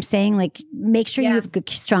 You know what I'm saying? Like, make sure you have a good,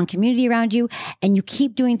 strong community around you, and you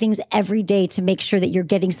keep doing things every day to make sure that you're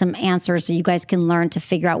getting some answers so you guys can learn to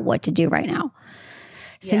figure out what to do right now.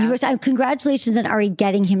 So congratulations on already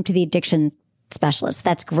getting him to the addiction specialist.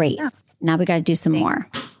 That's great. Yeah. Now we got to do some more.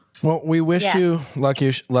 Well, we wish you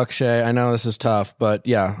luck, Shay. I know this is tough, but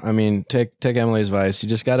take Emily's advice.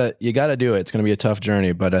 You gotta do it. It's going to be a tough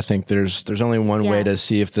journey, but I think there's only one way to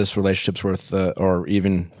see if this relationship's worth or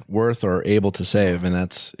able to save,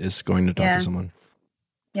 and is going to talk to someone.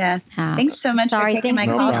 Yeah. Thanks so much for taking my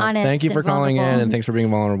call. Honest. Thank you for calling in, and thanks for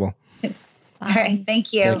being vulnerable. All right.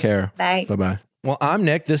 Thank you. Take care. Bye. Bye-bye. Well, I'm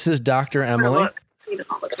Nick. This is Dr. Emily.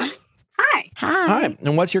 Hi. Hi.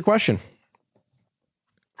 And what's your question?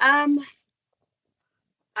 I'm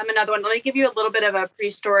another one. Let me give you a little bit of a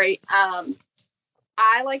pre-story.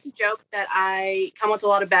 I like to joke that I come with a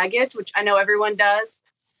lot of baggage, which I know everyone does.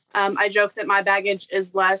 I joke that my baggage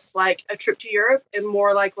is less like a trip to Europe and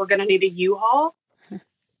more like we're going to need a U-Haul.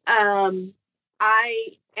 I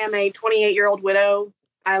am a 28-year-old widow.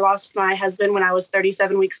 I lost my husband when I was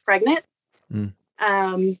 37 weeks pregnant.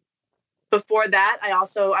 Before that,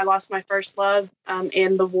 I lost my first love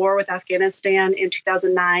in the war with Afghanistan in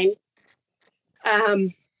 2009.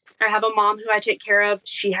 I have a mom who I take care of.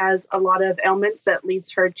 She has a lot of ailments that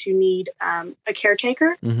leads her to need a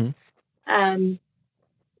caretaker. Mm-hmm. And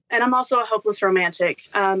I'm also a hopeless romantic.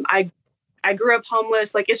 I grew up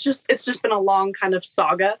homeless. Like, it's just been a long kind of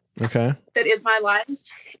saga. Okay. That is my life.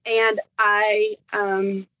 And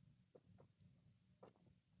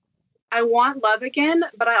I want love again,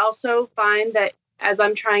 but I also find that as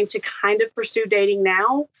I'm trying to kind of pursue dating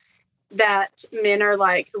now, that men are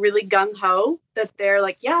like really gung ho, that they're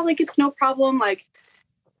like, yeah, like it's no problem. Like,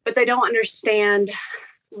 but they don't understand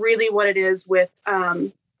really what it is with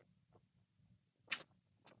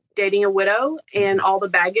dating a widow and all the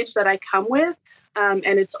baggage that I come with. And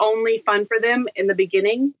it's only fun for them in the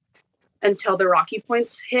beginning until the rocky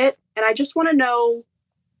points hit. And I just want to know,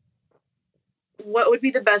 what would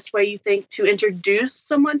be the best way you think to introduce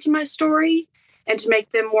someone to my story and to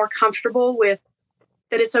make them more comfortable with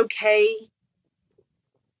that it's okay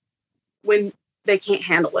when they can't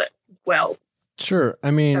handle it well? Sure.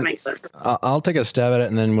 I mean, that makes sense. I'll take a stab at it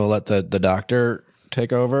and then we'll let the doctor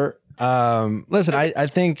take over. Listen, I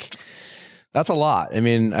think that's a lot. I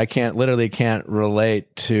mean, I can't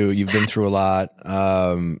relate to, you've been through a lot.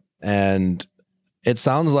 And it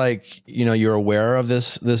sounds like, you're aware of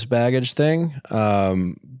this baggage thing.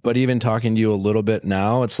 But even talking to you a little bit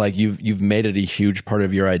now, it's like you've made it a huge part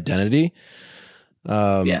of your identity.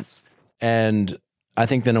 Yes. And I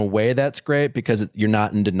think in a way that's great because you're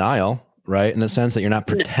not in denial, right? In the sense that you're not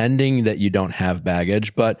pretending that you don't have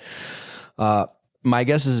baggage. But my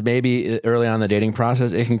guess is maybe early on in the dating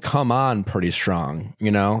process, it can come on pretty strong,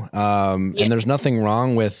 and there's nothing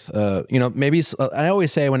wrong with, maybe I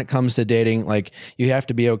always say when it comes to dating, like you have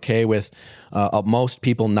to be okay with most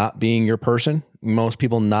people not being your person, most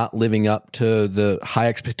people not living up to the high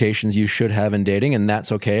expectations you should have in dating. And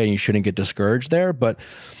that's okay. And you shouldn't get discouraged there. But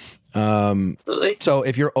so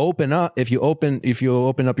if you open up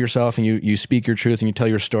yourself and you speak your truth and you tell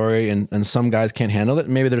your story and some guys can't handle it,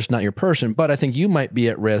 maybe they're just not your person. But I think you might be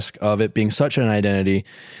at risk of it being such an identity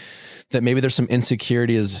that maybe there's some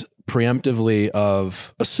insecurities preemptively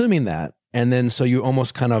of assuming that. And then so you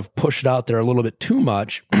almost kind of push it out there a little bit too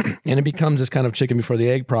much and it becomes this kind of chicken before the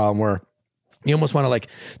egg problem where you almost want to like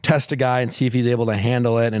test a guy and see if he's able to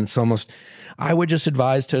handle it. And it's almost, I would just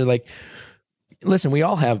advise to like, listen, we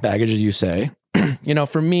all have baggage, as you say.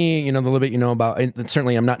 For me, the little bit about, and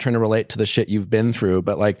certainly I'm not trying to relate to the shit you've been through,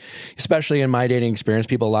 but like, especially in my dating experience,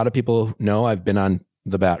 a lot of people know I've been on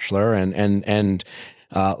The Bachelor, and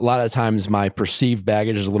a lot of times my perceived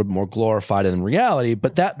baggage is a little bit more glorified than reality.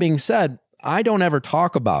 But that being said, I don't ever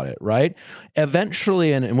talk about it, right?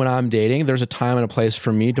 Eventually, and when I'm dating, there's a time and a place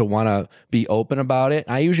for me to want to be open about it.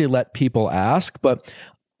 I usually let people ask, but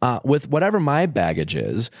with whatever my baggage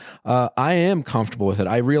is, I am comfortable with it.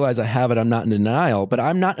 I realize I have it. I'm not in denial, but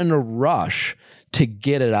I'm not in a rush to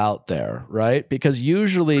get it out there, right? Because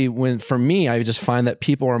usually for me, I just find that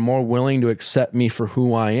people are more willing to accept me for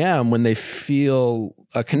who I am when they feel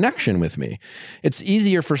a connection with me. It's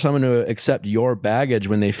easier for someone to accept your baggage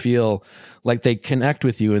when they feel like they connect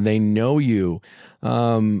with you and they know you.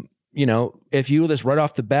 If you just right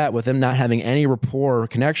off the bat with them not having any rapport or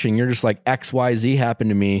connection, you're just like XYZ happened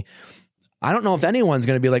to me. I don't know if anyone's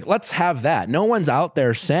going to be like, let's have that. No one's out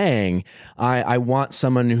there saying, I want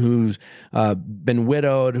someone who's been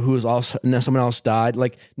widowed, who's also someone else died.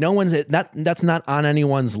 Like that's not on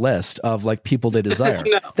anyone's list of like people they desire.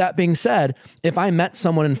 No. That being said, if I met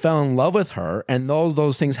someone and fell in love with her and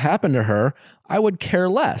those things happened to her, I would care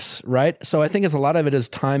less, right? So I think a lot of it is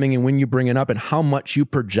timing and when you bring it up and how much you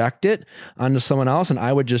project it onto someone else. And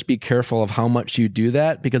I would just be careful of how much you do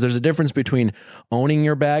that because there's a difference between owning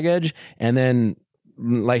your baggage and then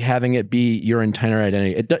like having it be your entire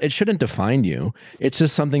identity. It shouldn't define you. It's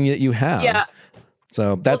just something that you have. Yeah.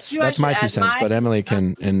 So that's my 2 cents, but Emily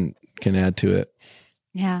can add to it.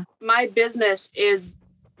 Yeah. My business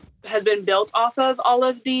has been built off of all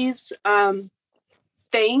of these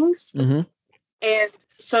things. Mm-hmm. And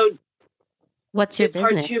so what's your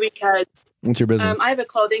business? It's hard too because what's your business? I have a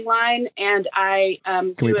clothing line and I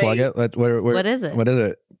can we plug it? What is it? What is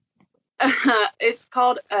it? It's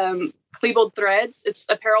called Klebold Threads. It's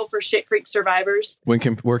apparel for Shit Creek survivors. Where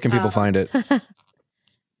can people find it?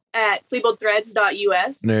 At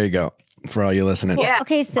kleboldthreads.us. There you go. For all you listening. Yeah.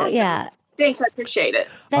 Okay, so awesome. Yeah. Thanks, I appreciate it.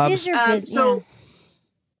 That is your business. So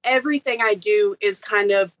everything I do is kind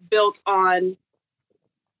of built on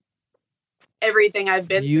everything I've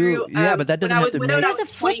been through. Yeah, but that doesn't have to make... There's a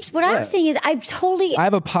flip. What I'm saying is I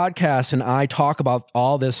have a podcast and I talk about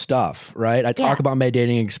all this stuff, right? I talk about my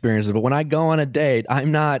dating experiences, but when I go on a date,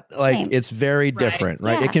 I'm not like, it's very different,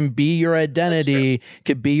 right? Yeah. It can be your identity, it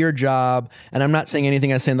could be your job. And I'm not saying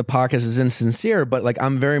anything I say in the podcast is insincere, but like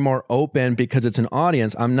I'm very more open because it's an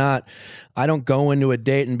audience. I don't go into a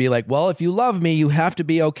date and be like, well, if you love me, you have to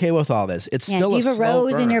be okay with all this. It's still do you have a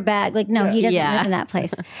rose burn. In your bag? Like, no, he doesn't live in that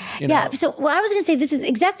place. know? So what I was going to say, this is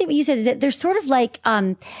exactly what you said, is that there's sort of like,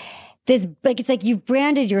 this, like, it's like you've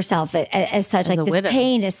branded yourself as such, As like a this widow.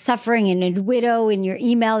 pain, as suffering, and a widow. In your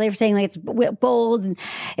email, they were saying like it's bold, and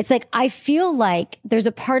it's like I feel like there's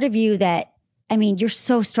a part of you that, I mean, you're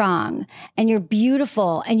so strong and you're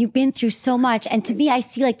beautiful and you've been through so much. And to me, I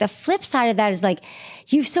see like the flip side of that is like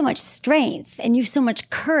you have so much strength and you have so much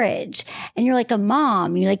courage, and you're like a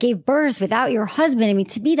mom. You like gave birth without your husband. I mean,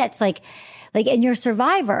 to me, that's like, and you're a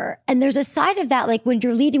survivor. And there's a side of that, like when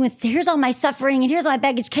you're leading with, here's all my suffering and here's all my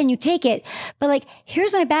baggage. Can you take it? But like,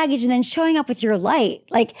 here's my baggage, and then showing up with your light.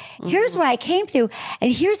 Like, here's what I came through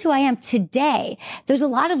and here's who I am today. There's a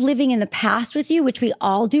lot of living in the past with you, which we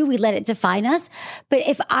all do. We let it define us. But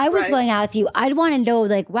if I was going out with you, I'd want to know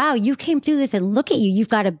like, wow, you came through this and look at you. You've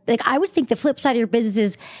got like, I would think the flip side of your business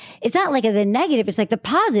is, it's not like the negative. It's like the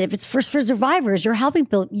positive. It's for survivors. You're helping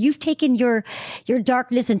build. You've taken your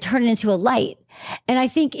darkness and turned it into a light. And I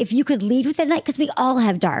think if you could lead with that night, because we all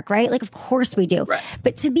have dark, right? Like, of course we do. Right.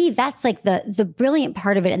 But to me, that's like the brilliant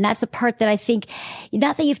part of it. And that's the part that I think,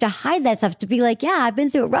 not that you have to hide that stuff, to be like, yeah, I've been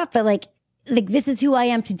through it rough, but like this is who I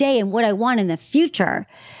am today and what I want in the future.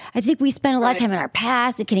 I think we spend a lot of time in our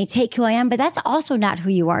past and can he take who I am? But that's also not who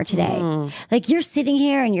you are today. Like, you're sitting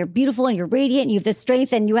here and you're beautiful and you're radiant and you have the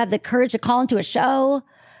strength and you have the courage to call into a show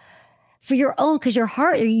for your own, because your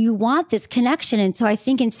heart, you want this connection. And so I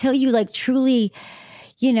think until you like truly,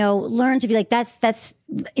 you know, learn to be like, that's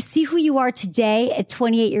see who you are today at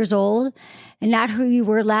 28 years old and not who you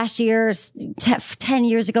were last year, 10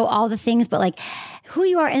 years ago, all the things, but like who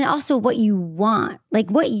you are and also what you want, like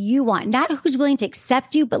what you want, not who's willing to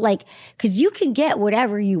accept you, but like, cause you can get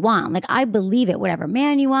whatever you want. Like, I believe it, whatever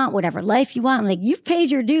man you want, whatever life you want, like you've paid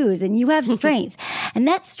your dues and you have strength and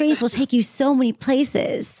that strength will take you so many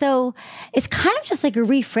places. So it's kind of just like a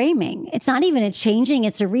reframing. It's not even a changing.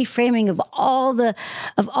 It's a reframing of all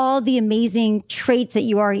the amazing traits that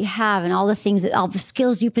you already have and all the things all the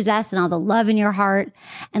skills you possess and all the love in your heart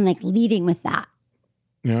and like leading with that.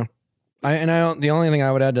 Yeah. The only thing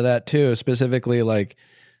I would add to that too, specifically, like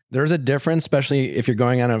there's a difference, especially if you're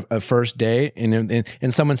going on a first date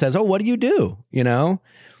and someone says, "Oh, what do you do?" You know,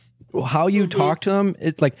 how you talk to them.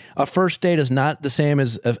 It's like a first date is not the same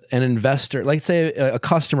as an investor. Like, say a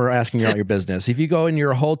customer asking you about your business. If you go in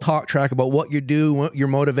your whole talk track about what you do, what your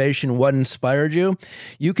motivation, what inspired you,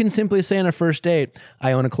 you can simply say on a first date,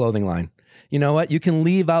 "I own a clothing line." You know what? You can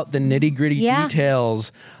leave out the nitty gritty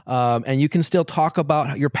details, and you can still talk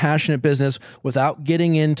about your passionate business without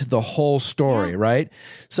getting into the whole story, right?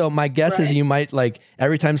 So my guess is you might, like,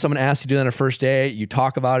 every time someone asks you to do that on a first date, you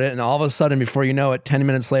talk about it, and all of a sudden, before you know it, 10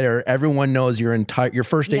 minutes later, everyone knows your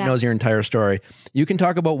first date knows your entire story. You can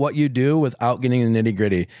talk about what you do without getting the nitty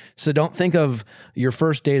gritty. So don't think of your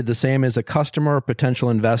first date the same as a customer or potential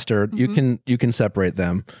investor. You can separate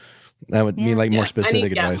them. That would be like more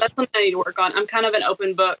specific advice. That's something I need to work on. I'm kind of an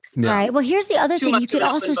open book. All right. Well, here's the other thing. You could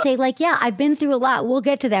also say like, yeah, I've been through a lot. We'll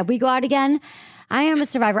get to that. We go out again. I am a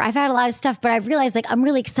survivor. I've had a lot of stuff, but I've realized like I'm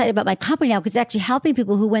really excited about my company now because it's actually helping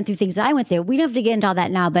people who went through things that I went through. We don't have to get into all that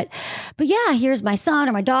now, but yeah, here's my son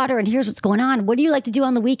or my daughter and here's what's going on. What do you like to do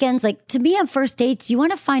on the weekends? Like, to me on first dates, you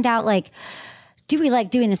want to find out like, do we like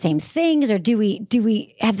doing the same things or do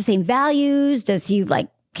we have the same values? Does he like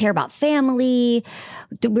care about family?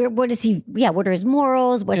 What are his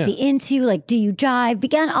morals? What's he into? Like, do you drive?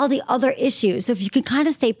 Begin all the other issues. So if you can kind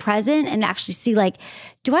of stay present and actually see like,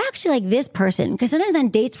 do I actually like this person? Because sometimes on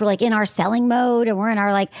dates, we're like in our selling mode and we're in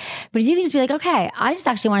our like, but if you can just be like, okay, I just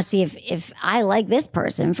actually want to see if I like this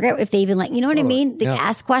person. Forget if they even like, you know what I mean? They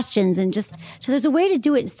ask questions and just, so there's a way to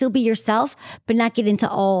do it and still be yourself, but not get into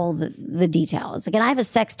all the details. Again, I have a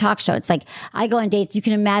sex talk show. It's like, I go on dates. You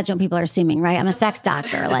can imagine what people are assuming, right? I'm a sex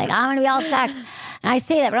doctor. Like, I'm going to be all sex. And I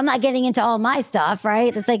say that, but I'm not getting into all my stuff,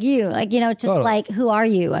 right? It's like you, like, you know, just like, who are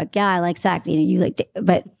you? Like, yeah, I like sex. You know, you like,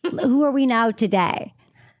 but who are we now today?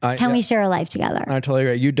 Can we share a life together? I totally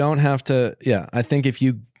agree. You don't have to. Yeah, I think if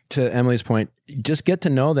you, to Emily's point, just get to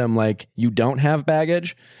know them like you don't have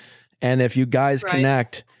baggage. And if you guys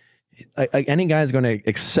connect, any guy is going to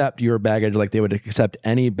accept your baggage like they would accept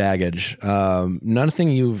any baggage. Nothing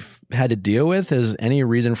you've had to deal with is any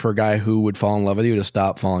reason for a guy who would fall in love with you to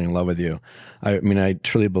stop falling in love with you. I mean, I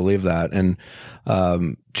truly believe that.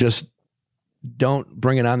 And just don't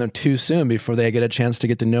bring it on them too soon before they get a chance to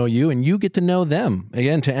get to know you and you get to know them.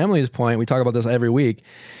 Again, to Emily's point, we talk about this every week.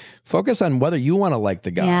 Focus on whether you want to like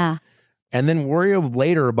the guy. Yeah. And then worry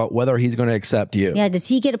later about whether he's going to accept you. Yeah. Does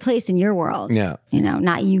he get a place in your world? Yeah. You know,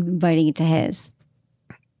 not you inviting it to his.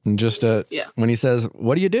 And just when he says,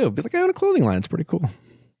 "What do you do?" Be like, "I own a clothing line. It's pretty cool."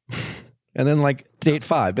 And then like date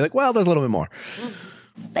 5, be like, "Well, there's a little bit more."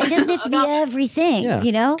 It doesn't have to be everything,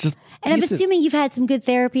 you know? And I'm assuming you've had some good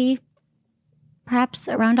therapy. perhaps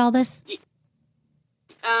around all this?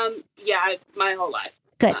 Yeah, my whole life.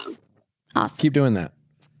 Good. Awesome. Keep doing that.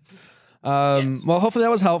 Yes. Well, hopefully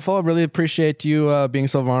that was helpful. I really appreciate you being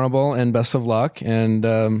so vulnerable, and best of luck. And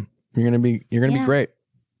you're gonna be great.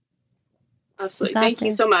 Absolutely. got Thank you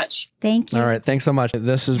this. so much. Thank you. All right, thanks so much.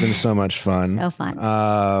 This has been so much fun. So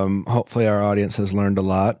fun. Hopefully our audience has learned a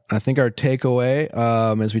lot. I think our takeaway,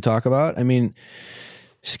 as we talk about, I mean,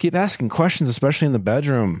 just keep asking questions, especially in the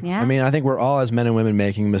bedroom. Yeah. I mean, I think we're all, as men and women,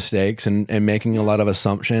 making mistakes and making a lot of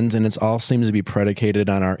assumptions, and it's all seems to be predicated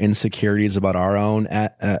on our insecurities about our own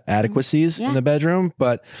adequacies in the bedroom.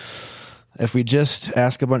 But if we just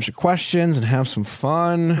ask a bunch of questions and have some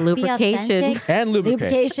fun, Lubrication. authentic. and lubricate,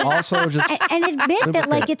 Lubrication. also just And admit that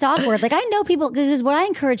like it's awkward. Like I know people, because what I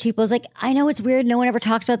encourage people is like, I know it's weird. No one ever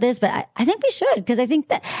talks about this, but I think we should, because I think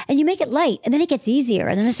that, and you make it light and then it gets easier.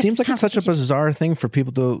 And then the seems like it's such a conversation- bizarre thing for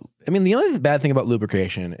people to. I mean, the only bad thing about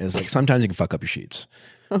lubrication is like sometimes you can fuck up your sheets.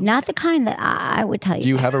 Not the kind that I would tell you. Do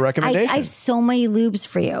you have a recommendation? I have so many lubes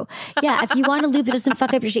for you. Yeah, if you want a lube that doesn't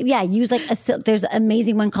fuck up your shape, use like there's an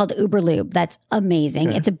amazing one called Uber Lube. That's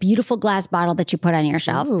amazing. It's a beautiful glass bottle that you put on your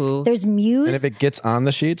shelf. Ooh. There's Muse. And if it gets on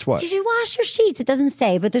the sheets, what? If you wash your sheets, it doesn't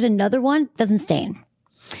stay. But there's another one, doesn't stain.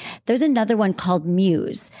 There's another one called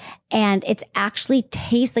Muse, and it's actually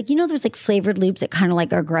tastes like, there's like flavored lubes that kind of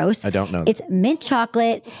like are gross. I don't know. It's mint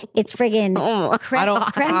chocolate. It's friggin' creme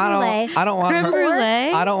brulee. I don't want. Creme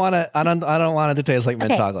brulee? I don't want to. I don't want it to taste like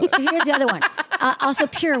mint Okay, chocolate. so here's the other one. Also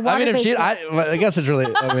pure I mean, water-based. I guess it's really.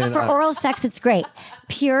 I mean, for oral sex, it's great.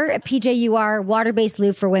 Pure PJUR water-based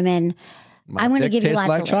lube for women. I'm going to give you lots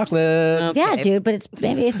like of lubes. chocolate. Yeah, dude, but it's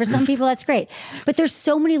maybe for some people that's great. But there's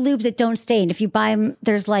so many lubes that don't stain. If you buy them,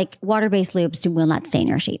 there's like water-based lubes that will not stain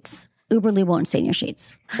your sheets. Uber lube won't stain your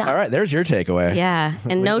sheets. Done. All right, there's your takeaway. Yeah.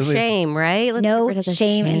 And no shame, right? Let's No get rid of the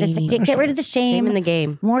shame in this. Get rid of the shame. Shame in the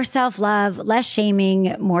game. More self-love, less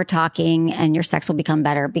shaming, more talking, and your sex will become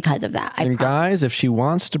better because of that. I And promise. guys, if she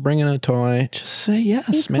wants to bring in a toy, just say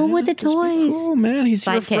yes, Be man. cool with the Just be toys. cool, man. He's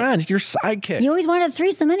your Sidekick. friend, your sidekick. You always wanted a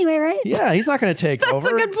threesome anyway, right? Yeah, he's not going to take over.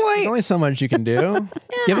 a good point. There's only so much you can do.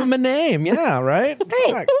 Give him a name. Yeah, right?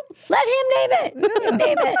 Great. Fuck. Let him name it. Let him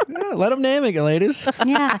name it. Yeah, let him name it, ladies.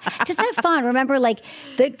 Yeah, just have fun. Remember, like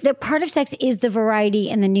the part of sex is the variety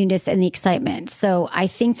and the newness and the excitement. So I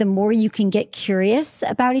think the more you can get curious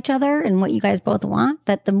about each other and what you guys both want,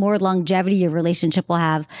 that the more longevity your relationship will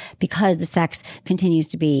have, because the sex continues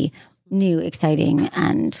to be new, exciting,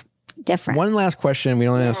 and different. One last question. We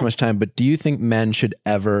don't have so much time, but do you think men should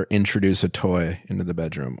ever introduce a toy into the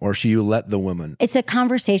bedroom, or should you let the woman? It's a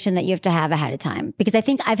conversation that you have to have ahead of time, because I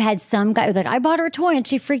think I've had some guy like, I bought her a toy and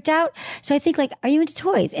she freaked out. So I think like, are you into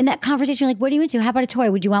toys? In that conversation, you're like, what are you into? How about a toy?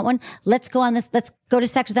 Would you want one? Let's go on this. Let's go to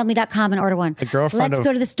sexwithemily.com and order one. Let's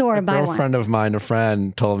go to the store and buy one. A girlfriend of mine, a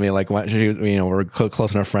friend, told me like, when she, we're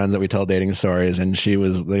close enough friends that we tell dating stories, and they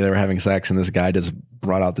were having sex, and this guy just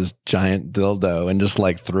brought out this giant dildo and just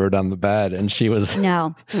like threw it on the bed, and she was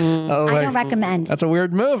No, I was I like, don't recommend. That's a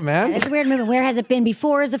weird move, man. It's a weird move. Where has it been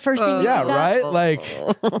before is the first thing you Yeah, think of. right.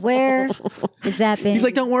 Like Where has that been? he's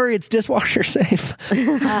like, don't worry, it's dishwasher safe.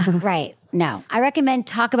 Right. No, I recommend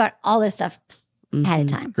talk about all this stuff ahead of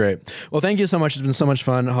time. Great. Well, thank you so much. It's been so much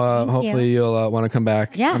fun. Hopefully you'll want to come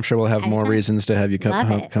back. Yeah, I'm sure we'll have more anytime. reasons to have you Love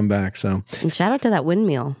it. come back. So And shout out to that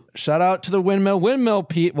windmill. shout out to the windmill. Windmill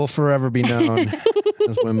Pete will forever be known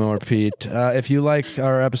as Windmill Pete. If you like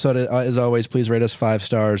our episode, as always, please rate us 5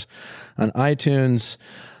 stars on iTunes.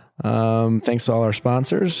 Thanks to all our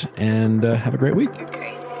sponsors, and have a great week.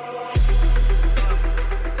 Crazy.